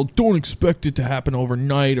 well, don't expect it to happen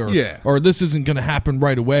overnight, or this isn't going to happen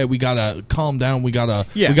right away. We got to calm down. We got to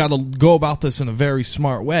go about this in a very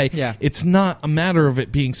smart way. Yeah. It's not a matter of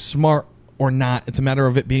it being smart or not. It's a matter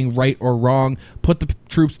of it being right or wrong. Put the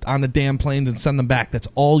troops on the damn planes and send them back. That's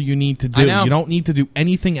all you need to do. You don't need to do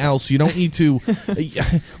anything else. You don't need to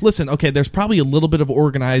listen. Okay, there's probably a little bit of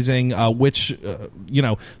organizing, which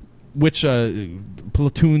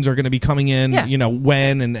platoons are going to be coming in,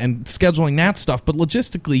 when, and scheduling that stuff. But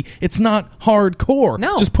logistically, it's not hardcore.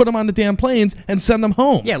 No. Just put them on the damn planes and send them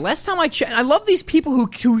home. Yeah, last time I checked, I love these people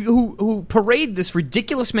who parade this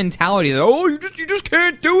ridiculous mentality that, you just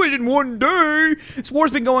can't do it in one day. This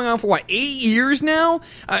war's been going on for, 8 years now?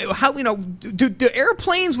 Do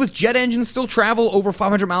airplanes with jet engines still travel over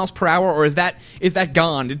 500 miles per hour, or is that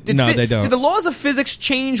gone? No, they don't. Did the laws of physics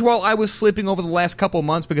change while I was sleeping over the last couple of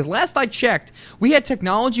months? Because last I checked, we had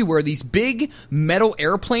technology where these big metal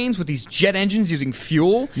airplanes with these jet engines using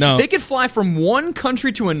fuel, they could fly from one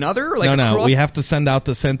country to another. We have to send out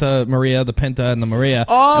the Santa Maria, the Pinta, and the Maria.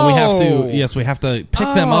 And we have to pick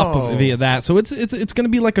them up via that. So it's going to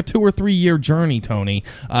be like a 2 or 3 year journey, Tony.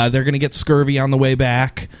 They're going to get scurvy on the way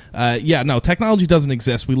back. Technology doesn't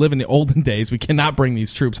exist. We live in the olden days. We cannot bring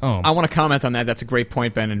these troops home. I want to comment on that. That's a great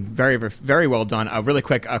point, Ben, and very, very, very well done. Really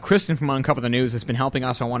quick, Kristen from Uncover the News has been helping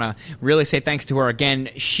us. I want to really say thanks to her again.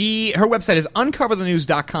 Her website is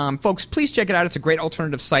uncoverthenews.com. Folks, please check it out. It's a great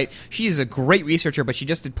alternative site. She is a great researcher, but she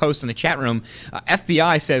just did post in the chat room.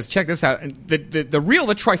 FBI says, check this out, the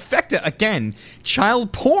trifecta again,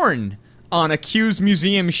 child porn on accused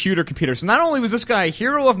museum shooter computer. So not only was this guy a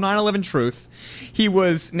hero of 9/11 truth, he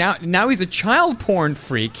was now he's a child porn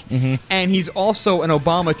freak, and he's also an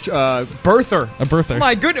Obama birther. A birther.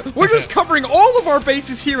 My goodness, we're just covering all of our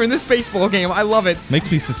bases here in this baseball game. I love it. Makes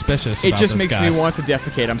me suspicious. It just this makes guy. me want to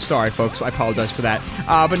defecate. I'm sorry, folks. I apologize for that.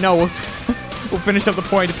 But no, we'll finish up the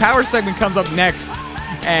point. The power segment comes up next.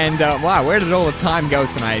 And wow, where did all the time go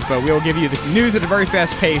tonight? But we'll give you the news at a very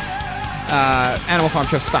fast pace. Animal Farm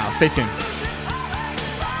Show style. Stay tuned.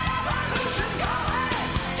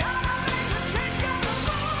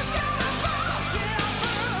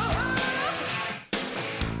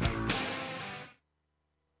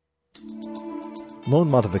 Loan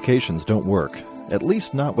modifications don't work, at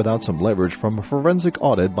least not without some leverage from a forensic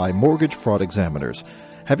audit by mortgage fraud examiners.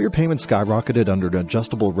 Have your payments skyrocketed under an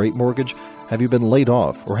adjustable rate mortgage? Have you been laid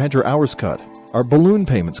off or had your hours cut? Are balloon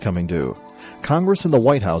payments coming due? Congress and the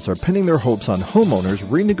White House are pinning their hopes on homeowners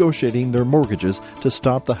renegotiating their mortgages to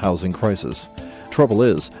stop the housing crisis. Trouble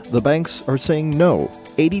is, the banks are saying no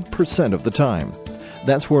 80% of the time.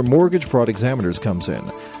 That's where mortgage fraud examiners comes in.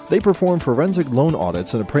 They perform forensic loan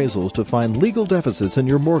audits and appraisals to find legal deficits in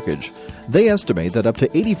your mortgage. They estimate that up to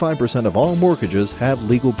 85% of all mortgages have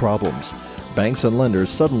legal problems. Banks and lenders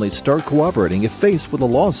suddenly start cooperating if faced with a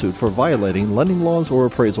lawsuit for violating lending laws or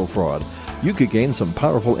appraisal fraud. You could gain some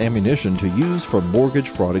powerful ammunition to use for mortgage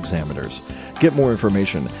fraud examiners. Get more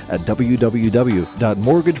information at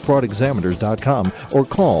www.mortgagefraudexaminers.com or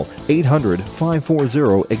call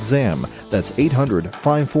 800-540-EXAM. That's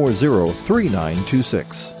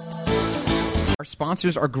 800-540-3926. Our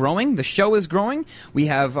sponsors are growing. The show is growing. We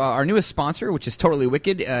have our newest sponsor, which is totally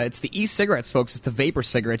wicked. It's the e-cigarettes, folks. It's the vapor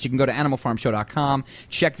cigarettes. You can go to animalfarmshow.com.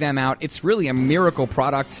 Check them out. It's really a miracle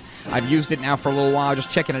product. I've used it now for a little while, just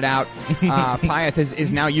checking it out. Pyeth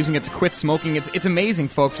is now using it to quit smoking. It's amazing,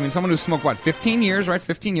 folks. I mean, someone who smoked, 15 years, right?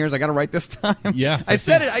 15 years. I got it right this time. Yeah. 15. I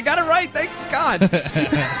said it. I got it right. Thank God.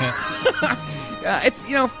 It's,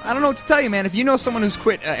 I don't know what to tell you, man. If you know someone who's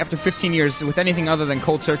quit after 15 years with anything other than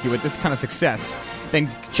cold turkey with this kind of success, then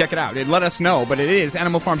check it out. Let us know. But it is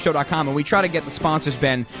animalfarmshow.com, and we try to get the sponsors,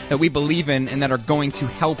 Ben, that we believe in and that are going to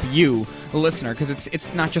help you, the listener, because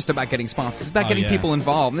it's not just about getting sponsors. It's about getting people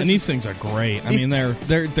involved. And these things are great. I mean,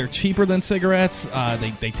 they're cheaper than cigarettes.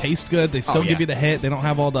 They taste good. They still give you the hit. They don't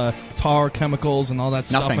have all the tar chemicals and all that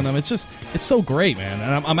stuff in them. It's so great, man.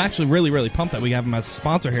 And I'm actually really, really pumped that we have them as a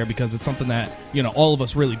sponsor here, because it's something that all of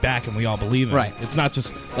us really back and we all believe in. Right. It's not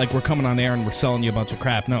just like we're coming on air and we're selling you a bunch of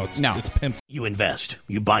crap. No, it's pimps. You invest.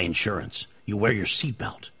 You buy insurance. You wear your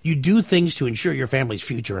seatbelt. You do things to ensure your family's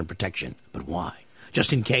future and protection. But why?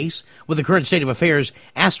 Just in case? With the current state of affairs,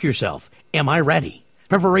 ask yourself, am I ready?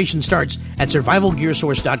 Preparation starts at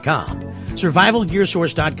survivalgearsource.com.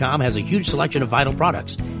 Survivalgearsource.com has a huge selection of vital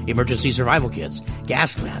products: emergency survival kits,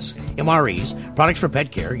 gas masks, MREs, products for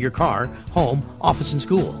pet care, your car, home, office, and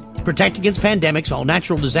school. Protect against pandemics, all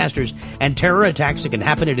natural disasters, and terror attacks that can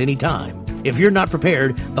happen at any time. If you're not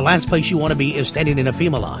prepared, the last place you want to be is standing in a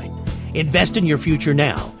FEMA line. Invest in your future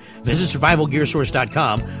now. Visit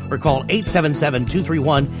survivalgearsource.com or call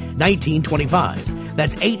 877-231-1925.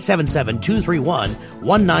 That's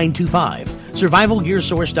 877-231-1925.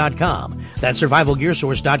 Survivalgearsource.com. That's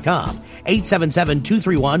survivalgearsource.com.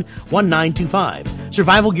 877-231-1925.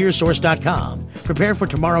 Survivalgearsource.com. Prepare for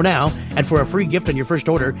tomorrow now, and for a free gift on your first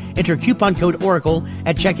order, enter coupon code ORACLE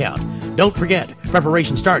at checkout. Don't forget,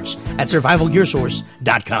 preparation starts at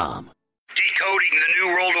survivalgearsource.com. Decoding the New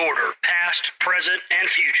World Order, past, present, and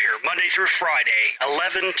future, Monday through Friday,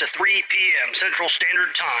 11 to 3 p.m. Central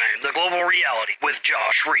Standard Time, The Global Reality with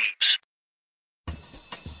Josh Reeves.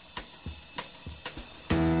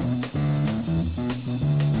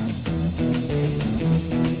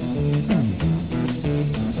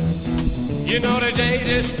 You know the day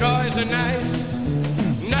destroys the night,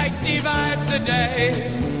 night divides the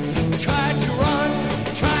day. Try to run,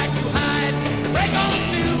 try to hide, break on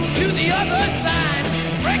through to the other side,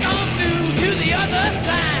 break on through to the other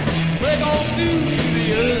side, break on through to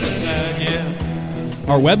the other side,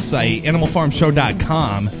 yeah. Our website,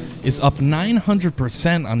 animalfarmshow.com, is up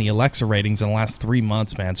 900% on the Alexa ratings in the last 3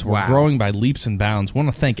 months, man. So we're growing by leaps and bounds.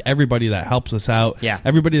 Want to thank everybody that helps us out. Yeah.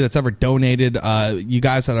 Everybody that's ever donated. You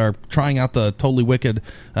guys that are trying out the Totally Wicked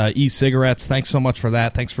e-cigarettes, thanks so much for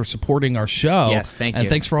that. Thanks for supporting our show. Yes, thank you. And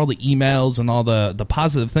thanks for all the emails and all the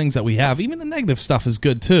positive things that we have. Even the negative stuff is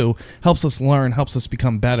good, too. Helps us learn, helps us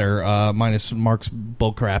become better, minus Mark's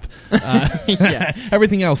bullcrap.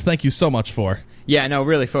 Everything else, thank you so much for. Yeah, no,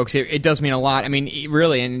 really, folks, it does mean a lot. I mean,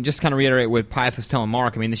 really, and just kind of reiterate what Pyth was telling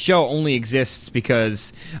Mark, I mean, the show only exists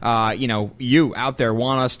because, you out there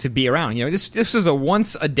want us to be around. You know, this was a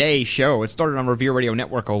once-a-day show. It started on Revere Radio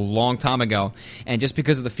Network a long time ago, and just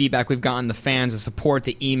because of the feedback we've gotten, the fans, the support,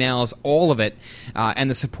 the emails, all of it, and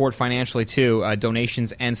the support financially, too,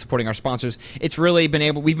 donations and supporting our sponsors, it's really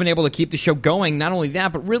we've been able to keep the show going. Not only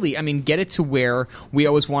that, but really, I mean, get it to where we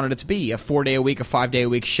always wanted it to be, a 4-day-a-week, a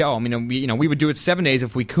 5-day-a-week show. I mean, we would do it 7 days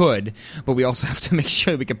if we could, but we also have to make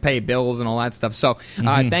sure we can pay bills and all that stuff. So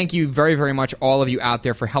thank you very, very much, all of you out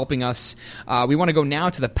there, for helping us. We want to go now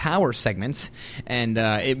to the Power segment, and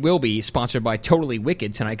it will be sponsored by Totally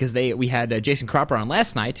Wicked tonight, because we had Jason Cropper on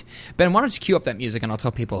last night. Ben, why don't you cue up that music, and I'll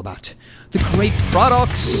tell people about the great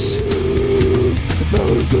products.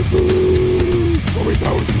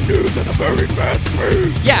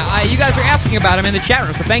 Yeah, you guys are asking about them in the chat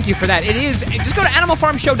room, so thank you for that. It is, just go to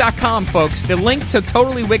animalfarmshow.com, folks. The link to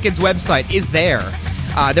Totally Wicked's website is there.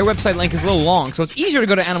 Their website link is a little long, so it's easier to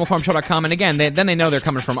go to animalfarmshow.com, and again, then they know they're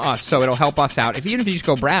coming from us, so it'll help us out. Even if you just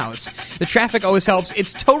go browse, the traffic always helps.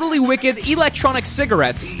 It's Totally Wicked electronic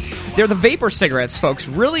cigarettes. They're the vapor cigarettes, folks.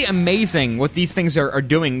 Really amazing what these things are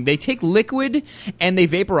doing. They take liquid and they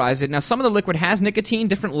vaporize it. Now, some of the liquid has nicotine,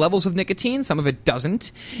 different levels of nicotine. Some of it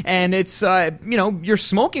doesn't, and it's you're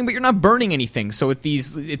smoking, but you're not burning anything. So you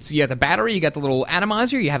got the battery, you got the little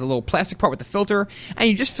atomizer, you have the little plastic part with the filter, and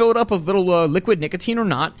you just fill it up with little liquid nicotine. Or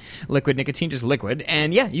not liquid nicotine, just liquid,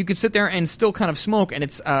 and yeah, you could sit there and still kind of smoke, and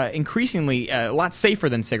it's increasingly a lot safer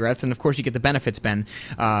than cigarettes. And of course, you get the benefits, Ben,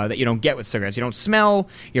 that you don't get with cigarettes. You don't smell,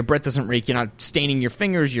 your breath doesn't reek, you're not staining your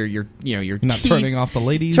fingers, your not teeth, turning off the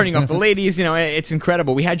ladies. It's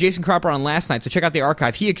incredible. We had Jason Cropper on last night, so check out the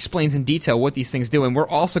archive. He explains in detail what these things do, and we're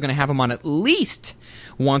also going to have him on at least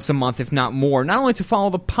once a month, if not more, not only to follow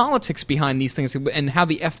the politics behind these things and how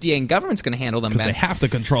the FDA and government's going to handle them, because they have to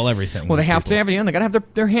control everything. Well, they have to have everything. They got to have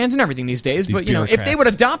their hands in everything these days. But if they would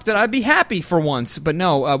adopt it, I'd be happy for once. But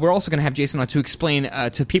no, we're also going to have Jason on to explain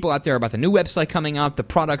to people out there about the new website coming up, the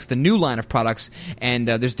products, the new line of products, and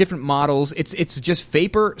there's different models. It's just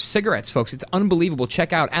vapor cigarettes, folks. It's unbelievable.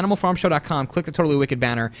 Check out animalfarmshow.com. Click the Totally Wicked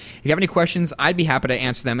banner. If you have any questions, I'd be happy to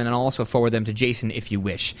answer them, and I'll also forward them to Jason if you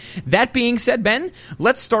wish. That being said, Ben,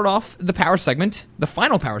 let's start off the Power segment, the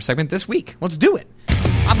final Power segment this week. Let's do it.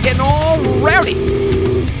 I'm getting all rowdy.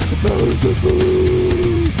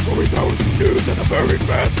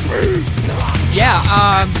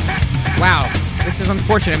 Yeah, wow. This is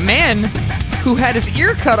unfortunate. Man who had his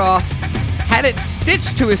ear cut off had it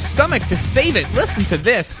stitched to his stomach to save it. Listen to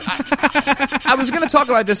this. I was going to talk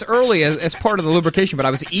about this early as part of the lubrication, but I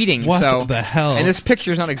was eating. What the hell? And this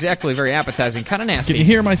picture is not exactly very appetizing. Kind of nasty. Can you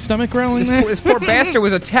hear my stomach growling? This poor bastard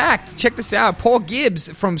was attacked. Check this out. Paul Gibbs,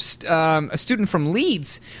 from a student from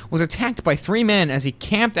Leeds, was attacked by 3 men as he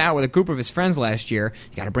camped out with a group of his friends last year.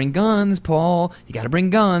 You got to bring guns, Paul. You got to bring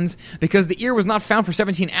guns. Because the ear was not found for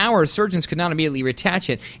 17 hours, surgeons could not immediately reattach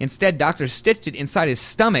it. Instead, doctors stitched it inside his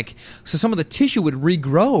stomach. So some of the the tissue would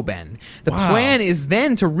regrow, Ben. The plan is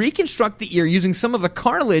then to reconstruct the ear using some of the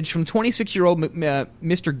cartilage from 26-year-old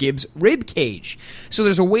Mr. Gibbs' rib cage. So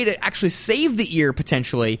there's a way to actually save the ear,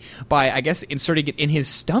 potentially, by, I guess, inserting it in his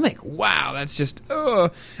stomach. Wow, that's just...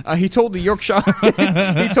 he told the Yorkshire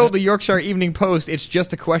Evening Post, it's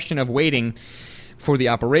just a question of waiting for the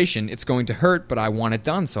operation. It's going to hurt, but I want it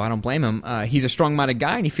done, so I don't blame him. He's a strong-minded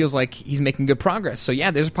guy, and he feels like he's making good progress. So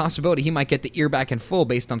yeah, there's a possibility he might get the ear back in full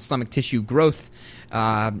based on stomach tissue growth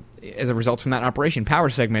as a result from that operation. Power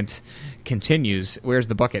segment continues. Where's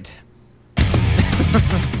the bucket? Power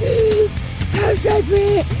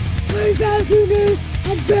segment! Very fast news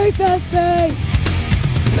and very fast pace!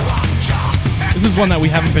 This is one that we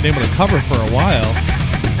haven't been able to cover for a while,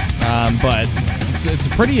 but it's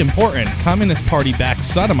pretty important. Communist Party backs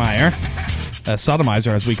Sotomayor.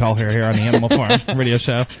 Sodomizer, as we call her here on the Animal Farm radio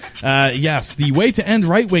show. Yes, the way to end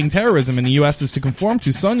right-wing terrorism in the U.S. is to conform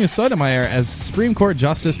to Sonia Sotomayor as Supreme Court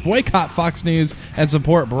Justice, boycott Fox News, and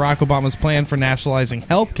support Barack Obama's plan for nationalizing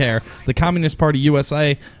health care. The Communist Party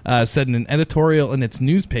USA said in an editorial in its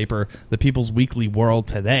newspaper, The People's Weekly World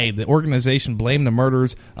today. The organization blamed the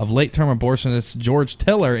murders of late-term abortionist George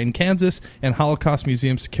Tiller in Kansas and Holocaust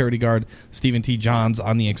Museum security guard Stephen T. Johns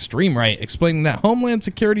on the extreme right, explaining that Homeland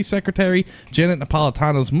Security Secretary Janet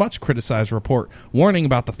Napolitano's much criticized report warning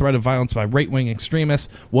about the threat of violence by right-wing extremists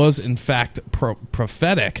was in fact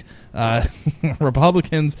prophetic.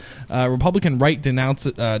 Republican right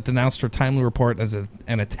denounced her timely report as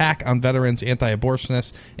an attack on veterans,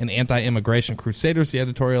 anti-abortionists, and anti-immigration crusaders. The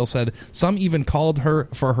editorial said some even called her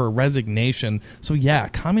for her resignation. So yeah,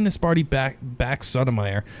 Communist Party backs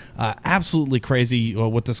Sotomayor. Absolutely crazy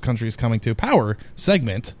what this country is coming to. Power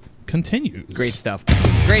segment continues. Great stuff.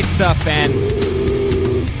 Great stuff, Ben.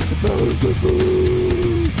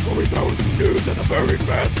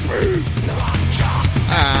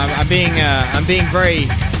 I'm being very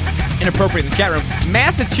inappropriate in the chat room.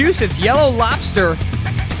 Massachusetts yellow lobster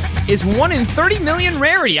is 1 in 30 million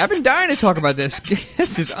rarity. I've been dying to talk about this.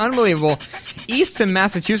 This is unbelievable. Easton,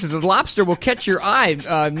 Massachusetts, the lobster will catch your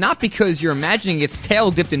eye, not because you're imagining its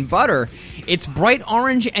tail dipped in butter. It's bright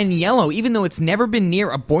orange and yellow, even though it's never been near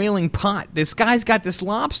a boiling pot. This guy's got this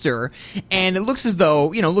lobster, and it looks as though,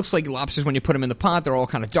 looks like lobsters when you put them in the pot. They're all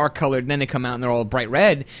kind of dark colored, and then they come out and they're all bright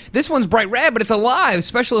red. This one's bright red, but it's alive.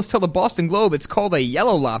 Specialists tell the Boston Globe it's called a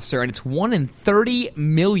yellow lobster, and it's 1 in 30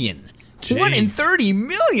 million. Jeez. 1 in 30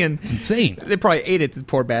 million. It's insane. They probably ate it, the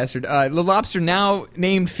poor bastard. The lobster, now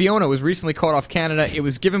named Fiona, was recently caught off Canada. It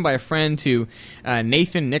was given by a friend to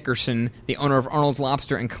Nathan Nickerson, the owner of Arnold's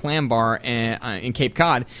Lobster and Clam Bar in Cape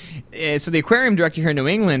Cod. So the aquarium director here in New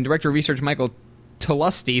England, Director of Research Michael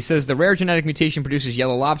Tulusty, says the rare genetic mutation produces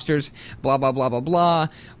yellow lobsters, blah, blah, blah, blah, blah,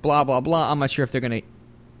 blah, blah, blah. I'm not sure if they're going to...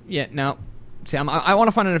 Yeah, no. See, I want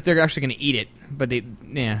to find out if they're actually going to eat it, but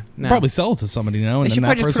no. Probably sell it to somebody, and then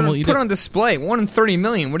that person will eat it. Put it on display. 1 in 30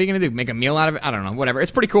 million. What are you going to do? Make a meal out of it? I don't know. Whatever.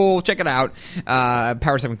 It's pretty cool. Check it out.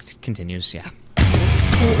 Power 7 continues. Yeah.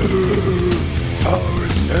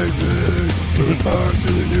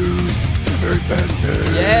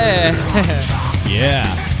 Yeah.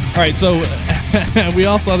 Yeah. All right, so we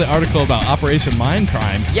all saw the article about Operation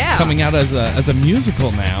Mindcrime coming out as a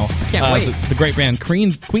musical now. Can't wait. The great band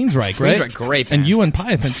Queensryche, right? Queensryche, great band. And you and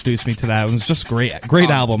Pyeth introduced me to that. It was just great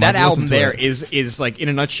album. That album there is like, in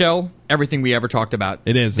a nutshell, everything we ever talked about.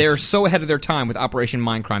 It is. They're so ahead of their time with Operation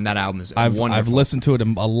Mindcrime. That album is wonderful. I've listened to it a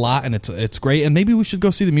lot, and it's great. And maybe we should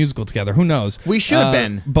go see the musical together. Who knows? We should,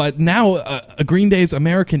 Ben. But now Green Day's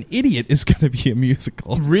American Idiot is going to be a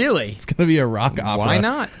musical. Really? It's going to be a rock opera. Why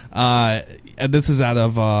not? And this is out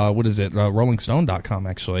of, RollingStone.com,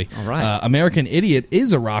 actually. All right. American Idiot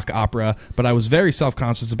is a rock opera, but I was very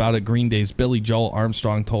self-conscious about it. Green Day's Billy Joel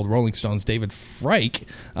Armstrong told Rolling Stone's David Frike,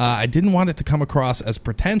 I didn't want it to come across as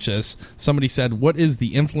pretentious. Somebody said, what is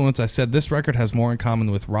the influence? I said, this record has more in common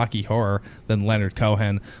with Rocky Horror than Leonard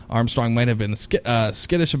Cohen. Armstrong might have been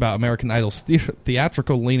skittish about American Idol's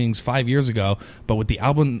theatrical leanings 5 years ago, but with the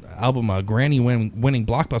album Grammy-winning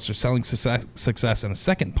blockbuster selling success and a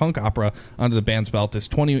second punk opera under the band's belt, this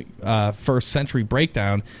 21st century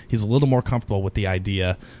breakdown, he's a little more comfortable with the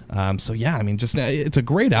idea. So yeah, I mean, just it's a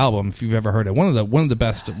great album if you've ever heard it. One of the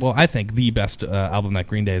best. Well, I think the best album that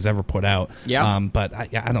Green Day has ever put out. Yeah. But I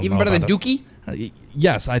don't know. Even better than Dookie?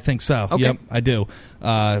 Yes, I think so. Okay. Yep, I do.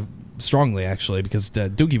 Strongly, actually, because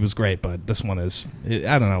Doogie was great, but this one is,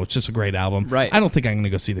 I don't know, it's just a great album. Right. I don't think I'm going to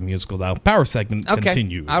go see the musical, though. Power segment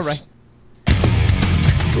continues. All right.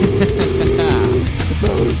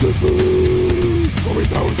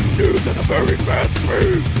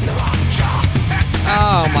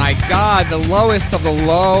 Oh my God, the lowest of the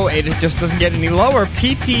low. It just doesn't get any lower.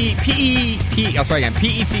 PETA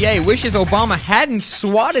wishes Obama hadn't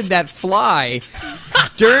swatted that fly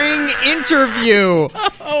during interview.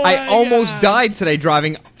 I almost died today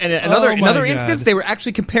driving. And another instance, they were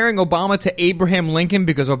actually comparing Obama to Abraham Lincoln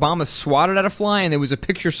because Obama swatted at a fly, and there was a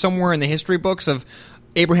picture somewhere in the history books of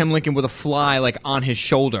Abraham Lincoln with a fly like on his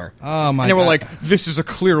shoulder. Oh my! And they were like, "This is a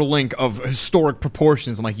clear link of historic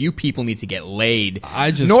proportions." I'm like, "You people need to get laid."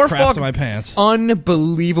 I just crapped my pants.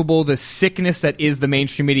 Unbelievable, the sickness that is the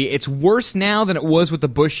mainstream media. It's worse now than it was with the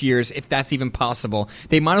Bush years, if that's even possible.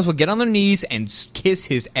 They might as well get on their knees and kiss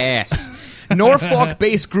his ass.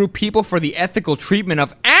 Norfolk-based group People for the Ethical Treatment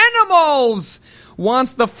of Animals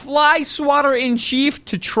wants the fly swatter-in-chief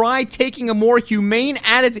to try taking a more humane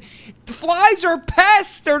attitude. Flies are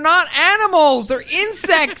pests. They're not animals. They're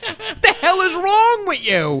insects. What the hell is wrong with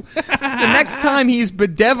you? The next time he's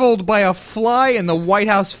bedeviled by a fly in the White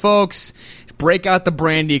House, folks, break out the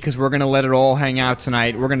brandy because we're going to let it all hang out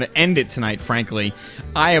tonight. We're going to end it tonight, frankly.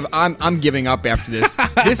 I'm giving up after this.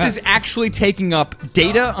 This is actually taking up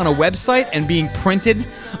data on a website and being printed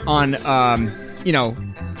on,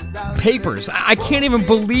 papers. I can't even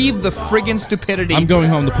believe the friggin' stupidity. I'm going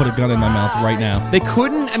home to put a gun in my mouth right now. They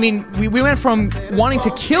couldn't. I mean, we went from wanting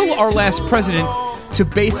to kill our last president to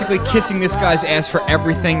basically kissing this guy's ass for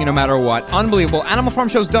everything, no matter what. Unbelievable. Animal Farm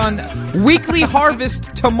Show's done. Weekly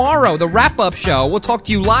Harvest tomorrow, the wrap-up show. We'll talk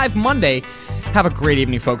to you live Monday. Have a great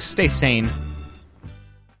evening, folks. Stay sane.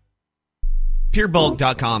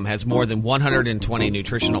 PureBulk.com has more than 120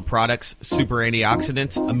 nutritional products, super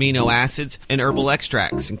antioxidants, amino acids, and herbal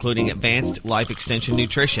extracts, including advanced life extension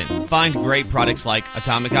nutrition. Find great products like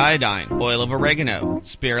atomic iodine, oil of oregano,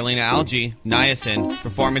 spirulina algae, niacin,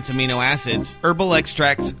 performance amino acids, herbal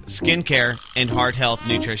extracts, skincare, and heart health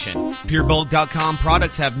nutrition. PureBulk.com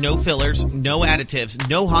products have no fillers, no additives,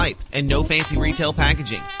 no hype, and no fancy retail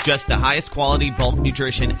packaging. Just the highest quality bulk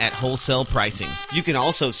nutrition at wholesale pricing. You can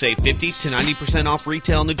also save 50 to 90% off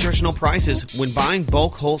retail nutritional prices when buying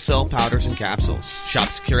bulk wholesale powders and capsules. Shop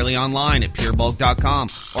securely online at purebulk.com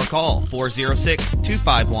or call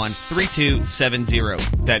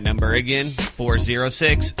 406-251-3270. That number again,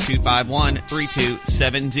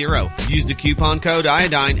 406-251-3270. Use the coupon code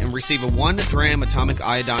iodine and receive a 1 gram atomic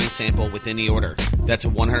iodine sample with any order. That's a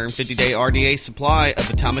 150-day RDA supply of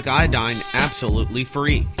atomic iodine absolutely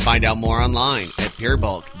free. Find out more online at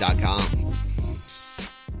purebulk.com.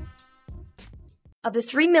 Of the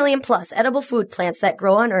 3 million plus edible food plants that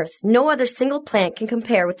grow on Earth, no other single plant can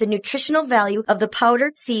compare with the nutritional value of the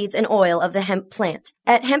powder, seeds, and oil of the hemp plant.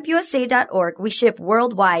 At hempusa.org, we ship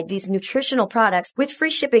worldwide these nutritional products with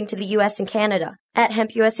free shipping to the U.S. and Canada. At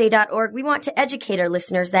hempusa.org, we want to educate our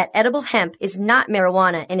listeners that edible hemp is not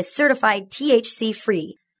marijuana and is certified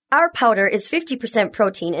THC-free. Our powder is 50%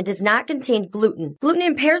 protein and does not contain gluten. Gluten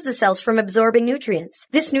impairs the cells from absorbing nutrients.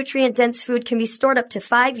 This nutrient-dense food can be stored up to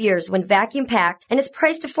 5 years when vacuum-packed and is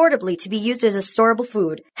priced affordably to be used as a storable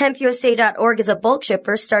food. HempUSA.org is a bulk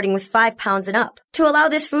shipper starting with 5 pounds and up. To allow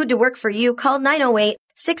this food to work for you, call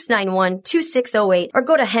 908-691-2608 or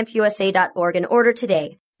go to hempusa.org and order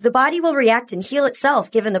today. The body will react and heal itself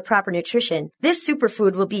given the proper nutrition. This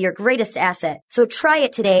superfood will be your greatest asset. So try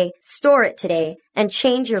it today, store it today, and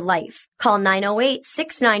change your life. Call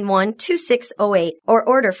 908-691-2608 or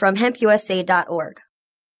order from hempusa.org.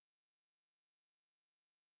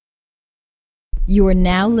 You are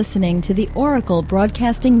now listening to the Oracle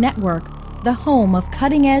Broadcasting Network, the home of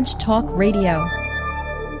cutting-edge talk radio.